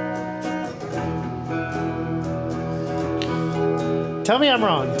 Tell me I'm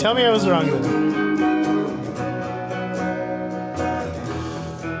wrong. Tell me I was wrong then.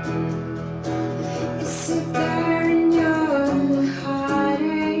 You sit there in your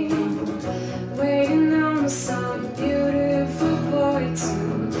heartache, waiting on some beautiful boy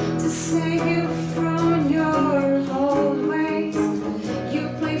to save you from your old ways. You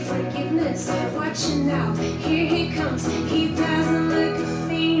play forgiveness, watching out. Here he comes. He doesn't look a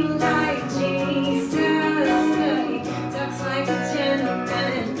thing like Jesus, but he talks like a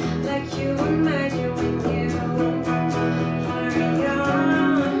gentleman, like you imagine when you are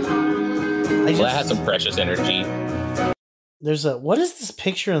young. Well, that has some precious energy. There's a what is this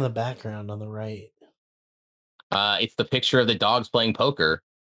picture in the background on the right? It's the picture of the dogs playing poker.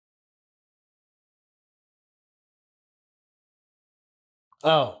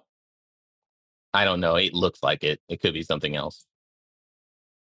 Oh, I don't know. It looks like it. It could be something else.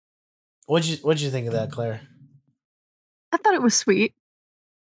 what'd you think of that, Claire? I thought it was sweet.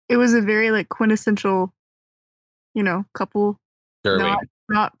 It was a very like quintessential, couple Gerwig,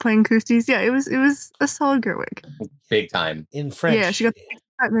 not playing Koosties. Yeah, it was a solid Gerwig. big time. In French. Yeah, she got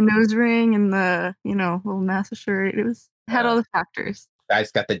the nose ring and the little NASA shirt. It had all the factors.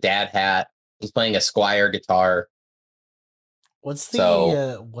 Guy's got the dad hat. He's playing a Squire guitar. What's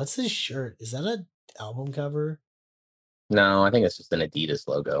his shirt? Is that an album cover? No, I think it's just an Adidas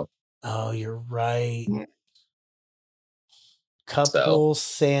logo. Oh, you're right. Yeah. Couple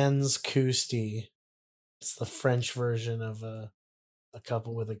sans Koostie. It's the French version of a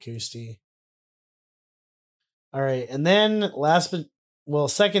couple with a Koostie. All right, and then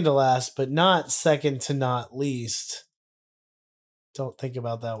second to last, but not second to not least. Don't think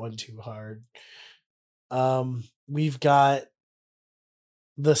about that one too hard. We've got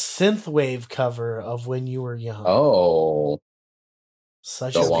the synthwave cover of When You Were Young. Oh,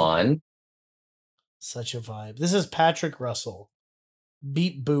 Such go on. Such a vibe. This is Patrick Russell.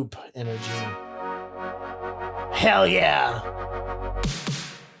 Beat boop energy. Hell yeah.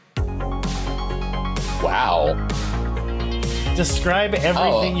 Wow. Describe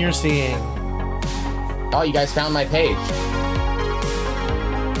everything you're seeing. Oh, you guys found my page.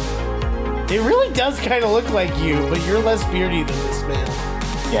 It really does kind of look like you, but you're less beardy than this man.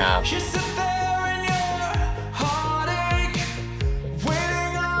 Yeah. You sit there in your heartache,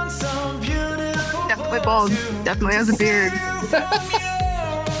 waiting on some beautiful Definitely bald. Definitely has a beard.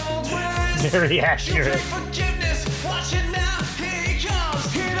 Very accurate. Forgiveness, watch it now, here he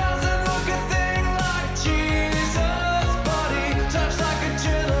comes. He doesn't look a thing like Jesus, but he talks like a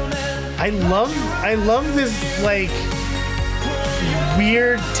gentleman. I love this like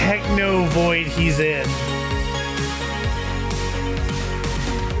weird techno void he's in.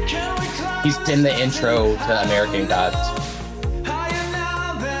 He's in the intro to American Gods.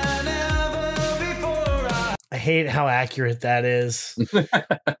 I hate how accurate that is.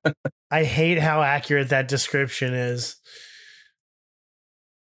 I hate how accurate that description is.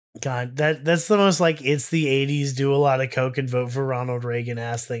 God, that's the most like it's the 80s, do a lot of coke and vote for Ronald Reagan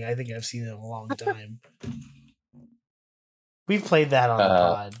ass thing I think I've seen in a long time. We've played that on the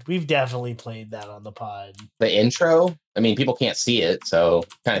pod. We've definitely played that on the pod. The intro? I mean, people can't see it, so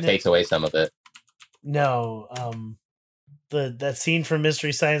kind of takes away some of it. No, that scene from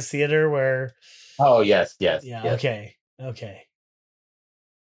Mystery Science Theater where Oh, yes. yeah, Yes. okay.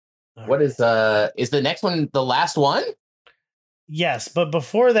 All What right. is the next one the last one? Yes, but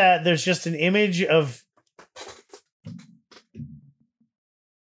before that, there's just an image of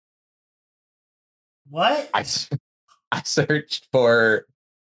what? I searched for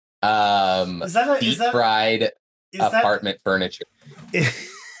deep fried apartment furniture.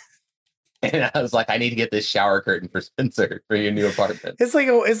 And I was like, I need to get this shower curtain for Spencer for your new apartment. It's like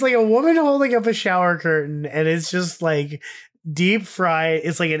a woman holding up a shower curtain, and it's just like deep fried.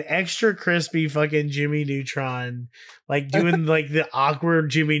 It's like an extra crispy fucking Jimmy Neutron, like doing like the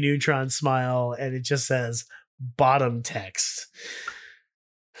awkward Jimmy Neutron smile, and it just says bottom text.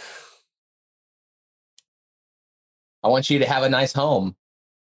 I want you to have a nice home.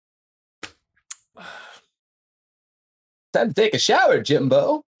 Time to take a shower,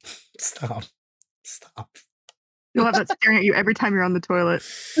 Jimbo. Stop. You'll have that staring at you every time you're on the toilet.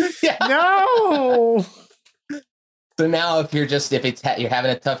 Yeah. No. So now if you're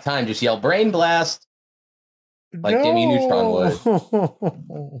having a tough time, just yell brain blast like Jimmy Neutron would.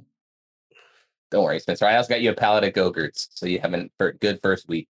 Don't worry, Spencer. I also got you a pallet of Go-Gurts, so you have a good first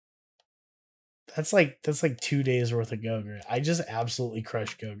week. That's like 2 days worth of Go-Gurt. I just absolutely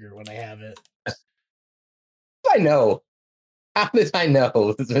crush Go-Gurt when I have it. I know. How did I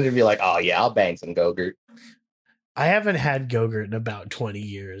know? This is going to be like, oh yeah, I'll bang some Go-Gurt. I haven't had Go-Gurt in about 20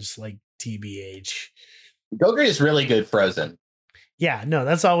 years, like TBH. Go-Gurt is really good frozen. Yeah, no,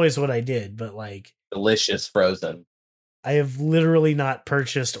 that's always what I did. But like, Delicious frozen. I have literally not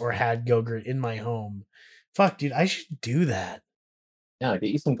purchased or had Go-Gurt in my home. Fuck, dude, I should do that. Yeah, get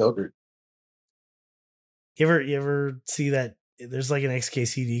you some Go-Gurt. You ever see that? There's like an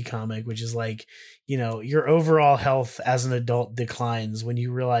XKCD comic, which is like, your overall health as an adult declines when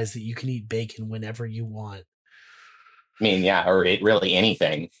you realize that you can eat bacon whenever you want. I mean, yeah, or really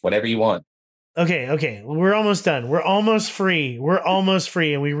anything, whatever you want. Okay, we're almost done. We're almost free.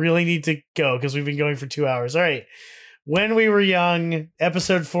 And we really need to go because we've been going for 2 hours. All right. When We Were Young,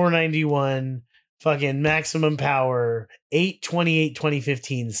 episode 491, fucking Maximum Power,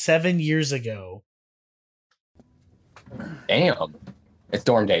 8/28/2015, 7 years ago. Damn. It's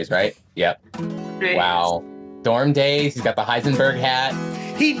dorm days, right? Yep. Right. Wow. Dorm days. He's got the Heisenberg hat.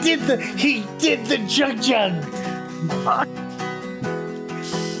 He did the jug.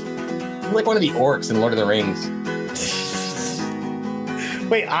 Like one of the orcs in Lord of the Rings.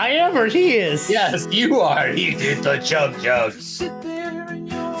 Wait, I am or he is? Yes, you are. He did the chug.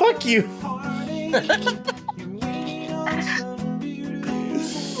 Fuck you.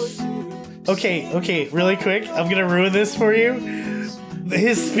 Okay, really quick. I'm gonna ruin this for you.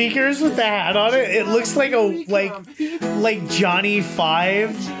 His speakers with the hat on it. It looks like like Johnny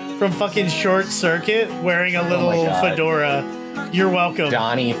Five from fucking Short Circuit wearing a little fedora. You're welcome.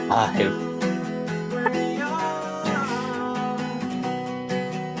 Johnny Five.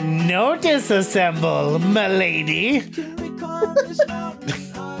 No disassemble, m'lady.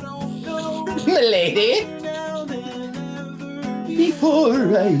 Milady.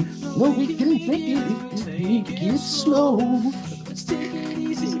 Before I know we can take it slow.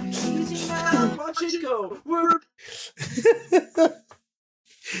 Watch it go. We're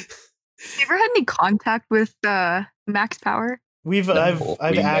You ever had any contact with Max Power? I've never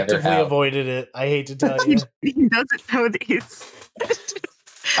actively have. avoided it. I hate to tell you. He doesn't know these.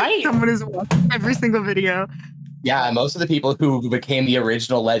 Someone is watching every single video. Yeah, most of the people who became the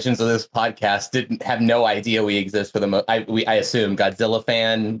original legends of this podcast didn't have no idea we exist for the I assume Godzilla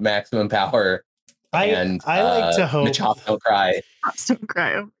fan, Maximum Power, and I like to hope. Machop Don't Cry. Don't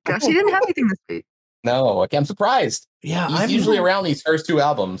cry. Oh, gosh, he didn't have anything this week. No, I'm surprised. Yeah, He's usually around these first two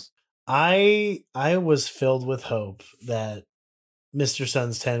albums. I was filled with hope that Mr.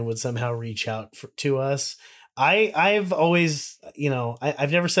 Sun's 10 would somehow reach out to us. I've always,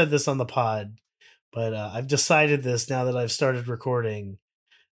 I've never said this on the pod, but I've decided this now that I've started recording.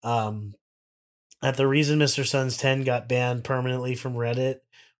 That the reason Mr. Sun's 10 got banned permanently from Reddit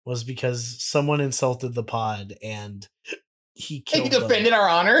was because someone insulted the pod and he killed them. defended our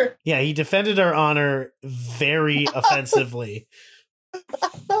honor. Yeah, he defended our honor very offensively.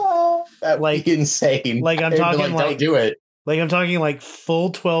 That would be insane. Like I'm talking don't do it. Like I'm talking like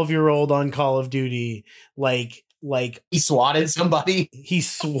full 12-year-old on Call of Duty. Like He swatted somebody. he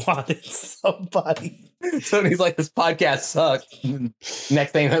swatted somebody. So he's like, this podcast sucks.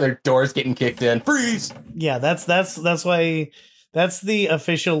 Next thing, another door's getting kicked in. Freeze. Yeah, that's why that's the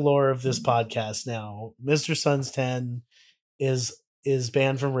official lore of this podcast now. Mr. Sun's 10 is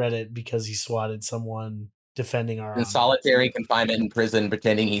banned from Reddit because he swatted someone defending our In honor. solitary confinement in prison,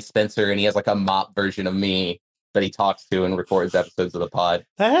 pretending he's Spencer, and he has like a mop version of me that he talks to and records episodes of the pod.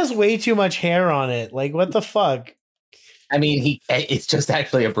 That has way too much hair on it. Like, what the fuck? I mean, it's just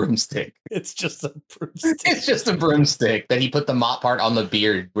actually a broomstick. It's just a broomstick. It's just a broomstick that he put the mop part on the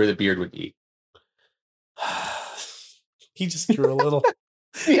beard where the beard would be. He just drew a little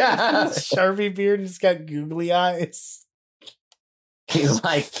Yeah. Sharpie beard and he's got googly eyes. He's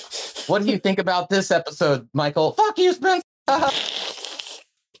like, what do you think about this episode, Michael? Fuck you, Spencer.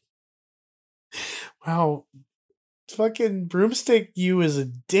 Wow. Fucking broomstick you is a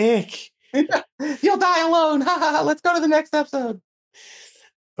dick. You'll die alone. Let's go to the next episode.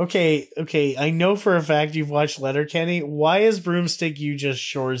 Okay. I know for a fact you've watched Letterkenny. Why is broomstick you just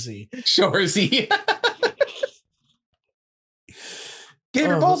Shorzy? Shorzy. Give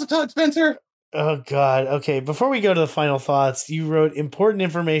your balls a tug, Spencer. Oh God. Okay. Before we go to the final thoughts, you wrote important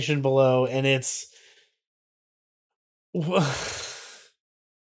information below, and it's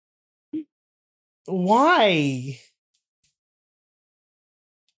why?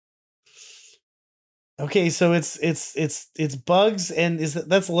 Okay, so it's Bugs, and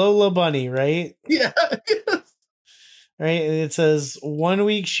that's Lola Bunny, right? Yeah. Right, and it says 1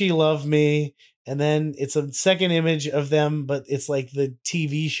 week she loved me, and then it's a second image of them, but it's like the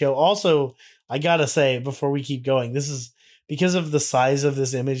TV show. Also, I gotta say before we keep going, this is because of the size of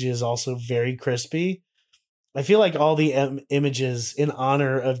this image is also very crispy. I feel like all the images in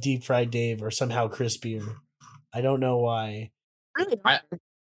honor of Deep Fried Dave are somehow crispier. I don't know why. Really?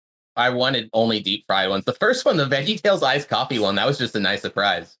 I I wanted only deep fried ones. The first one, the VeggieTales iced coffee one, that was just a nice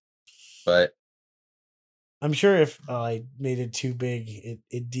surprise. But I'm sure if I made it too big,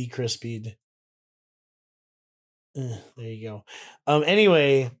 it decrispied. There you go.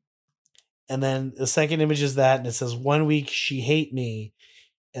 Anyway, and then the second image is that, and it says 1 week she hate me,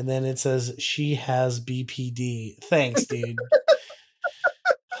 and then it says she has BPD. Thanks, dude.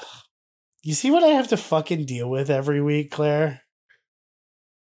 You see what I have to fucking deal with every week, Claire?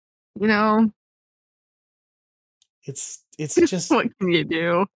 You know, It's just what can you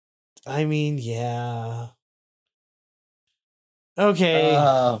do? I mean, yeah. Okay.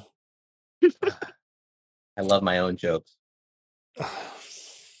 I love my own jokes. All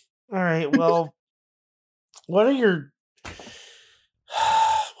right. Well, what are your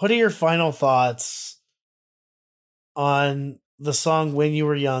final thoughts on the song "When You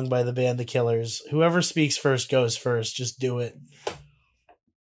Were Young" by the band The Killers? Whoever speaks first goes first. Just do it.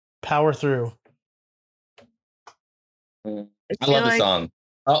 Power through. I love the song.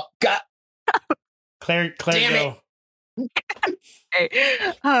 Oh God, Claire, Damn go. Hey,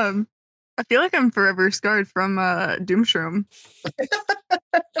 I feel like I'm forever scarred from Doomshroom.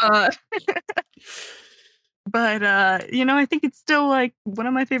 But I think it's still like one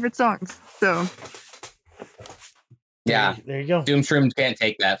of my favorite songs. So yeah, there you go. Doomshroom can't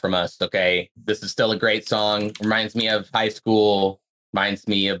take that from us. Okay, this is still a great song. Reminds me of high school. Reminds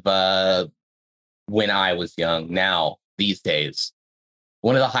me of when I was young. Now these days,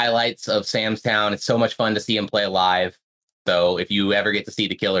 one of the highlights of Sam's Town. It's so much fun to see him play live. So if you ever get to see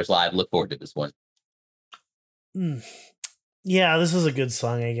the Killers live, look forward to this one. Yeah, this is a good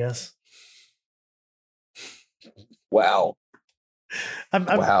song, I guess. Wow.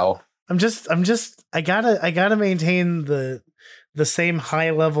 Wow. I'm just I gotta maintain the same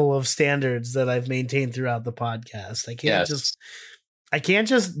high level of standards that I've maintained throughout the podcast. I can't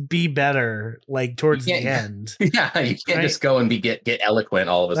just be better like towards the end. Yeah, you can't just go and get eloquent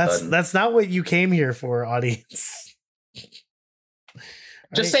all of a sudden. That's not what you came here for, audience.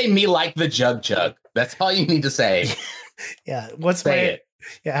 Just say me like the jug. That's all you need to say. Yeah. It.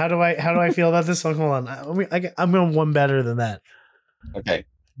 Yeah. How do I feel about this song? Hold on. I'm going one better than that. Okay.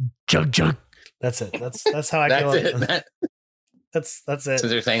 Jug. That's it. That's how I feel. That's it. So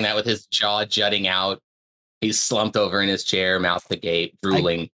they're saying that with his jaw jutting out. He's slumped over in his chair, mouth agape,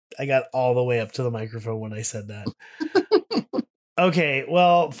 drooling. I got all the way up to the microphone when I said that. Okay.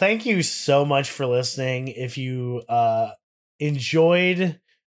 Well, thank you so much for listening. If you enjoyed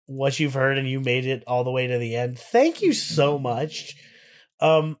what you've heard and you made it all the way to the end, thank you so much.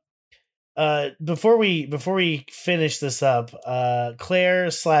 Before we finish this up, Claire /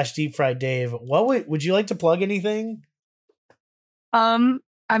 DeepFriedDave, what would you like to plug anything? I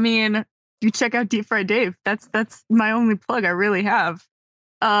mean, you check out DeepFriedDave. That's my only plug I really have.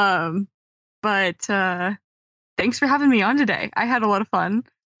 But thanks for having me on today. I had a lot of fun.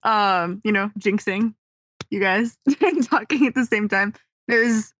 Jinxing you guys and talking at the same time.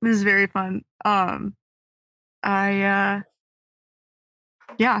 It was very fun. I'm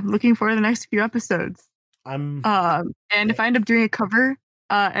looking forward to the next few episodes. And if I end up doing a cover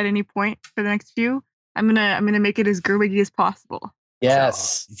at any point for the next few, I'm gonna make it as girly as possible.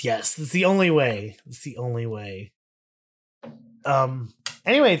 Yes. Yes, that's the only way.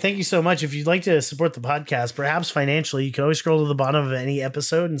 Anyway, thank you so much. If you'd like to support the podcast, perhaps financially, you can always scroll to the bottom of any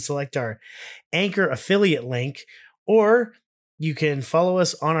episode and select our Anchor affiliate link, or you can follow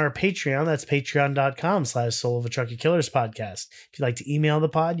us on our Patreon. That's patreon.com/Soul of a Truck of Killers podcast. If you'd like to email the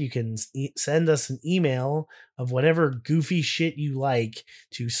pod, you can send us an email of whatever goofy shit you like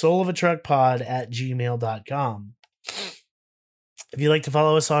to soulofatruckpod@gmail.com. If you'd like to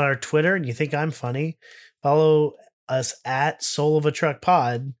follow us on our Twitter and you think I'm funny, follow us at Soul of a Truck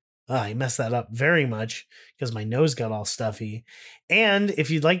Pod. I messed that up very much because my nose got all stuffy. And if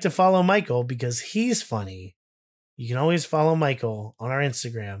you'd like to follow Michael because he's funny, you can always follow Michael on our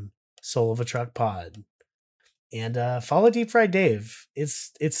Instagram, Soul of a Truck Pod. And follow DeepFriedDave.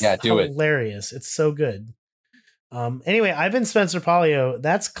 It's hilarious. It's so good. Anyway, I've been Spencer Polio.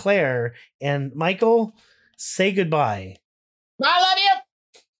 That's Claire. And Michael, say goodbye. My